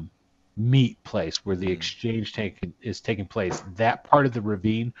meat place where the exchange is taking place, that part of the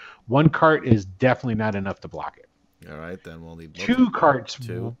ravine, one cart is definitely not enough to block it. All right, then we'll need 2 carts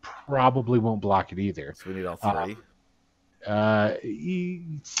probably won't block it either. So we need all 3?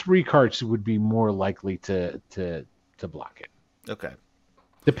 3 carts would be more likely to block it. Okay.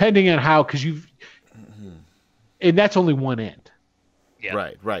 Depending on how, because and that's only one end. Yeah.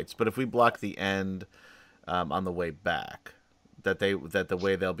 Right. But if we block the end on the way back, that the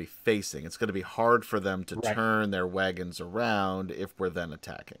way they'll be facing, it's going to be hard for them to turn their wagons around if we're then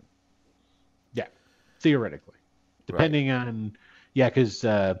attacking. Yeah, theoretically, depending on because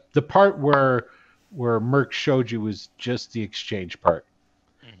the part where Merc showed you was just the exchange part,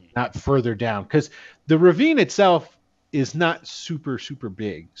 not further down, because the ravine itself is not super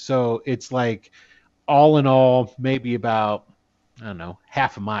big, so it's like all in all maybe about, I don't know,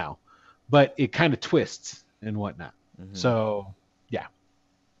 half a mile, but it kind of twists and whatnot. So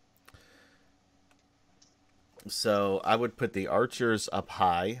So I would put the archers up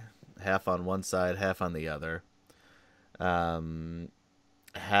high, half on one side, half on the other.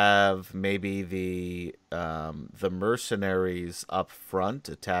 Have maybe the mercenaries up front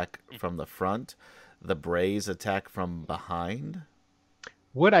attack from the front, the Brays attack from behind.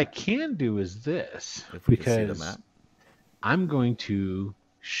 What I can do is this, If we can see the because map. I'm going to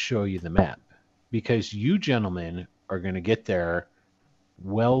show you the map, because you gentlemen are going to get there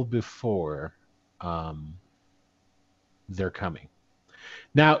well before they're coming.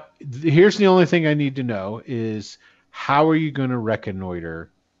 Now, here's the only thing I need to know is, how are you going to reconnoiter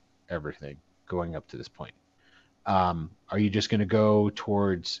everything going up to this point? Are you just going to go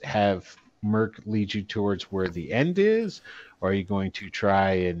towards, have Merc lead you towards where the end is? Or are you going to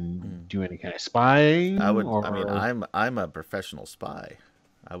try and do any kind of spying? I mean, I'm a professional spy.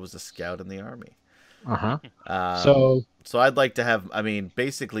 I was a scout in the army. So I'd like to have, I mean,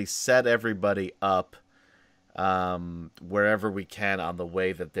 basically set everybody up wherever we can on the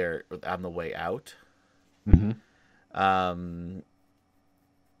way that they're on the way out. Mm-hmm.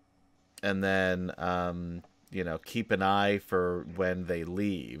 And then, keep an eye for when they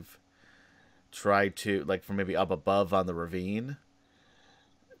leave. Try to, like, from maybe up above on the ravine.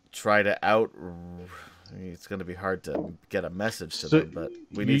 Try to it's going to be hard to get a message to them, but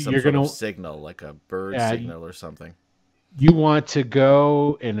we need some sort of signal, like a bird signal or something. You want to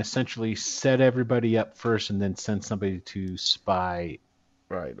go and essentially set everybody up first and then send somebody to spy.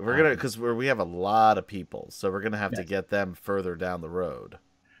 Right. We're going to, because we have a lot of people, so we're going to have to get them further down the road.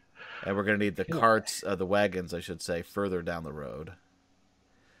 And we're going to need the carts, the wagons, I should say, further down the road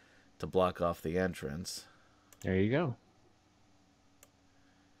to block off the entrance. There you go.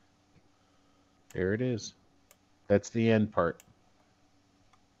 There it is. That's the end part.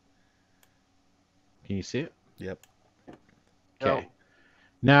 Can you see it? Yep. Okay.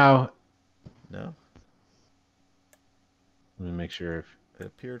 Now. No? Let me make sure if it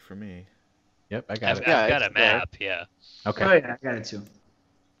appeared for me. Yep, I got it. I've got a map, yeah. Okay. Oh, yeah, I got it too.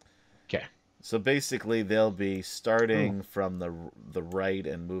 Okay. So basically, they'll be starting from the right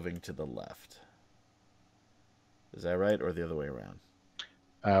and moving to the left. Is that right, or the other way around?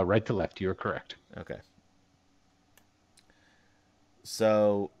 Right to left. You're correct. Okay.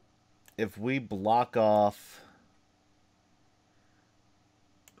 So, if we block off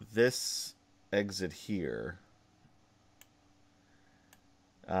this exit here,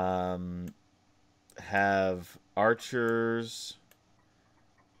 have archers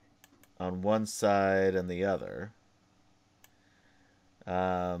on one side and the other,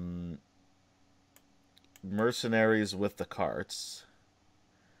 mercenaries with the carts,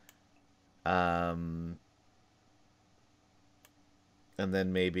 and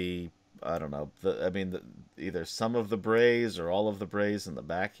then maybe, I don't know, either some of the Brays or all of the Brays in the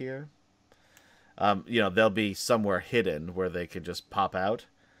back here. They'll be somewhere hidden where they can just pop out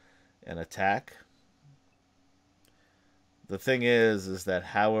and attack. The thing is that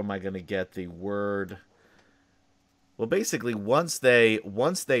how am I going to get the word? Well, basically, once they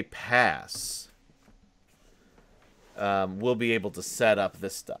pass, we'll be able to set up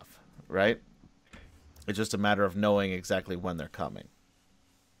this stuff, right? It's just a matter of knowing exactly when they're coming.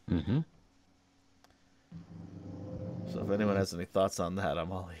 Mm-hmm. So if anyone has any thoughts on that,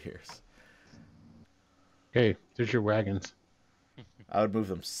 I'm all ears. Okay, there's your wagons. I would move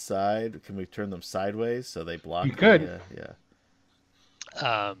them side. Can we turn them sideways so they block? You could. Yeah.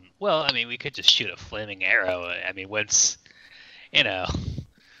 Well, I mean, we could just shoot a flaming arrow. I mean, once it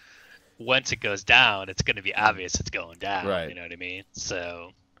goes down, it's going to be obvious it's going down. Right. You know what I mean?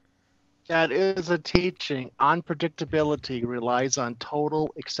 So that is a teaching. Unpredictability relies on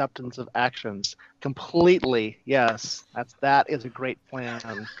total acceptance of actions. Completely, yes. That is a great plan.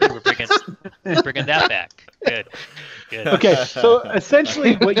 we're bringing that back. Good. Okay, so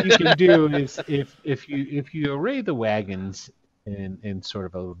essentially, what you can do is if you array the wagons in sort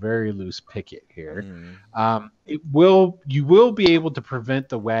of a very loose picket here, you will be able to prevent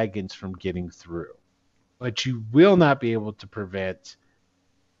the wagons from getting through, but you will not be able to prevent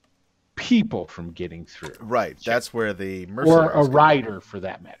people from getting through. Right. That's where the mercenaries or a rider, for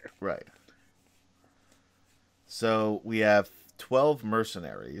that matter. Right. So we have 12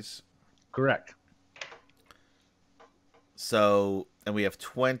 mercenaries. Correct. So, and we have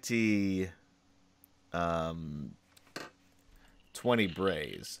 20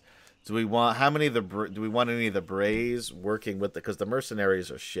 Brays. Do we want do we want any of the Brays working with because the mercenaries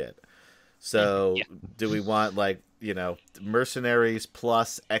are shit. So, do we want mercenaries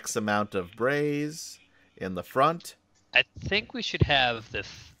plus X amount of Brays in the front? I think we should have the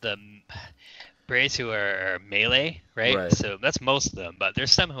Braves who are melee, right? Right. So that's most of them, but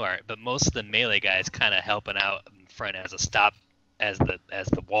there's some who aren't. But most of the melee guys kind of helping out in front as a stop, as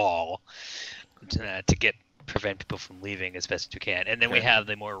the wall to prevent people from leaving as best as you can. And then we Okay. have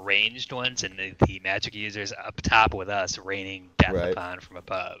the more ranged ones and the magic users up top with us raining death Right. upon from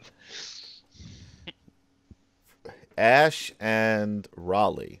above. Ash and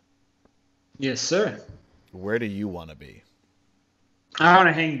Raleigh, Yes, sir. where do you want to be? I want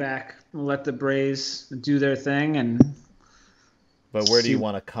to hang back. Let the Braves do their thing, and But where do you See-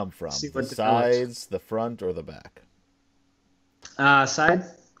 want to come from? see The what develops. sides, the front, or the back? side,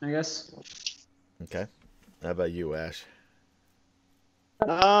 I guess. Okay. How about you, Ash?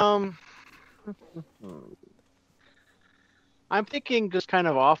 I'm thinking just kind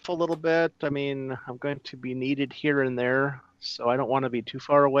of off a little bit. I mean, I'm going to be needed here and there, so I don't want to be too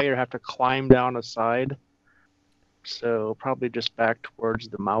far away or have to climb down a side. So probably just back towards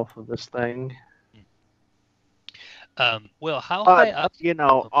the mouth of this thing. Will, how But, high up?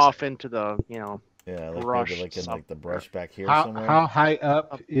 off into the, Yeah, like Brush maybe like in like the somewhere. brush back here How somewhere. high up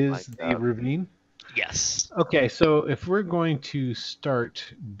Something is like the that. ravine? Yes. Okay, so if we're going to start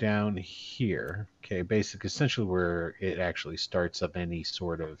down here, okay, essentially where it actually starts of any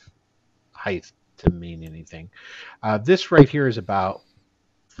sort of height to mean anything. This right here is about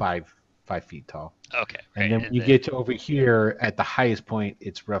 5 feet tall, Okay. and Right. then when you get to over here at the highest point,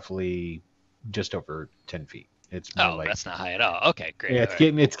 it's roughly just over 10 feet. It's more Oh, like that's not high at all. Okay, great. yeah, all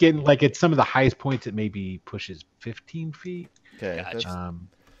right. it's getting like at some of the highest points it maybe pushes 15 feet. Okay, Gotcha. that's,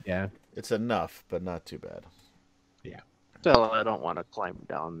 Yeah. it's enough, but not too bad. still, I don't want to climb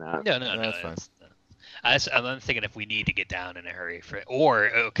down that. No, That's fine. I'm thinking if we need to get down in a hurry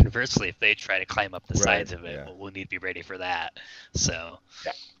or conversely, if they try to climb up the Right, sides of it, yeah. we'll need to be ready for that. So,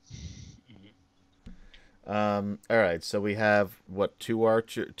 All right, so we have what, two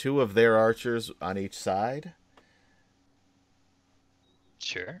of their archers on each side.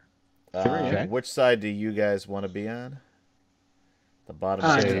 sure. Okay. Which side do you guys want to be on? The bottom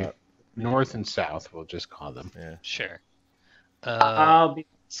or Okay. the top? North and south, we'll just call them. Yeah. Sure. I'll be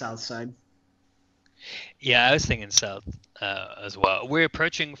south side. Yeah, I was thinking south as well. We're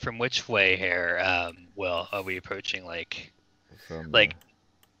approaching from which way here, Will? Are we approaching From, like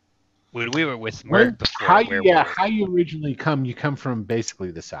when we were with Merc before? How where you originally come? You come from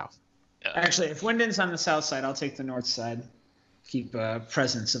basically the south. Actually, if Wyndon's on the south side, I'll take the north side. Keep a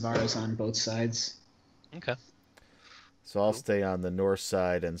presence of ours on both sides. Okay. so I'll stay on the north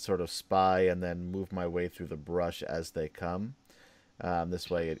side and sort of spy, and then move my way through the brush as they come. This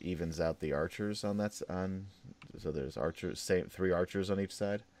way, it evens out the archers on that. So there's three archers on each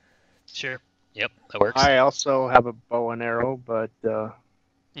side. Sure. Yep, that works. I also have a bow and arrow, but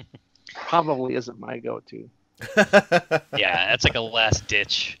probably isn't my go-to. Yeah, that's like a last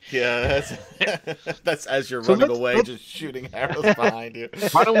ditch. Yeah, that's as you're So running let's- away, let's- just shooting arrows behind you.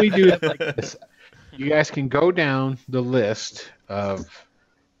 Why don't we do it like this? You guys can go down the list of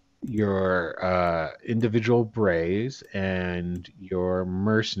your individual braves and your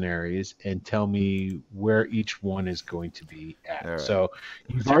mercenaries and tell me where each one is going to be at. All right. So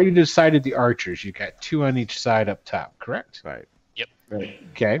you've already decided the archers. You got 2 on each side up top, correct? Right.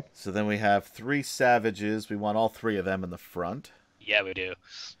 Okay. So then we have 3 savages. We want all 3 of them in the front. Yeah, we do.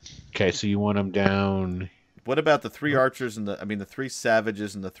 Okay, so you want them down. What about the 3 archers and the 3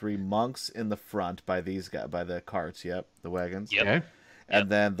 savages and the 3 monks in the front by these guys, by the carts? Yep, the wagons. Yep. Okay. And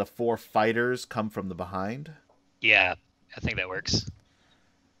then the 4 fighters come from the behind. Yeah, I think that works.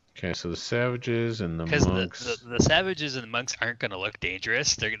 Okay, so the savages and the Because monks. the savages and the monks aren't going to look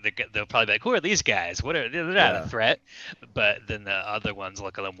dangerous. They'll probably be like, "Who are these guys? They're not Yeah. a threat." But then the other ones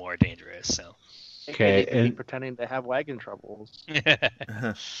look a little more dangerous. So, Okay, They could be and- pretending to have wagon troubles.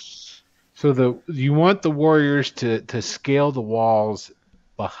 So you want the warriors to scale the walls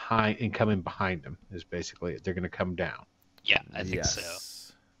behind and come in behind them is basically it. They're going to come down. yeah, I think so.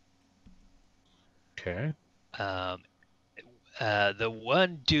 Yes. Okay. The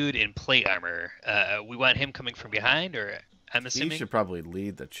one dude in plate armor, we want him coming from behind, or I'm He assuming should probably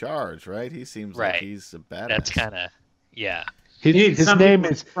lead the charge, right? He seems Right. like he's a badass. that's kind of yeah. You need His some name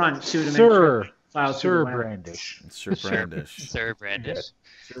people is in front too to make Sir sure plow through Sir the land. Brandish. It's Sir Brandish. Sir Brandish.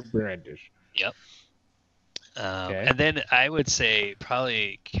 Sir Brandish. Okay. And then I would say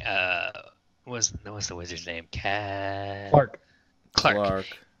probably what's the wizard's name? Clark. Clark.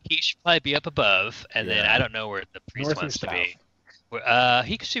 He should probably be up above, and then Yeah. I don't know where the priest North or wants to south? be.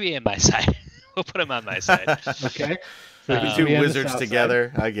 He should be on my side. We'll put him on my side. Okay. Maybe Uh, 2 be on the wizards south side.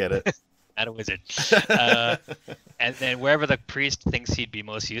 together. I get it. Not a wizard. And then wherever the priest thinks he'd be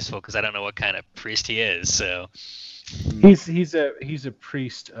most useful, because I don't know what kind of priest he is. So He's a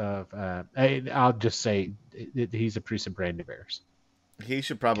priest of. I'll just say he's a priest of Brandy Bears. He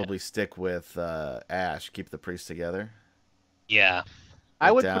should probably stick with Ash. Keep the priests together. Yeah.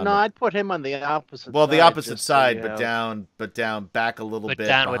 I'd put him on the opposite. Well, side, the opposite just side, so, but down back a little But bit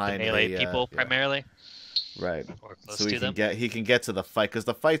down with the behind melee people primarily. Right. Or close So to them. he can get to the fight because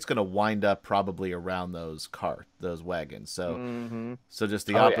the fight's going to wind up probably around those wagons. So so just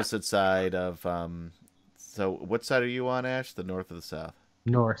the opposite side of So what side are you on, Ash? The north or the south?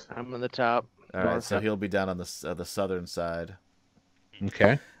 North. I'm on the top. All right, so he'll be down on the southern side.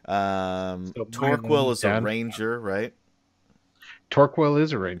 Okay. Torquil is a ranger, right? Torquil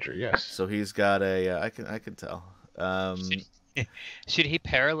is a ranger, yes. So he's got a. I can tell. Should he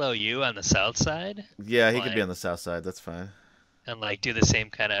parallel you on the south side? Yeah, he could be on the south side. That's fine. And like do the same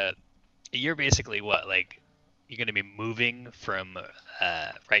kind of. You're basically what, like you're going to be moving from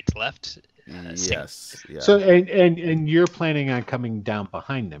right to left. Yes. Yeah. So and you're planning on coming down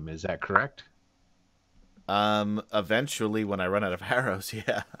behind them, is that correct? Eventually, when I run out of arrows,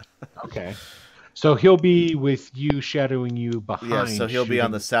 yeah. Okay. So he'll be with you, shadowing you behind. Yeah, so he'll be on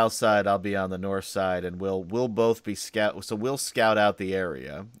shooting- the south side, I'll be on the north side, and we'll both be scout. So we'll scout out the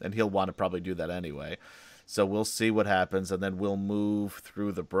area, and he'll want to probably do that anyway. So we'll see what happens, and then we'll move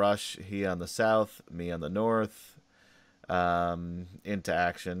through the brush. He on the south, me on the north, into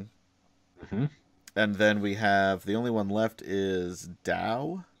action. Mhm. And then we have the only one left is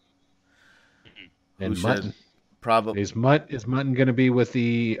Dow. And Mutton. Probably Is Mutton going to be with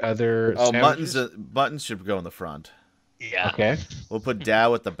the other? Oh, savages? Mutton's should go in the front. Yeah. Okay. We'll put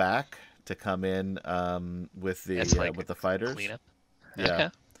Dow at the back to come in with the fighters. Cleanup. Yeah.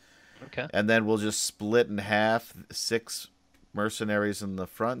 Okay. And then we'll just split in half, 6 mercenaries in the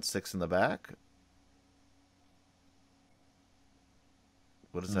front, 6 in the back.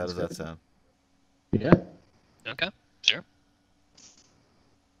 How does that sound? Yeah. Okay. Sure.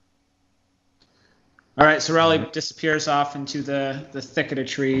 All right, so Raleigh disappears off into the thicket of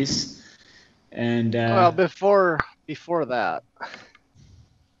trees, and Well, before that,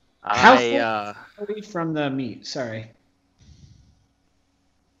 how far away from the meat? Sorry.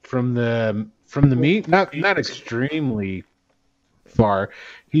 From the meat, not extremely far.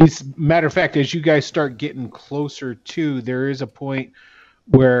 Matter of fact, as you guys start getting closer to, there is a point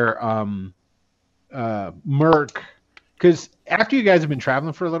where Merc, because after you guys have been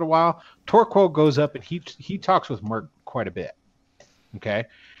traveling for a little while, Torquil goes up and he talks with Merc quite a bit. Okay,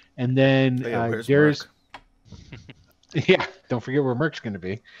 and then there's yeah, don't forget where Merc's going to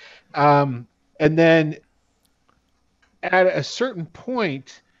be, and then at a certain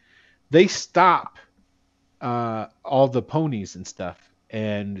point they stop all the ponies and stuff,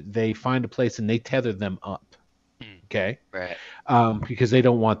 and they find a place and they tether them up. Okay, right, because they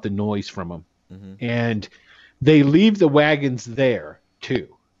don't want the noise from them, and they leave the wagons there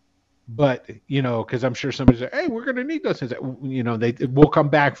too. But because I'm sure somebody's like, "Hey, we're going to need those things." We'll come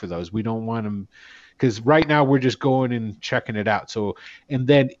back for those. We don't want them because right now we're just going and checking it out. So, and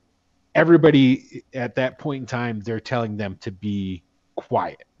then everybody at that point in time, they're telling them to be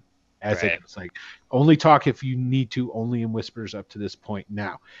quiet, it's like only talk if you need to, only in whispers up to this point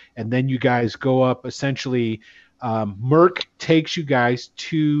now. And then you guys go up. Essentially, Merc takes you guys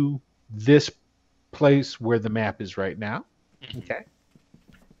to this place where the map is right now. Okay.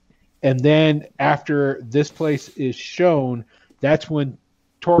 And then after this place is shown, that's when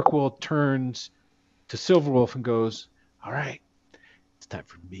Torquil turns to Silverwolf and goes, "All right, it's time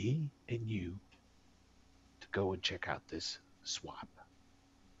for me and you to go and check out this swamp."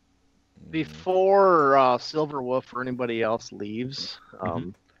 Before Silverwolf or anybody else leaves,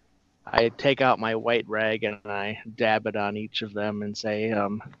 I take out my white rag and I dab it on each of them and say,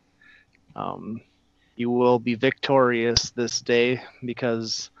 "You will be victorious this day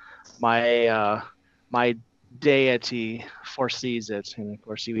because my deity foresees it." And of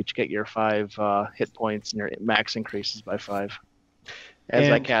course, you each get your 5 hit points, and your max increases by 5 as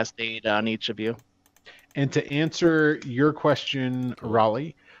I cast aid on each of you. And to answer your question,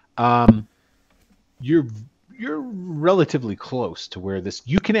 Raleigh, you're relatively close to where this.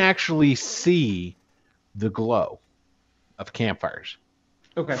 You can actually see the glow of campfires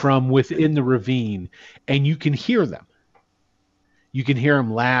from within the ravine, and you can hear them. You can hear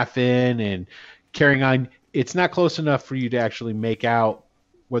them laughing and carrying on. It's not close enough for you to actually make out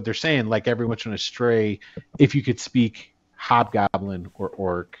what they're saying. Like every once in a stray, if you could speak hobgoblin or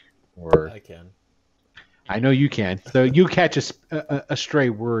orc, or I can. I know you can. So you catch a stray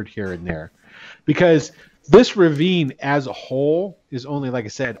word here and there, because this ravine as a whole is only, like I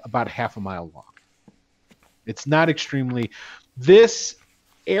said, about half a mile long. It's not extremely. This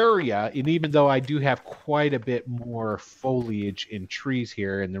area, and even though I do have quite a bit more foliage in trees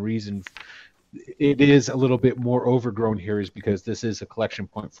here, and the reason it is a little bit more overgrown here is because this is a collection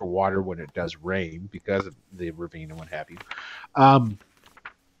point for water when it does rain because of the ravine and what have you.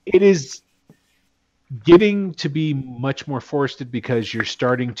 It is getting to be much more forested because you're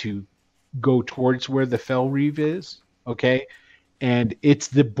starting to go towards where the Fell Reeve is, okay? And it's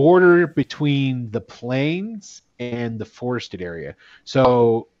the border between the plains and the forested area.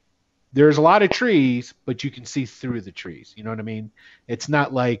 So there's a lot of trees, but you can see through the trees. You know what I mean? It's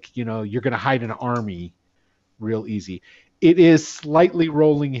not like, you're going to hide an army real easy. It is slightly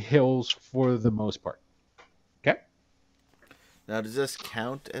rolling hills for the most part. Okay? Now, does this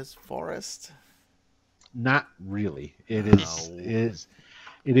count as forest? Not really. It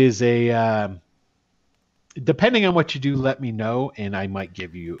is a depending on what you do, let me know, and I might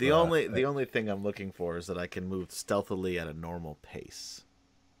give you the only thing I'm looking for is that I can move stealthily at a normal pace.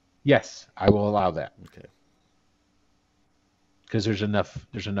 Yes, I will allow that. Okay. Because there's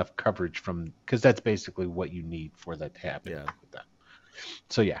enough coverage because that's basically what you need for that to happen. Yeah. With that.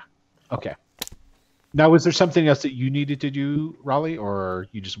 So yeah. Okay. Now, was there something else that you needed to do, Raleigh, or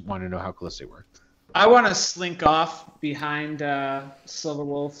you just want to know how close they were? I want to slink off behind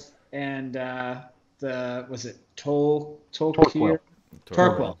Silverwolf and was it Torquil?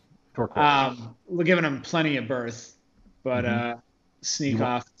 Torquil. Torquil. Giving him plenty of berth, but sneak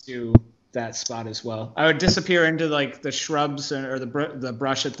off to that spot as well. I would disappear into like the shrubs or the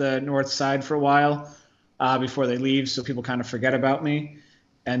brush at the north side for a while before they leave, so people kind of forget about me,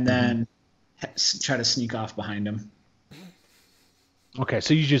 and then try to sneak off behind him. Okay,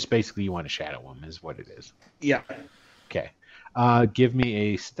 so you just basically want to shadow him is what it is. Yeah. Okay. Give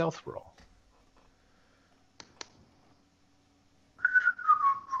me a stealth roll.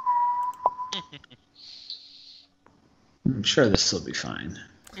 I'm sure this will be fine.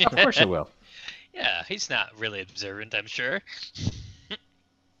 Of course it will. Yeah, he's not really observant, I'm sure.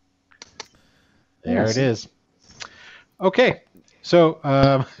 There it is. Okay. So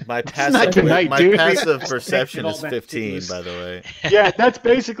my passive perception is 15, by the way. Yeah, that's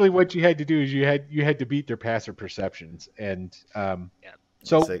basically what you had to do is you had to beat their passive perceptions, and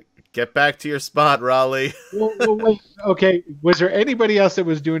so get back to your spot, Raleigh. wait, okay, was there anybody else that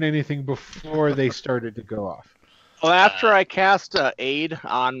was doing anything before they started to go off? Well, after I cast aid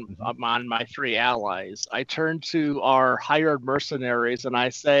on my 3 allies, I turn to our hired mercenaries and I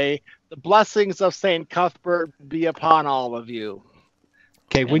say, "The blessings of Saint Cuthbert be upon all of you."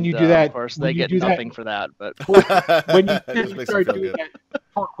 Okay, when you do that, of course, they get nothing for that. But when you start doing that,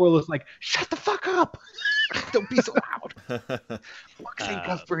 Torquil is like, "Shut the fuck up! Don't be so loud." Fuck Saint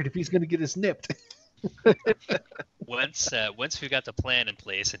Cuthbert if he's gonna get us nipped. Once we've got the plan in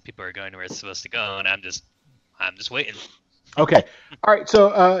place and people are going where it's supposed to go, and I'm just waiting. Okay. All right.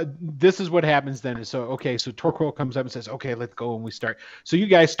 So this is what happens then. So Torquil comes up and says, "Okay, let's go," and we start. So you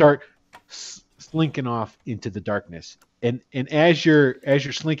guys start slinking off into the darkness, and as you're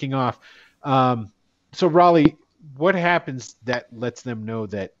slinking off, so Raleigh, what happens that lets them know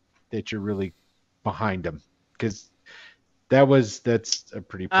that you're really behind them? Because that's a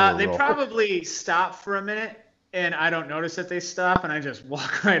pretty poor they roll. probably stop for a minute. And I don't notice that they stop, and I just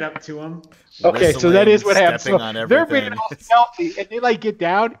walk right up to them. Okay, so that is what happens. So they're being all stealthy, and they get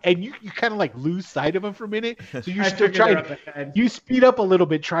down, and you kind of lose sight of them for a minute. So you're still trying. You speed up a little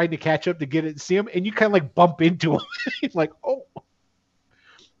bit, trying to catch up to get it, see them, and you kind of bump into them. It's like, oh.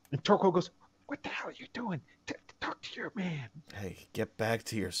 And Torquil goes, "What the hell are you doing? Talk to your man." Hey, get back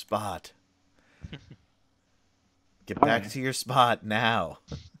to your spot. Get back to your spot now.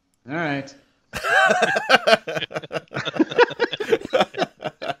 All right.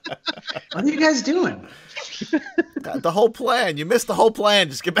 What are you guys doing? The whole plan. You missed the whole plan.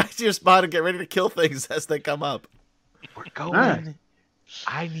 Just get back to your spot and get ready to kill things as they come up. We're going. Right.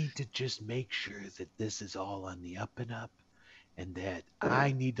 I need to just make sure that this is all on the up and up, and that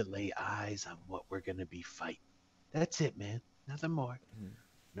I need to lay eyes on what we're going to be fighting. That's it, man. Nothing more.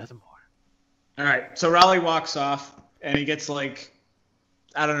 Nothing more. All right. So Raleigh walks off, and he gets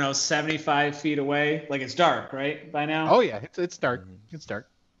 75 feet away. It's dark, right, by now? Oh, yeah. It's dark. It's dark.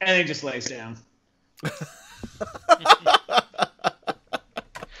 And he just lays down.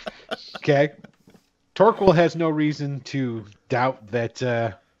 Okay. Torquil has no reason to doubt that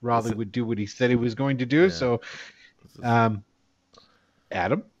Raleigh would do what he said he was going to do. Yeah. So,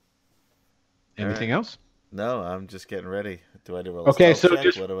 Adam, anything else? No, I'm just getting ready. Do I do a okay? So check?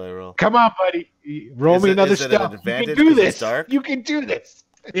 just What do I roll? Come on, buddy. Roll me another stealth. You can do this. You can do this.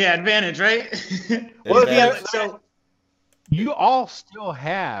 Yeah, advantage, right? Well, yeah. So you all still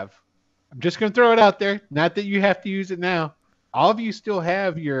have. I'm just going to throw it out there. Not that you have to use it now. all of you still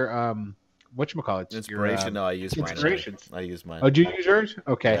have your whatchamacallit? Inspiration? No, I use mine. Inspirations. I use mine. Oh, do you use yours?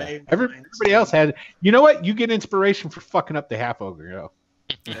 Okay. Yeah. Everybody else had. You know what? You get inspiration for fucking up the half ogre. You know?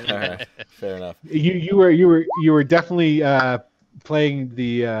 All right, fair enough. You were definitely playing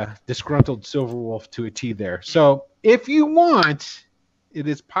the disgruntled silver wolf to a T there. So if you want, it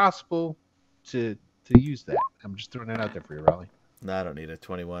is possible to use that. I'm just throwing that out there for you, Raleigh. No, I don't need a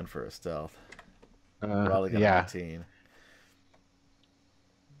 21 for a stealth. Raleigh got Yeah. 19.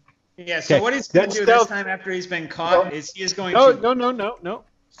 Yeah, so Okay, what he's going to do stealth- this time after he's been caught is he is going No, to... no.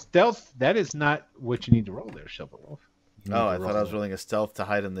 Stealth. That is not what you need to roll there, Silver Wolf. You need Oh, to I roll thought I was that. rolling a stealth to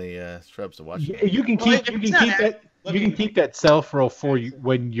hide in the shrubs to watch. You can Well, keep. if You it's can not keep that. You can looking- keep that self roll for you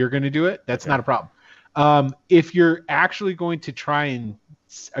when you're going to do it. That's not a problem. If you're actually going to try and,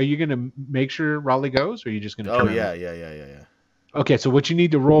 are you going to make sure Raleigh goes, or are you just going to? Oh yeah. Okay, so what you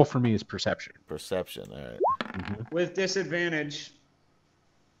need to roll for me is perception. Perception. All right. With disadvantage.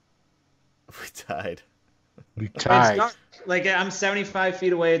 We tied. We It's tied. dark. Like, I'm 75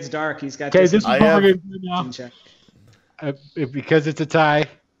 feet away. It's dark. He's got Okay, this is I what we're have- going to do now. check. Because it's a tie,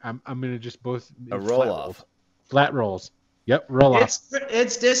 I'm going to just both A flat roll rolls. off. Flat rolls. Yep, roll off.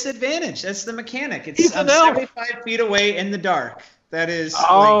 It's disadvantage. That's the mechanic. He's I'm an elf. 75 feet away in the dark. That is.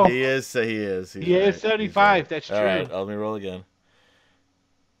 Oh. He is. He is. He's He is right. 75. He's right. That's All true. right. Let me roll again.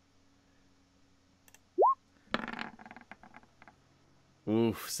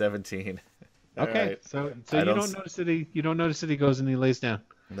 Oof, 17. All Okay, right. so I you don't don't notice that he goes and he lays down.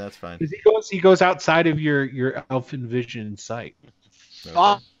 That's fine. 'Cause he goes outside of your elfin vision sight. Okay.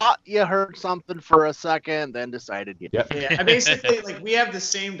 Thought you heard something for a second, then decided you. Yep. Yeah, I basically like we have the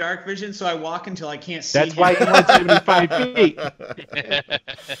same dark vision, so I walk until I can't see. That's him. why he went 75 feet.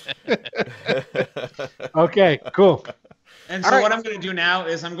 Okay, cool. And so All right. what I'm going to do now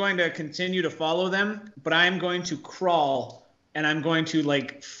is I'm going to continue to follow them, but I'm going to crawl and I'm going to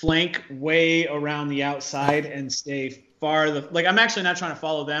like flank way around the outside and stay like I'm actually not trying to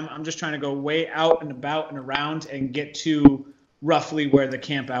follow them. I'm just trying to go way out and about and around and get to roughly where the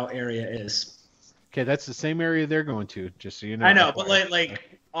camp out area is. Okay, that's the same area they're going to, just so you know. I know, but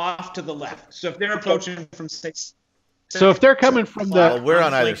like off to the left. So if they're approaching from six. So if they're coming from the, Well, we're on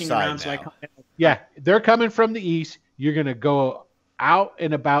I'm either flanking side around, so I now. come in. yeah, they're coming from the east. You're gonna go out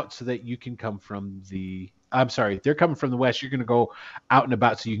and about so that you can come from the. I'm sorry, they're coming from the west. You're gonna go out and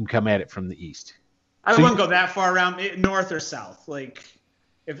about so you can come at it from the east. I So wouldn't go that far around, north or south. Like,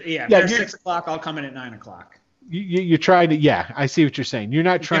 if Yeah, they're you're- 6 o'clock, I'll come in at 9 o'clock. You're trying to. Yeah, I see what you're saying. You're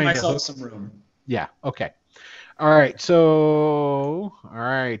not Give trying to. myself some room. Yeah. Okay. All right. So, all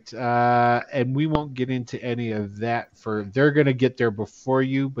right. And we won't get into any of that they're going to get there before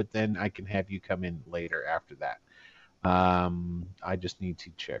you, but then I can have you come in later after that. I just need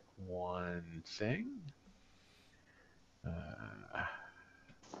to check one thing.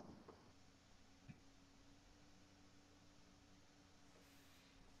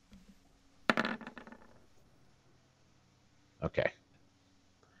 Okay.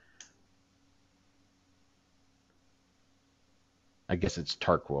 I guess it's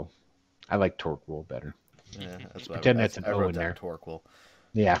Tarkwool. I like Torquil better. Yeah, that's what Pretend I, that's an I O wrote in down there. Torquil.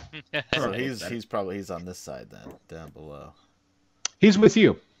 Yeah. So he's on this side then, down below. He's with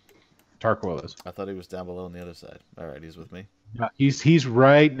you. Tarkwool is. I thought he was down below on the other side. All right, he's with me. No, he's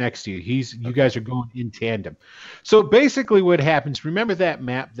right next to you. You guys are going in tandem. So basically what happens, remember that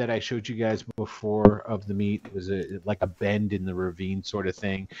map that I showed you guys before of the meet? It was like a bend in the ravine sort of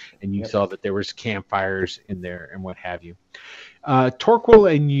thing, and you saw that there was campfires in there and what have you.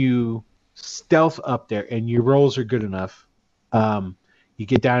 Torquil and you stealth up there, and your rolls are good enough. You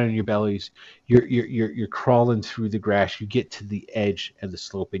get down on your bellies. You're crawling through the grass. You get to the edge of the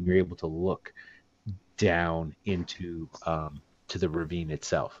slope, and you're able to look down into to the ravine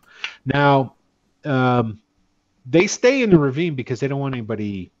itself. Now, they stay in the ravine because they don't want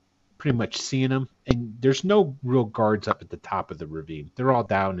anybody pretty much seeing them. And there's no real guards up at the top of the ravine. They're all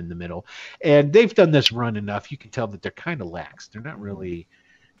down in the middle. And they've done this run enough. You can tell that they're kind of lax. They're not really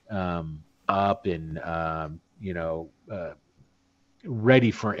up and, ready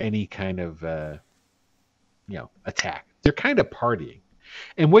for any kind of, attack. They're kind of partying.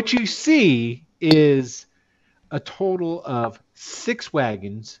 And what you see is a total of 6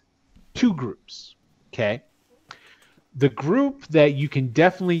 wagons, 2 groups. Okay. The group that you can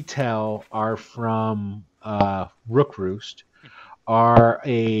definitely tell are from Rook Roost are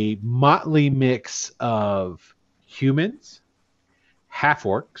a motley mix of humans,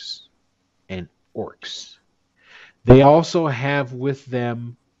 half-orcs, and orcs. They also have with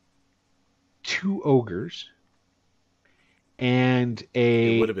them 2 ogres and It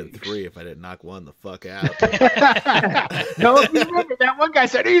a. would have been 3 if I didn't knock one the fuck out. No, if you remember that one guy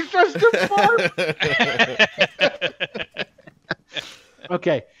said he's just a farm.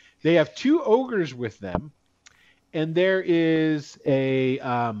 Okay, they have 2 ogres with them, and there is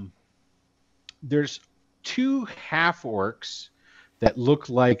there's 2 half orcs that look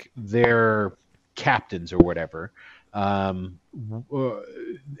like they're captains or whatever, and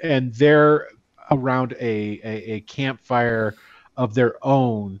they're around a campfire of their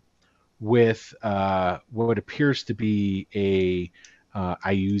own with what appears to be a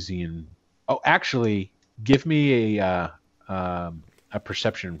Iusian. Oh, actually, give me a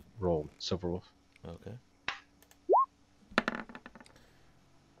perception roll, Silverwolf. Okay.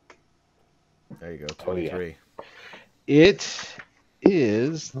 There you go, 23. It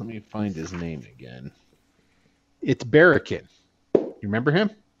is. Let me find his name again. It's Barrakin. You remember him?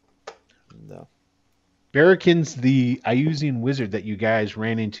 No. Barrakin's the Iusian wizard that you guys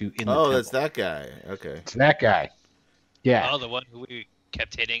ran into in the temple. That's that guy. Okay. It's that guy. Yeah. Oh, the one who we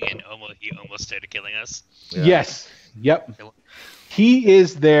kept hitting and he almost started killing us. Yeah. Yes. Yep. He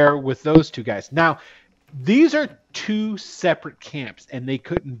is there with those 2 guys. Now, these are 2 separate camps, and they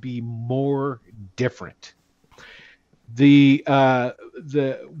couldn't be more different. The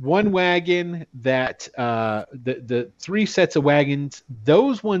one wagon that the 3 sets of wagons,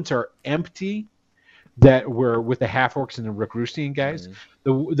 those ones are empty. That were with the half orcs and the Rukrustian guys.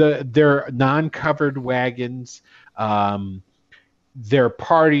 They're non-covered wagons. They're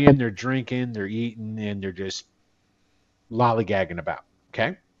partying, they're drinking, they're eating, and they're just lollygagging about.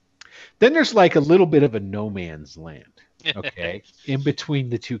 Okay. Then there's like a little bit of a no man's land. Okay, in between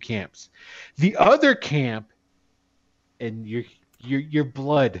the 2 camps. The other camp, and your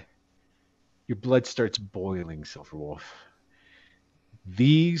blood starts boiling, Silverwolf.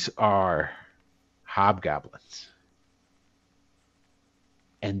 These are hobgoblins.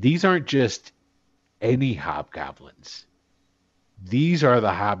 And these aren't just any hobgoblins. These are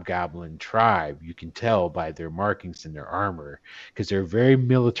the hobgoblin tribe. You can tell by their markings and their armor because they're very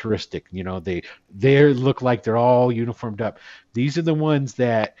militaristic. You know, they look like they're all uniformed up. These are the ones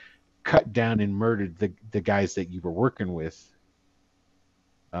that cut down and murdered the guys that you were working with.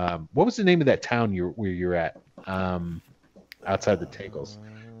 What was the name of that town where you're at? Outside the Tegels.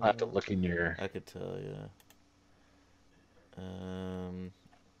 I'll have to look in your... I could tell you.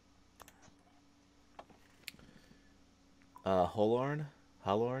 Holorn?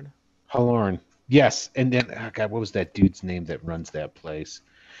 Holorn. Yes. And then, oh God, what was that dude's name that runs that place?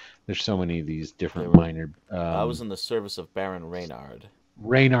 There's so many of these different minor... I was in the service of Baron Reynard.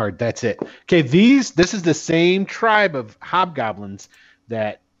 Reynard, that's it. Okay, this is the same tribe of hobgoblins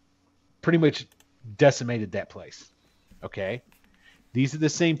that pretty much decimated that place. Okay? These are the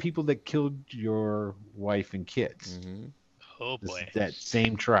same people that killed your wife and kids. Mm-hmm. Oh boy. That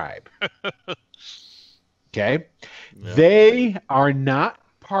same tribe. Okay? Yep. They are not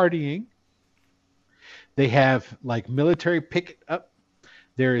partying. They have like military picket up.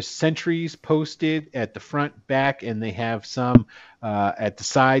 There is sentries posted at the front, back, and they have some at the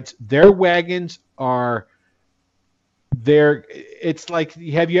sides. Their wagons are there. It's like,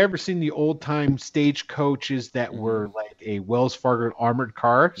 have you ever seen the old time stage coaches that were like a Wells Fargo armored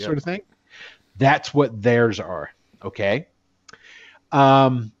car sort of thing? That's what theirs are. Okay.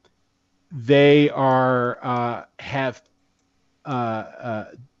 They are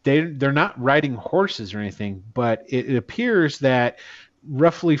they're not riding horses or anything, but it appears that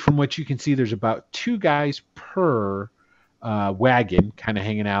roughly from what you can see, there's about 2 guys per wagon kind of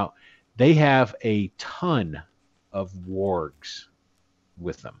hanging out. They have a ton of wargs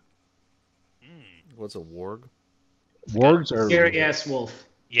with them. What's a warg? Wargs are scary ass wolf.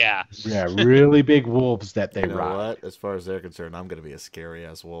 Yeah. Yeah, really big wolves that they You know ride. what? As far as they're concerned, I'm going to be a scary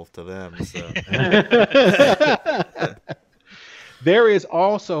ass wolf to them. So. There is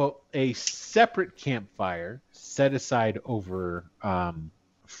also a separate campfire set aside over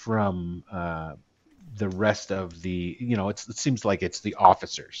from the rest of the, it seems like it's the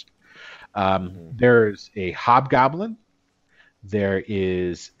officers. There's a hobgoblin. There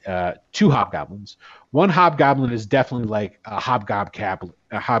is 2 hobgoblins. One hobgoblin is definitely like a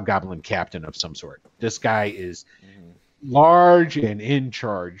hobgoblin captain of some sort. This guy is large and in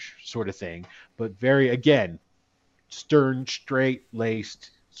charge sort of thing, but very, again, stern,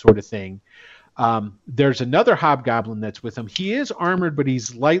 straight-laced sort of thing. There's another hobgoblin that's with him. He is armored, but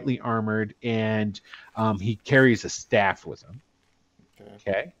he's lightly armored, and he carries a staff with him.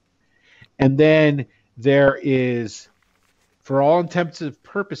 Okay. And then there is, for all intents and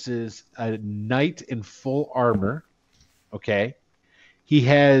purposes, a knight in full armor. Okay. he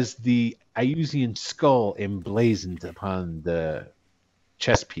has the Iusian skull emblazoned upon the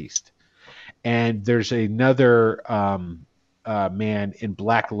chest piece. And there's another man in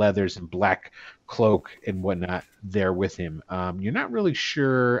black leathers and black cloak and whatnot there with him. You're not really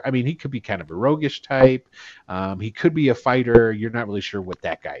sure. I mean, he could be kind of a roguish type. He could be a fighter. You're not really sure what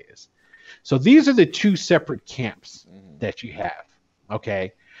that guy is. So these are the two separate camps that you have.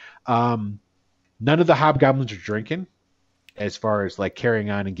 Okay. None of the hobgoblins are drinking as far as like carrying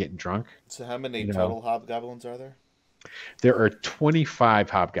on and getting drunk. So how many total hobgoblins are there? There are 25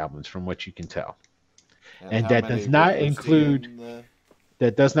 hobgoblins from what you can tell. And that does not include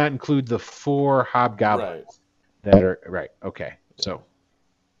the 4 hobgoblins that are right. Okay. So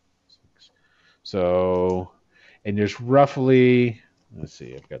and there's roughly, let's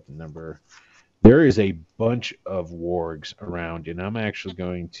see, I've got the number. There is a bunch of wargs around, and I'm actually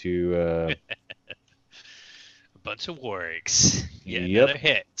going to a bunch of wargs. Yeah, yep. Another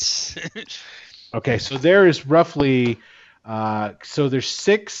hit. Okay, so there is roughly so there's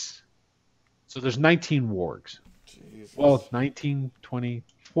 6, so there's 19 wargs. Jesus. Well, 19, 20,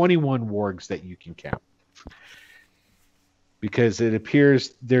 21 wargs that you can count. Because it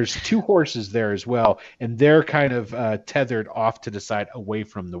appears there's 2 horses there as well, and they're kind of tethered off to the side away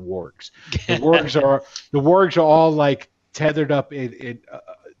from the wargs. The wargs are all like tethered up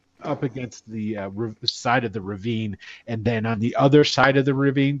up against the side of the ravine, and then on the other side of the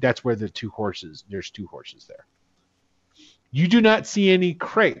ravine, that's where there's 2 horses there. You do not see any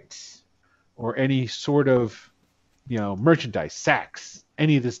crates or any sort of, merchandise, sacks,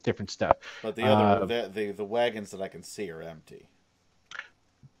 any of this different stuff. But the other the wagons that I can see are empty.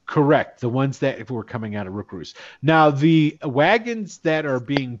 Correct. The ones that were coming out of Rookroos. Now, the wagons that are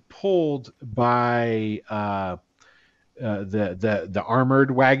being pulled by the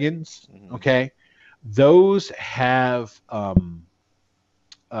armored wagons, okay, those have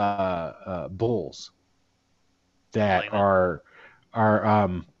bulls that are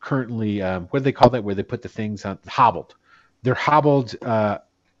currently what do they call that, where they put the things on, hobbled. They're hobbled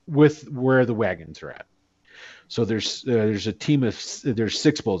with where the wagons are at. So there's a team of there's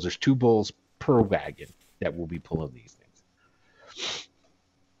 6 bulls. There's 2 bulls per wagon that will be pulling these things.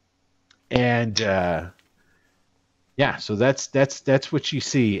 And so that's what you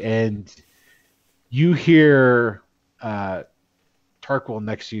see, and you hear Tarkwell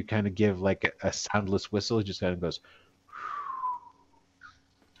next to you kind of give like a soundless whistle. It just kind of goes.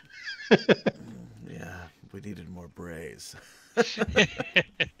 Yeah, we needed more brays.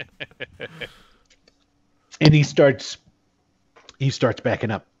 And he starts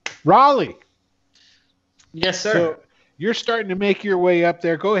backing up. Raleigh. Yes, sir. So you're starting to make your way up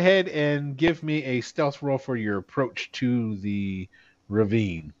there. Go ahead and give me a stealth roll for your approach to the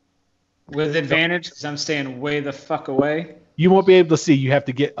ravine. With advantage, because I'm staying way the fuck away. You won't be able to see. You have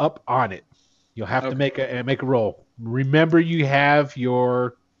to get up on it. You'll have to make a roll. Remember, you have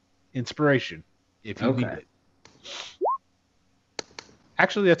your inspiration if you need it.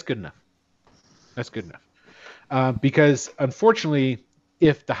 Actually, that's good enough. Because unfortunately,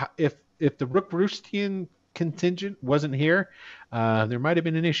 if the Rookroosian contingent wasn't here, there might have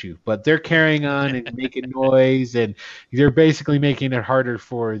been an issue. But they're carrying on and making noise, and they're basically making it harder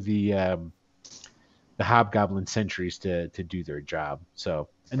for the hobgoblin sentries to do their job. So,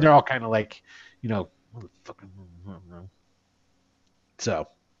 and they're all kind of like, so.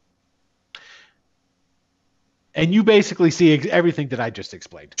 And you basically see everything that I just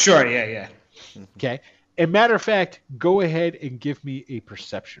explained. Sure, yeah. Okay. As a matter of fact, go ahead and give me a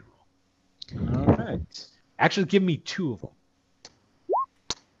perception roll. All right. Actually, give me 2 of them.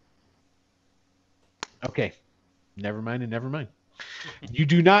 Okay. Never mind. You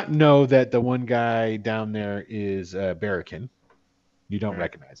do not know that the one guy down there is Barrakin. You don't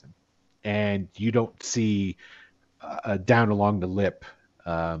recognize him. And you don't see down along the lip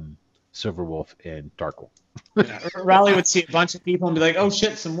Silverwolf and Darkwolf. Raleigh would see a bunch of people and be like, "Oh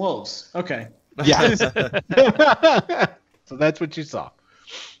shit, some wolves." Okay. Yeah. So that's what you saw.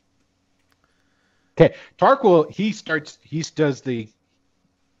 Okay, Tarkwell, he does the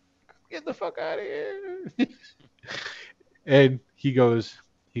get the fuck out of here, and he goes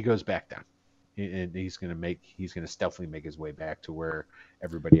back down, and he's gonna stealthily make his way back to where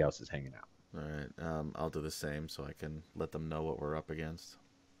everybody else is hanging out. All right, I'll do the same so I can let them know what we're up against.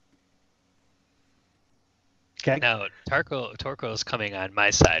 Okay. Now, Torquil's coming on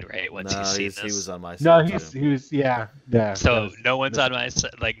my side, right? Once he's seen this. He was on my side. No, he was, yeah. So no one's on my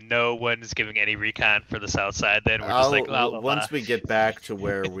side. Like no one's giving any recon for the south side. Then we're just like, once we get back to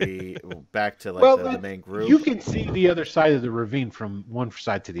where the main group. You can see the other side of the ravine from one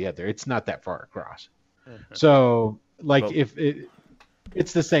side to the other. It's not that far across. So,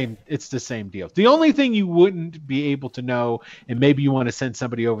 It's the same. It's the same deal. The only thing you wouldn't be able to know, and maybe you want to send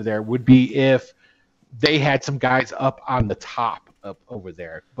somebody over there, would be if they had some guys up on the top up over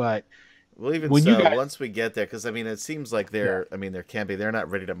there. But well, even when so, once we get there, because I mean, it seems like they're camping. They're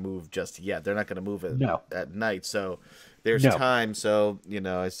not ready to move just yet. They're not going to move at night. So there's time. So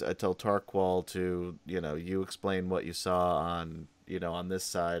I told Tarkwall to you explain what you saw on on this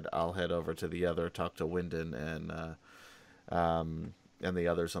side. I'll head over to the other, talk to Wyndon and the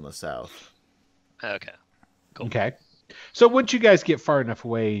others on the south. Okay. Cool. Okay. So once you guys get far enough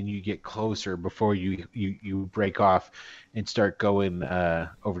away and you get closer before you break off and start going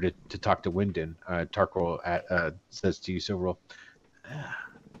over to talk to Wyndon, Tarkwall says to you, Silverwolf,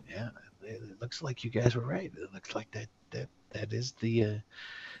 yeah, it looks like you guys were right. It looks like that is the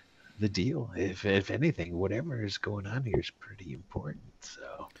deal. If anything, whatever is going on here is pretty important.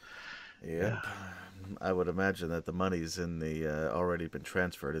 So yeah. I would imagine that the money's in the already been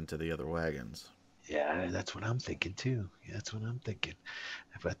transferred into the other wagons. Yeah, that's what I'm thinking too. Yeah, that's what I'm thinking.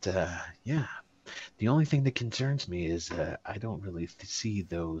 But yeah, the only thing that concerns me is I don't really see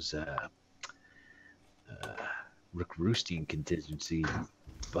those Rook Roosting contingency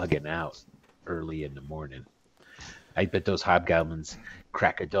bugging out early in the morning. I bet those hobgoblins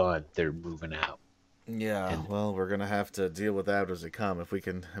crack of dawn, they're moving out. Yeah, well, we're gonna have to deal with that as they come. If we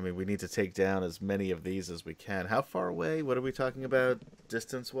can, I mean, we need to take down as many of these as we can. How far away? What are we talking about,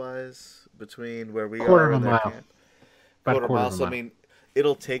 distance-wise, between where we are and their camp? Quarter of a mile. So, I mean,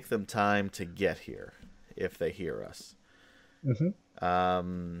 it'll take them time to get here if they hear us.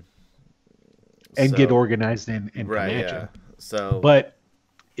 Mm-hmm. And get organized in right, Comanche. Yeah. So, but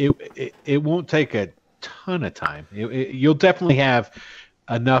it won't take a ton of time. You'll definitely have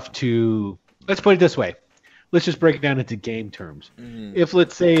enough to. Let's put it this way. Let's just break it down into game terms. Mm-hmm. If,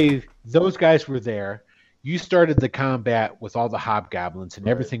 let's say, those guys were there, you started the combat with all the hobgoblins, and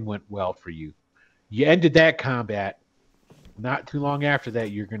everything went well for you. You ended that combat. Not too long after that,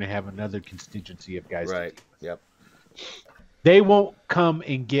 you're going to have another contingency of guys. Right. Yep. They won't come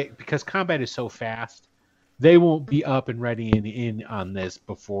and get, because combat is so fast, they won't be up and ready and in on this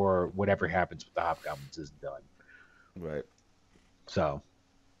before whatever happens with the hobgoblins is done. Right. So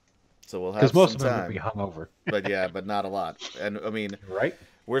we'll have because most some of them time. will be hungover. but not a lot. And I mean, right.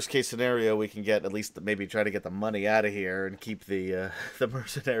 Worst case scenario, we can get at least maybe try to get the money out of here and keep the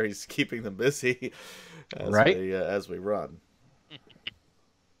mercenaries, keeping them busy as we run.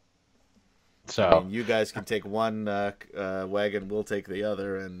 So I mean, you guys can take one wagon, we'll take the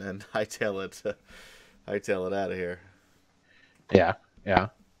other, and then hightail it out of here. Yeah.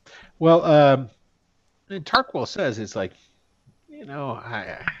 Well, Tarkwall says it's like,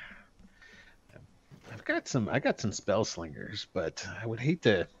 I got some spell slingers, but I would hate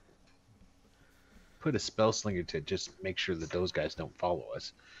to put a spell slinger to just make sure that those guys don't follow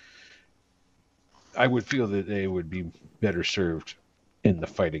us. I would feel that they would be better served in the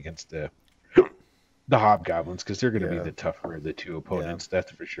fight against the hobgoblins, because they're going to be the tougher of the two opponents. Yeah.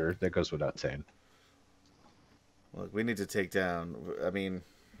 That's for sure. That goes without saying. Look, we need to take down. I mean,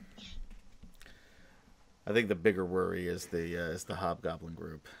 I think the bigger worry is the hobgoblin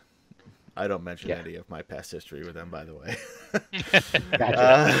group. I don't mention any of my past history with them, by the way.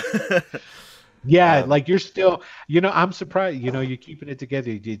 Gotcha. Like you're still, I'm surprised. You're keeping it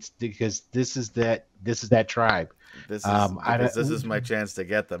together. It's because this is that tribe. This is my chance to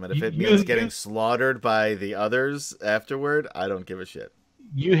get them, and if it means getting slaughtered by the others afterward, I don't give a shit.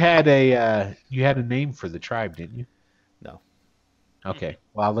 You had a name for the tribe, didn't you? No. Okay.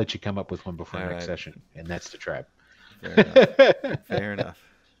 Well, I'll let you come up with one before next session, and that's the tribe. Fair enough.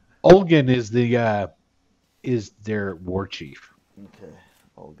 Olgan is their war chief. Okay.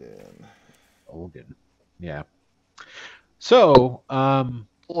 Olgan. Yeah. So,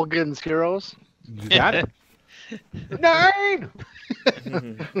 Olgan's heroes. You got it. 9.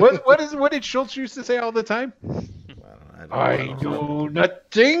 What did Schultz used to say all the time? I know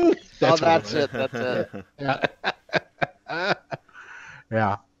nothing. That's it.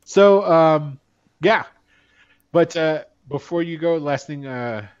 Yeah. So, yeah. But before you go, last thing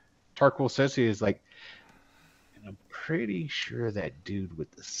Tarkwall says he is like, and I'm pretty sure that dude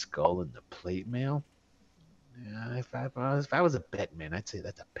with the skull and the plate mail. Yeah, if I was a bet man, I'd say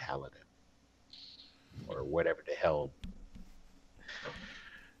that's a paladin. Or whatever the hell.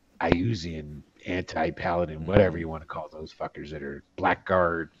 Iusian, anti-paladin, whatever you want to call those fuckers that are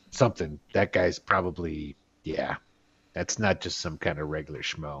blackguard, something. That guy's probably, that's not just some kind of regular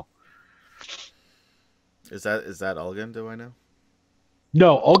schmo. Is that Olgan? Do I know?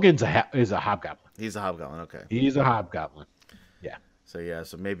 No, Olgan's is a hobgoblin. He's a hobgoblin. Okay. He's a hobgoblin. Yeah. So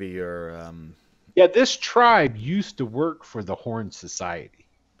maybe your Yeah, this tribe used to work for the Horn Society.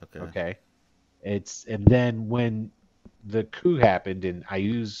 Okay. Okay. And then when the coup happened and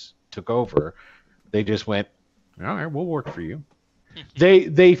Ayuz took over, they just went, all right, we'll work for you.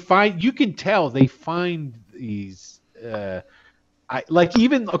 They find, you can tell they find these like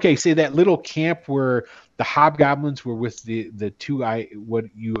even say that little camp where the hobgoblins were with the two what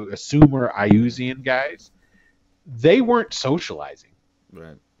you assume are Ayuzian guys. They weren't socializing.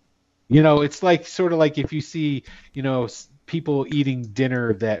 Right. It's like sort of like if you see, people eating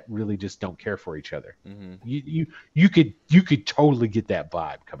dinner that really just don't care for each other. Mm-hmm. You could totally get that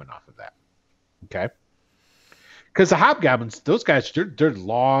vibe coming off of that. Okay. Because the hobgoblins, those guys, they're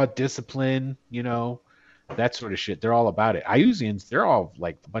law, discipline, that sort of shit. They're all about it. Ayuzians, they're all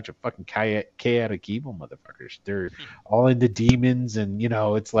like a bunch of fucking chaotic evil motherfuckers. They're all into demons, and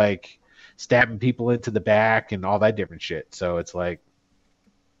it's like stabbing people into the back and all that different shit. So it's like,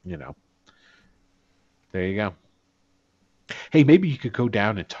 there you go. Hey, maybe you could go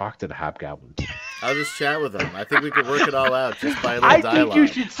down and talk to the hobgoblins. I'll just chat with them. I think we could work it all out just by a little dialogue. I think you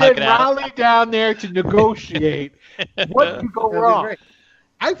should send Raleigh down there to negotiate. What could go wrong?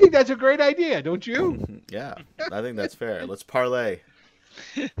 I think that's a great idea, don't you? Yeah, I think that's fair. Let's parlay.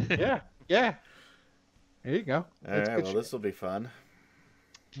 Yeah. There you go. All right, well, this will be fun.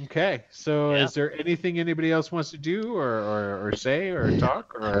 Okay, so is there anything anybody else wants to do or say or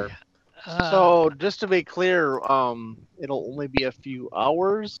talk or? So just to be clear, it'll only be a few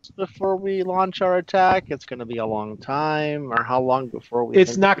hours before we launch our attack. It's going to be a long time, or how long before we?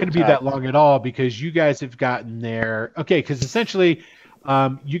 It's not going to be that long at all because you guys have gotten there. Okay, because essentially,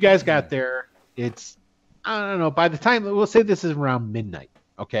 you guys got there. It's I don't know. By the time we'll say this is around midnight.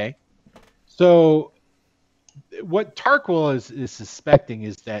 Okay, so what Tarkwell is suspecting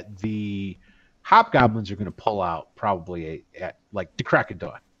is that the hobgoblins are going to pull out probably at like the crack of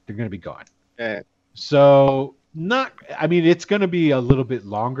dawn. They're going to be gone. So it's going to be a little bit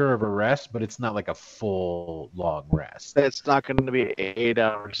longer of a rest, but it's not like a full long rest. It's not going to be 8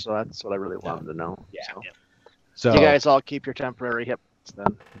 hours, so that's what I really wanted to know. Yeah. So you guys all keep your temporary hit points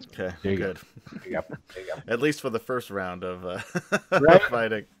then. Okay, there you good. There you go. At least for the first round of right?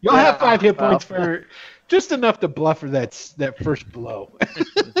 fighting. You'll have 5 hit points for just enough to bluff for that first blow.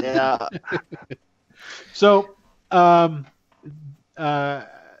 Yeah. So,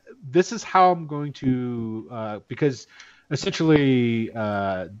 this is how I'm going to, because essentially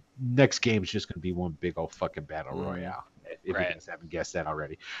next game is just going to be one big old fucking battle royale. If you guys haven't guessed that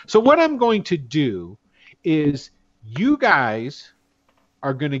already. So what I'm going to do is you guys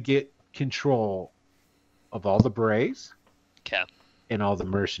are going to get control of all the Braves and all the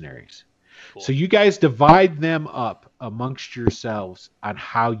mercenaries. Cool. So you guys divide them up amongst yourselves on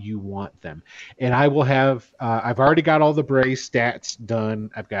how you want them. And I will have, I've already got all the Bray stats done.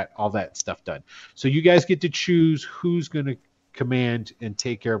 I've got all that stuff done. So you guys get to choose who's going to command and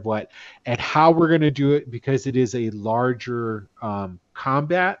take care of what and how we're going to do it because it is a larger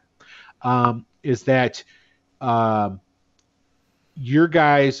combat. Is that your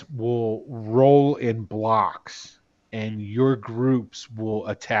guys will roll in blocks and your groups will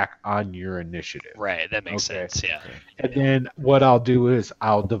attack on your initiative. Right, that makes sense, yeah. And then what I'll do is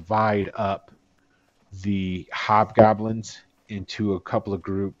I'll divide up the hobgoblins into a couple of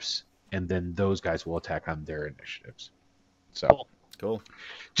groups, and then those guys will attack on their initiatives. So cool.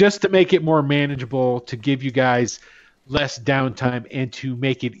 Just to make it more manageable, to give you guys less downtime, and to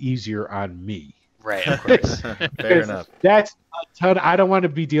make it easier on me. Right, of course. Fair enough. That's a ton. I don't want to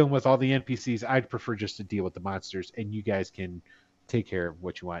be dealing with all the NPCs. I'd prefer just to deal with the monsters, and you guys can take care of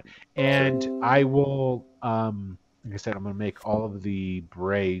what you want. And I will, like I said, I'm going to make all of the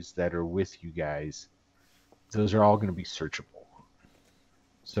Braves that are with you guys. Those are all going to be searchable,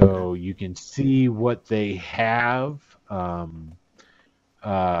 so you can see what they have, and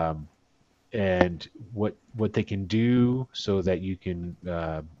what they can do, so that you can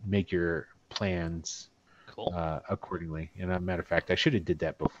make your plans accordingly. And as a matter of fact, I should have did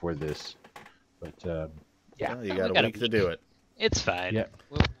that before this, but yeah, well, you got a week to do it. It's fine.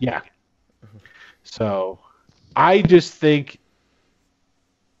 Yeah. So I just think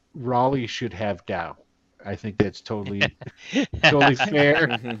Raleigh should have Dow. I think that's totally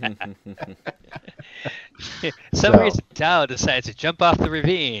fair. Some reason Dow decides to jump off the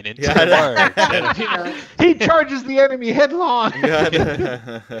ravine and he charges the enemy headlong.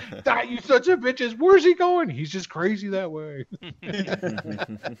 You such a bitches. Where's he going? He's just crazy that way.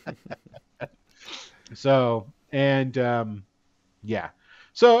 So, and yeah.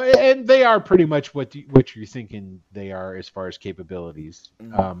 So, and they are pretty much what you're thinking they are as far as capabilities.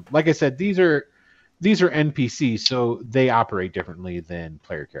 Like I said, these are NPCs, so they operate differently than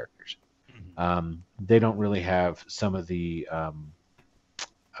player characters. They don't really have some of the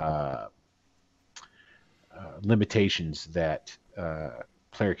limitations that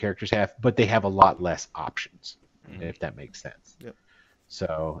player characters have, but they have a lot less options, if that makes sense. Yep.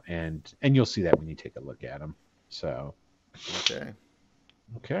 So, and you'll see that when you take a look at them. So, okay.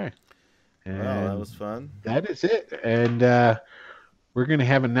 And well, that was fun. That is it. And we're going to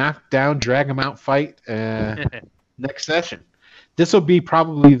have a knockdown, drag them out fight next session. This will be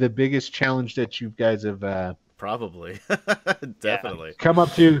probably the biggest challenge that you guys have probably definitely come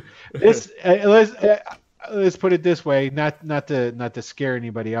up to. This let's put it this way, not to scare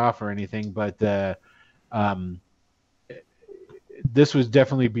anybody off or anything, but this was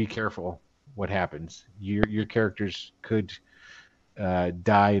definitely be careful what happens. Your characters could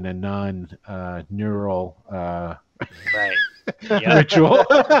die in a non-neural right. ritual.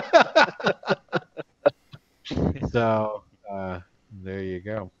 So there you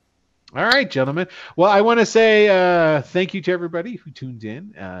go. All right, gentlemen. Well, I want to say thank you to everybody who tuned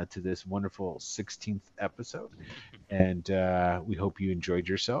in to this wonderful 16th episode. And we hope you enjoyed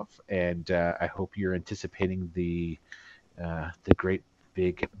yourself. And I hope you're anticipating the great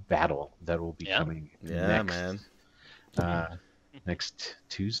big battle that will be coming next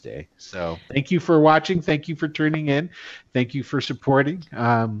Tuesday. So thank you for watching. Thank you for tuning in. Thank you for supporting.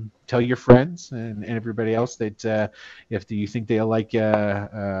 Tell your friends and everybody else that if you think they'll like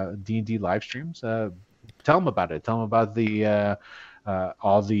D&D live streams, tell them about it. Tell them about the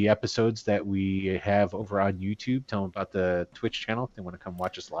all the episodes that we have over on YouTube. Tell them about the Twitch channel if they want to come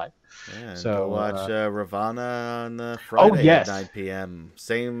watch us live. Yeah, so go watch Ravana on Friday at 9 p.m.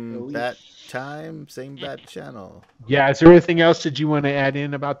 Same bat time, same bat channel. Yeah, is there anything else that you want to add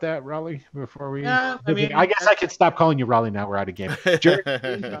in about that, Raleigh, before we... I mean, I guess I can stop calling you Raleigh now. We're out of game. Jared,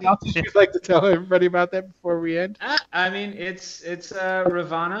 anything else you'd like to tell everybody about that before we end? I mean, it's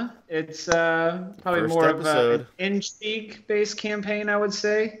Ravana. It's probably First more episode. of an intrigue-based campaign, I would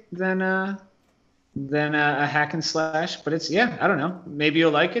say, than a hack and slash. But it's, I don't know. Maybe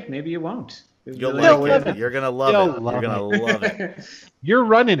you'll like it. Maybe you won't. You'll like it. You're gonna love it. You're gonna love it. You're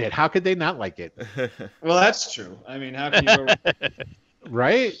running it. How could they not like it? Well, that's true. I mean, how can you?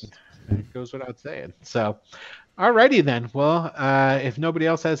 Right? It goes without saying. So, alrighty then. Well, if nobody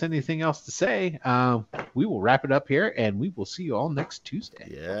else has anything else to say, we will wrap it up here, and we will see you all next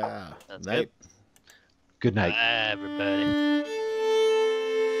Tuesday. Yeah. That's Night. Good night. Bye, everybody.